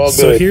 We're all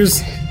So good.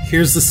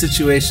 here's the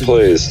situation.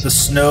 Please. The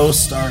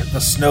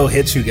snow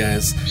hits you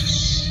guys.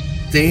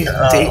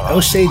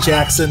 O'Shea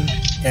Jackson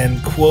and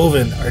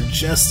Quoven are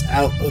just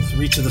out of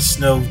reach of the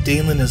snow.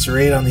 Dalen is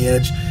right on the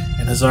edge,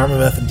 and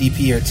Hazarmaveth and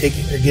DP are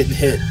getting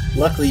hit.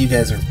 Luckily, you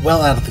guys are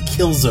well out of the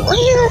kill zone.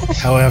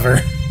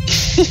 However,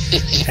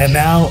 and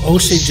now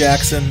O'Shea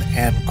Jackson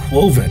and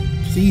Quoven,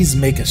 please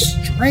make a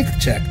strength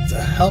check to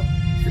help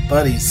your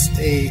buddies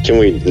stay Can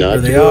we where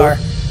not they do are.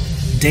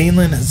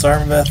 Dalen,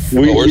 Hazarmaveth,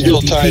 Well, we're and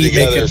still DP tied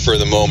together make a- for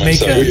the moment. make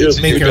so a-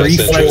 you're make a best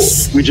interest.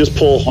 reflex. We just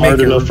pull hard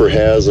Make a- enough for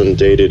Haz and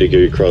Data to get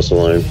you across the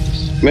line.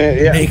 Man,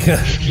 yeah.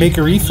 Make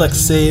a reflex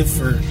save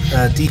for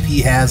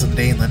DP Haz and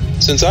Dalen.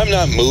 Since I'm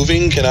not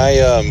moving, can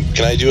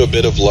I do a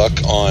bit of luck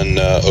on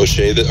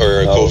O'Shea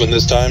or Coven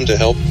this time to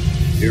help?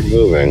 You're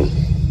moving.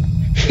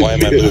 Why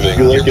am I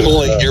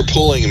moving? You're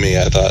pulling me.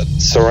 I thought.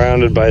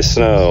 Surrounded by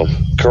snow.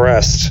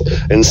 Caressed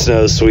in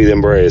snow's sweet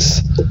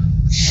embrace.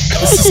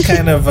 This is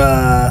kind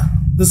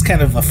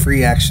of a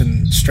free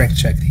action strength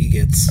check that he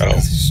gets. Oh.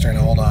 He's just trying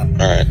to hold on.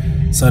 All right,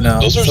 So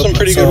no, those are so- some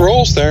pretty so good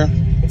rolls there.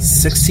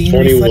 16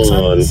 21.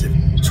 reflex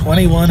on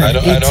 21 and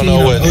I 18 don't know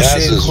on what O'Shea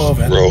Haz and is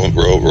Cloven.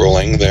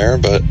 rolling there,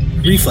 but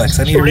Reflex.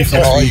 I need a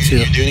reflex oh, for you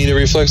you too. do need a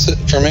reflex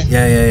for me.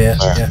 Yeah.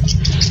 All right. Yeah.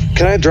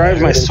 Can I drive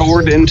my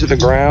sword into the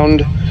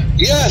ground?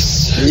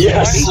 Yes.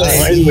 Yes,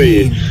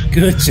 Finally.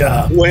 Good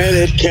job. When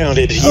it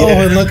counted. Oh,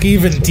 and look,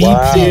 even DP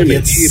Wow,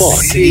 gets fuck.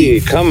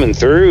 saved. Coming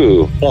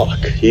through. Fuck.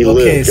 He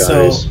Okay, lived,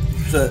 so guys.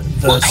 the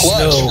We're clutch.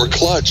 snow We're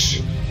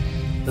clutch.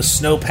 the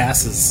snow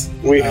passes.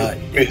 We you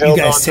held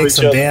guys on to take each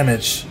some other.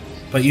 damage,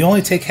 but you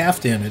only take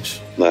half damage.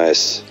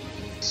 Nice.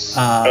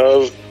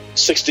 Of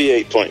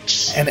 68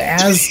 points. And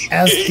as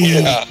the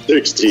Yeah,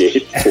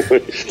 68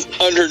 points.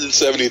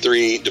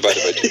 173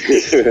 divided by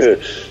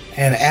 2.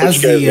 and But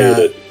as you guys made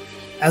the it.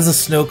 as the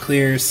snow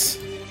clears,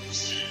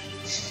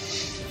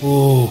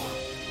 ooh,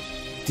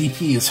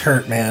 DP is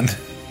hurt, man.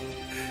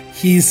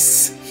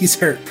 He's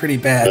hurt pretty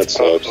bad. That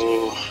sucks.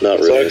 Not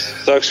really.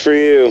 Sucks for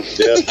you.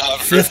 Yeah.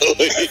 Not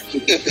really.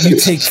 You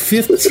take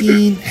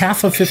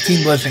half of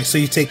 15 bludgeoning. So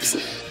you take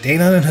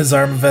Dana and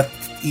Hazarmaveth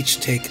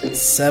each take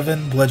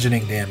 7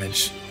 bludgeoning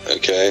damage,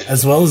 Okay.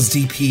 as well as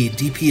DP.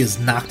 DP is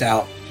knocked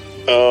out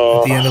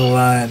Oh, at the end of the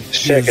line.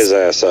 Check his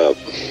ass up.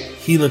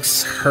 He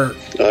looks hurt.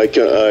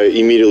 I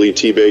immediately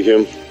teabag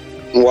him.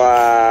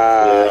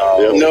 Wow.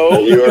 Yep. No.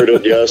 You heard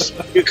it, yes.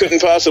 you couldn't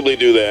possibly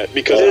do that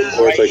because Of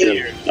course I can.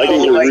 I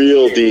can get Right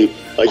real here. deep.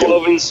 I can,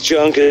 Cloven's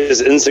junk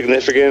is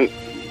insignificant.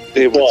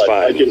 It was But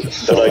fine. I can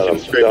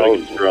scrape, I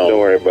can drown. Don't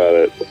worry about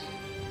it.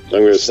 I'm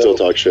going to still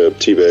talk shit.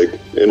 Teabag.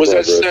 In was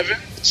that progress.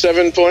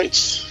 7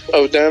 points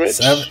of damage?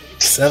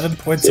 7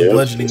 points of Yeah,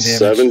 bludgeoning damage.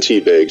 7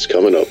 teabags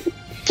coming up.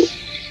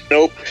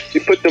 Nope.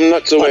 You put them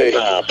nuts away.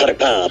 Potty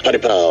pow, potty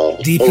pow.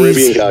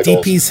 Arabian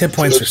goggles. DP's hit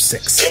points are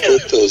 6.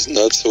 Put those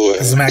nuts away.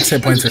 His max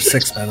hit points are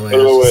 6, by the way. Put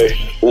them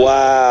away.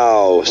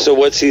 Wow. So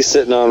what's he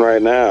sitting on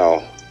right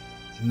now?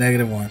 -1. Way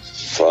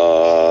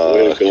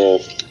to Fuck. go.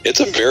 It's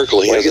a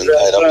miracle he Wake hasn't it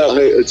died up. up.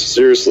 Hey, it's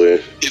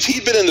seriously. If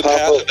he'd been in the Papa-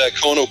 path of that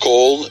cone of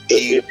cold,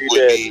 he If you would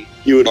did, be.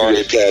 You would be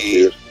R.I.P. a cat,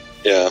 dude.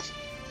 Yeah.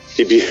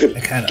 He'd be I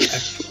kind of.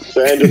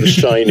 Band of the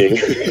Shining.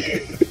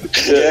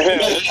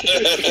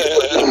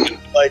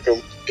 Like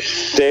them.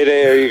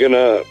 Day-Day, are you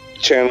gonna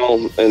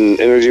channel an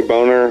energy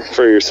boner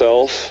for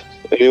yourself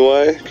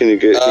anyway? Can you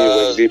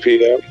wake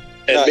DP up?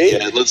 And Not me?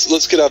 yet.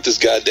 Let's get off this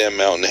goddamn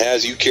mountain.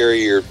 Haz, you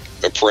carry your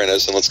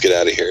apprentice and let's get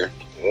out of here.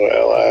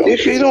 Well,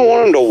 If you don't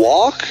want him to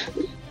walk,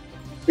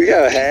 you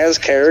got a Haz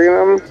carrying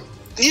him.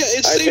 Yeah,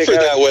 it's I safer think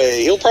I- that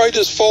way. He'll probably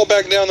just fall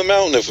back down the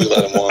mountain if we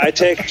let him walk. I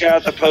take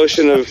out the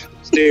potion of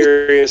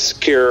serious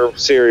cure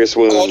serious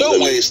wounds. Oh, don't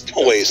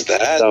and waste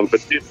that. Dump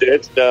it.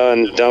 It's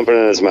done. Dump it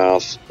in his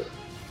mouth.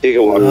 He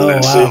can walk. Oh,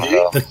 back.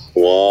 wow. The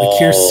Wow.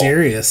 cure's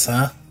serious,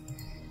 huh?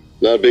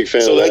 Not a big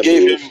fan so of that that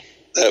gave move. him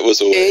That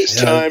was a 8 waste.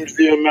 Yeah. times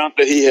the amount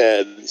that he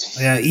had.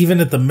 Yeah, even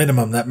at the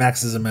minimum, that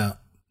maxes him out.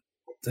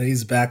 So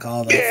he's back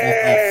all the full health.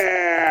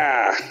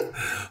 Yeah.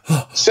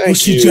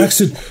 O'Shea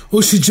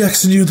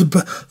Jackson, you're the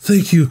best.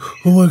 Thank you.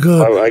 Oh my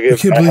God. I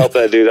helped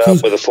that dude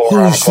up with a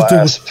forearm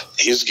clasp.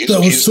 He's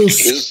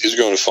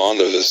growing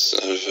fond of this.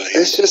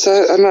 It's just,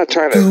 I'm not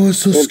trying to. That was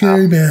so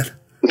scary, man.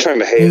 I'm trying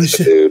to hate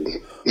the dude.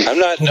 I'm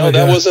not. No,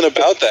 that wasn't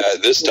about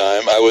that this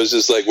time. I was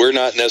just like, we're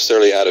not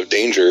necessarily out of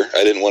danger.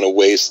 I didn't want to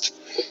waste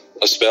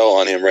a spell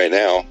on him right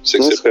now.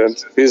 That's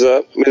good. He's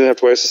up. We didn't have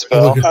to waste a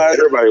spell.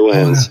 Everybody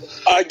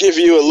wins. I give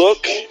you a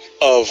look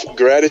of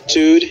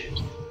gratitude,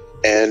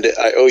 and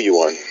I owe you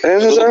one.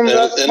 And a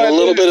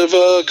little bit of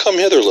a come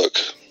hither look.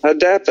 I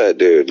dap that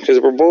dude because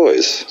we're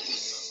boys.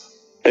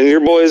 And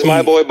your boy is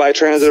my boy by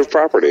transitive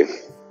property.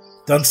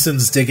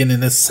 Dunstan's digging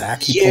in his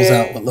sack. He pulls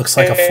out what looks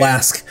like a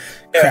flask,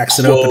 cracks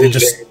it open, and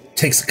just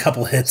takes a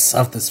couple hits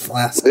off this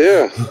flask.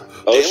 Yeah.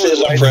 O'Shea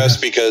was impressed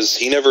because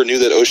he never knew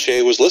that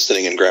O'Shea was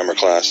listening in grammar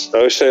class.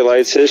 O'Shea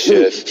lights his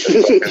shit.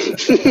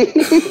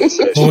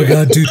 Oh my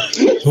god, dude,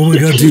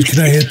 can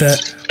I hit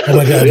that? Oh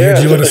my god, here,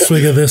 do you want a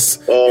swig of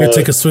this? Here,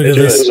 take a swig of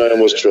this.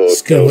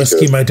 It's good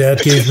whiskey my dad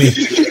gave me.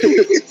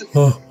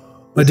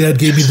 My dad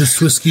gave me this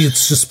whiskey.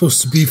 It's just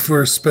supposed to be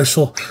for a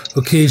special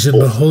occasion,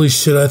 but holy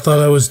shit, I thought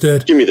I was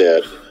dead. Give me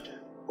that.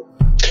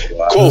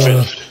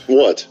 Quoven.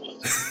 What?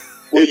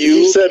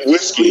 You said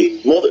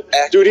whiskey.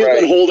 Dude,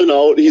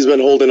 he's been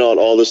holding out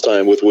all this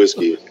time with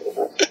whiskey.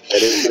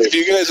 If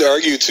you guys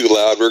argue too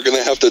loud, we're going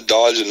to have to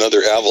dodge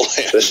another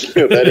avalanche.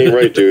 That ain't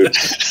right, dude.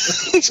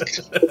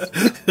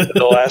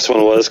 The last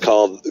one was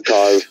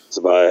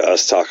caused by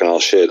us talking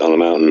all shit on the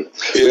mountain.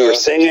 Yeah.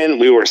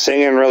 We were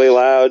singing really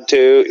loud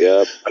too.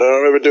 Yep. I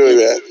don't remember doing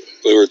that.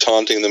 We were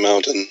taunting the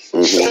mountain.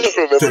 Mm-hmm. I don't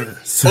remember.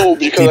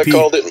 Because I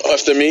called it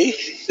after me?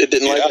 It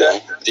didn't like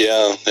that?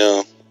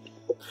 Yeah.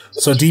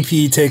 So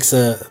DP takes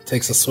a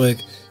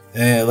swig,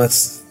 and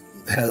let's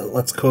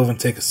Coven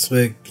take a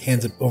swig,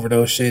 hands it over to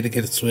O'Shea to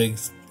get a swig,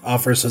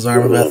 offers his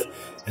Armameth,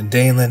 and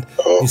Daneland.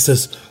 He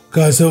says,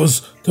 "Guys, that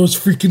was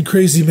freaking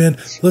crazy, man.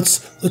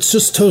 Let's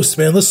just toast,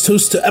 man. Let's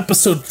toast to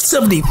episode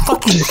 70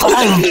 fucking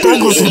 5 of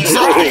Douglas and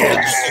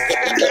Dragons."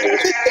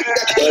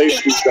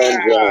 Nice done,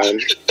 John.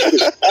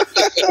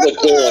 Let's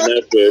go on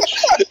that bitch.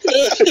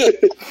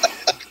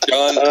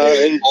 John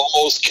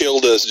almost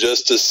killed us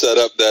just to set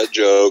up that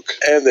joke.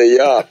 And the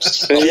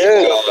yops.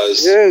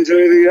 Yeah,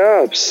 enjoy the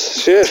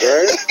yops. Shit,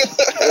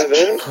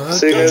 right?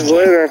 See you guys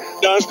later.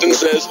 Dunstan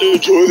says,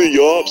 enjoy the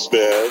yops,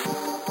 man.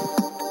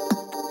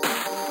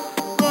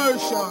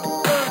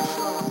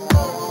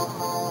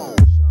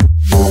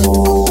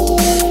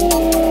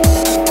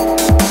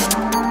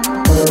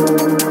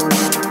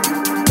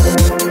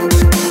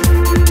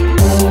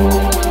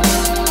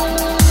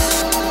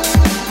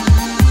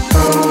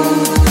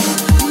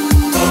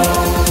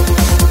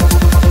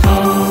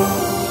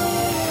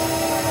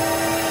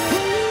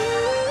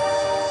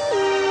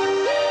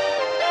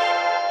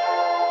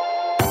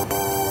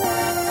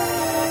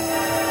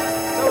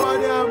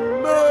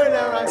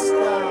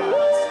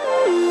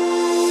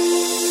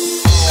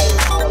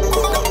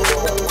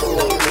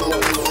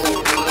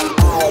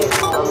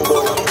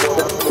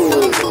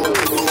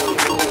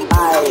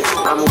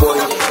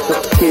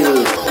 Kill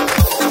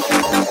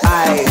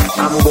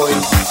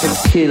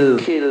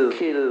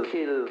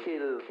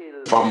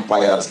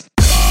vampires.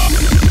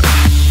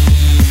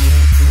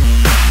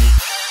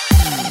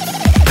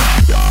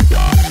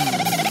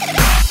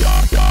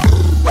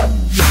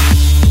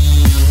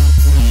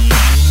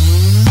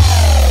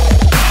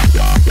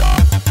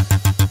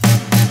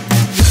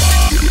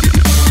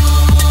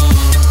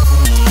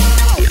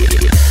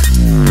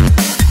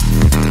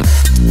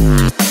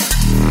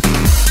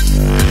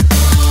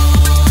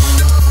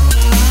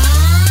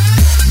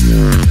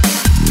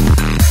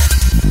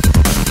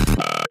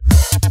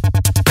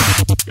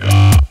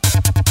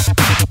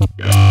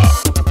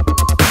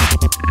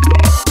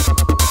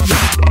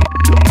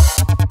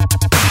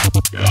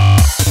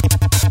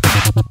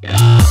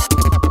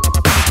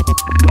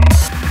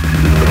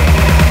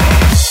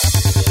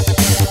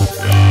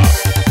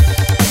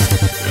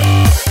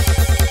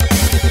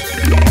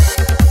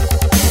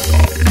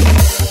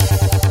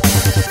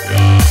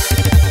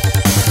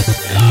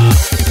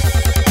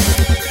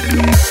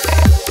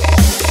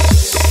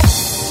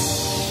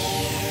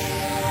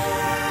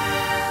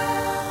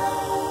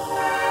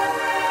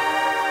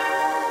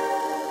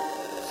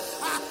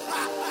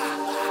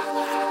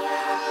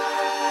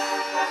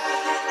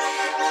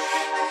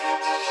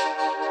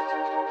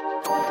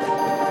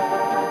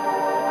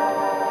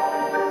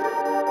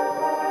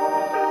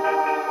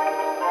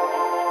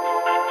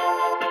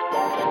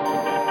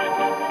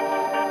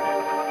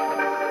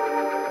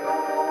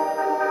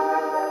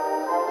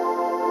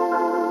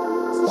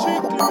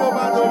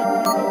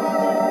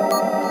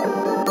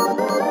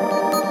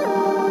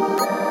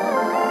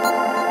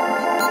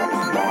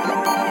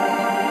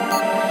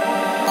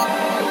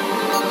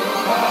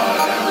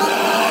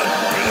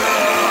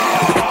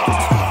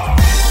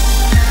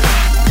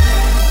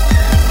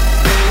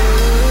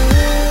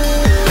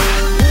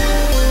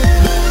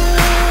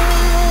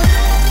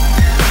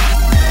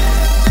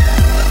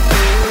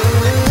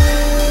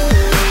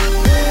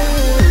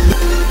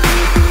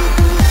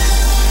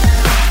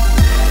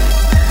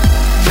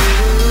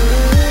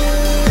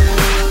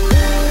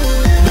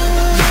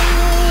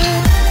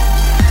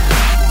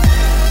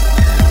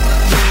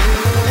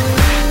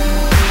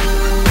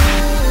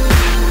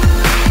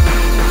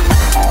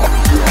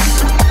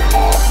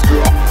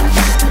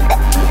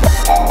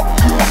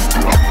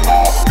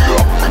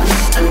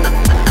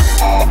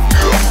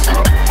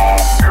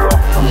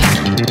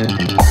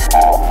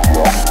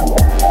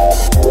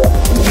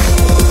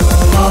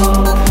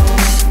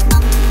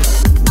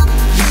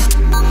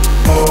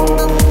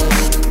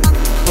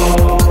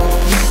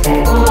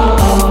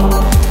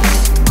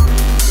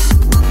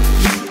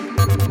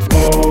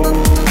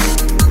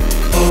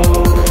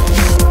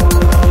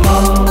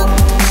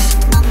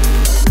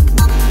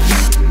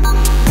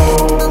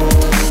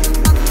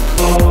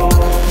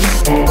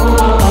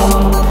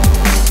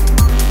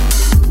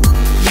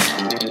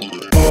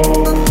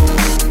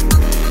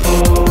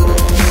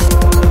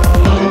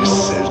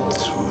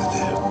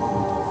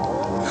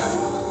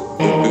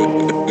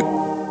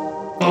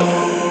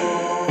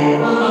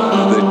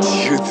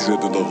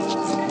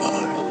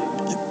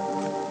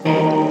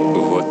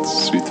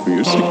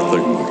 fantastic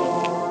thing.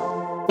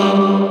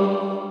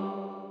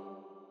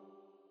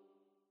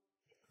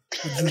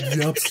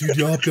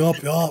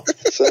 Yup.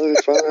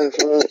 75.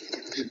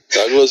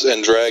 Douglas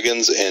and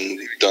Dragons and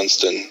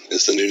Dunstan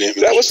is the new name.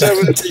 That was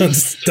 7.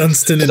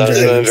 Dunstan and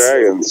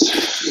Dragons.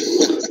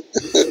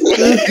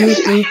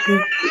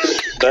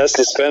 That's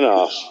the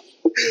spinoff.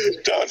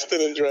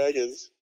 Dunstan and Dragons.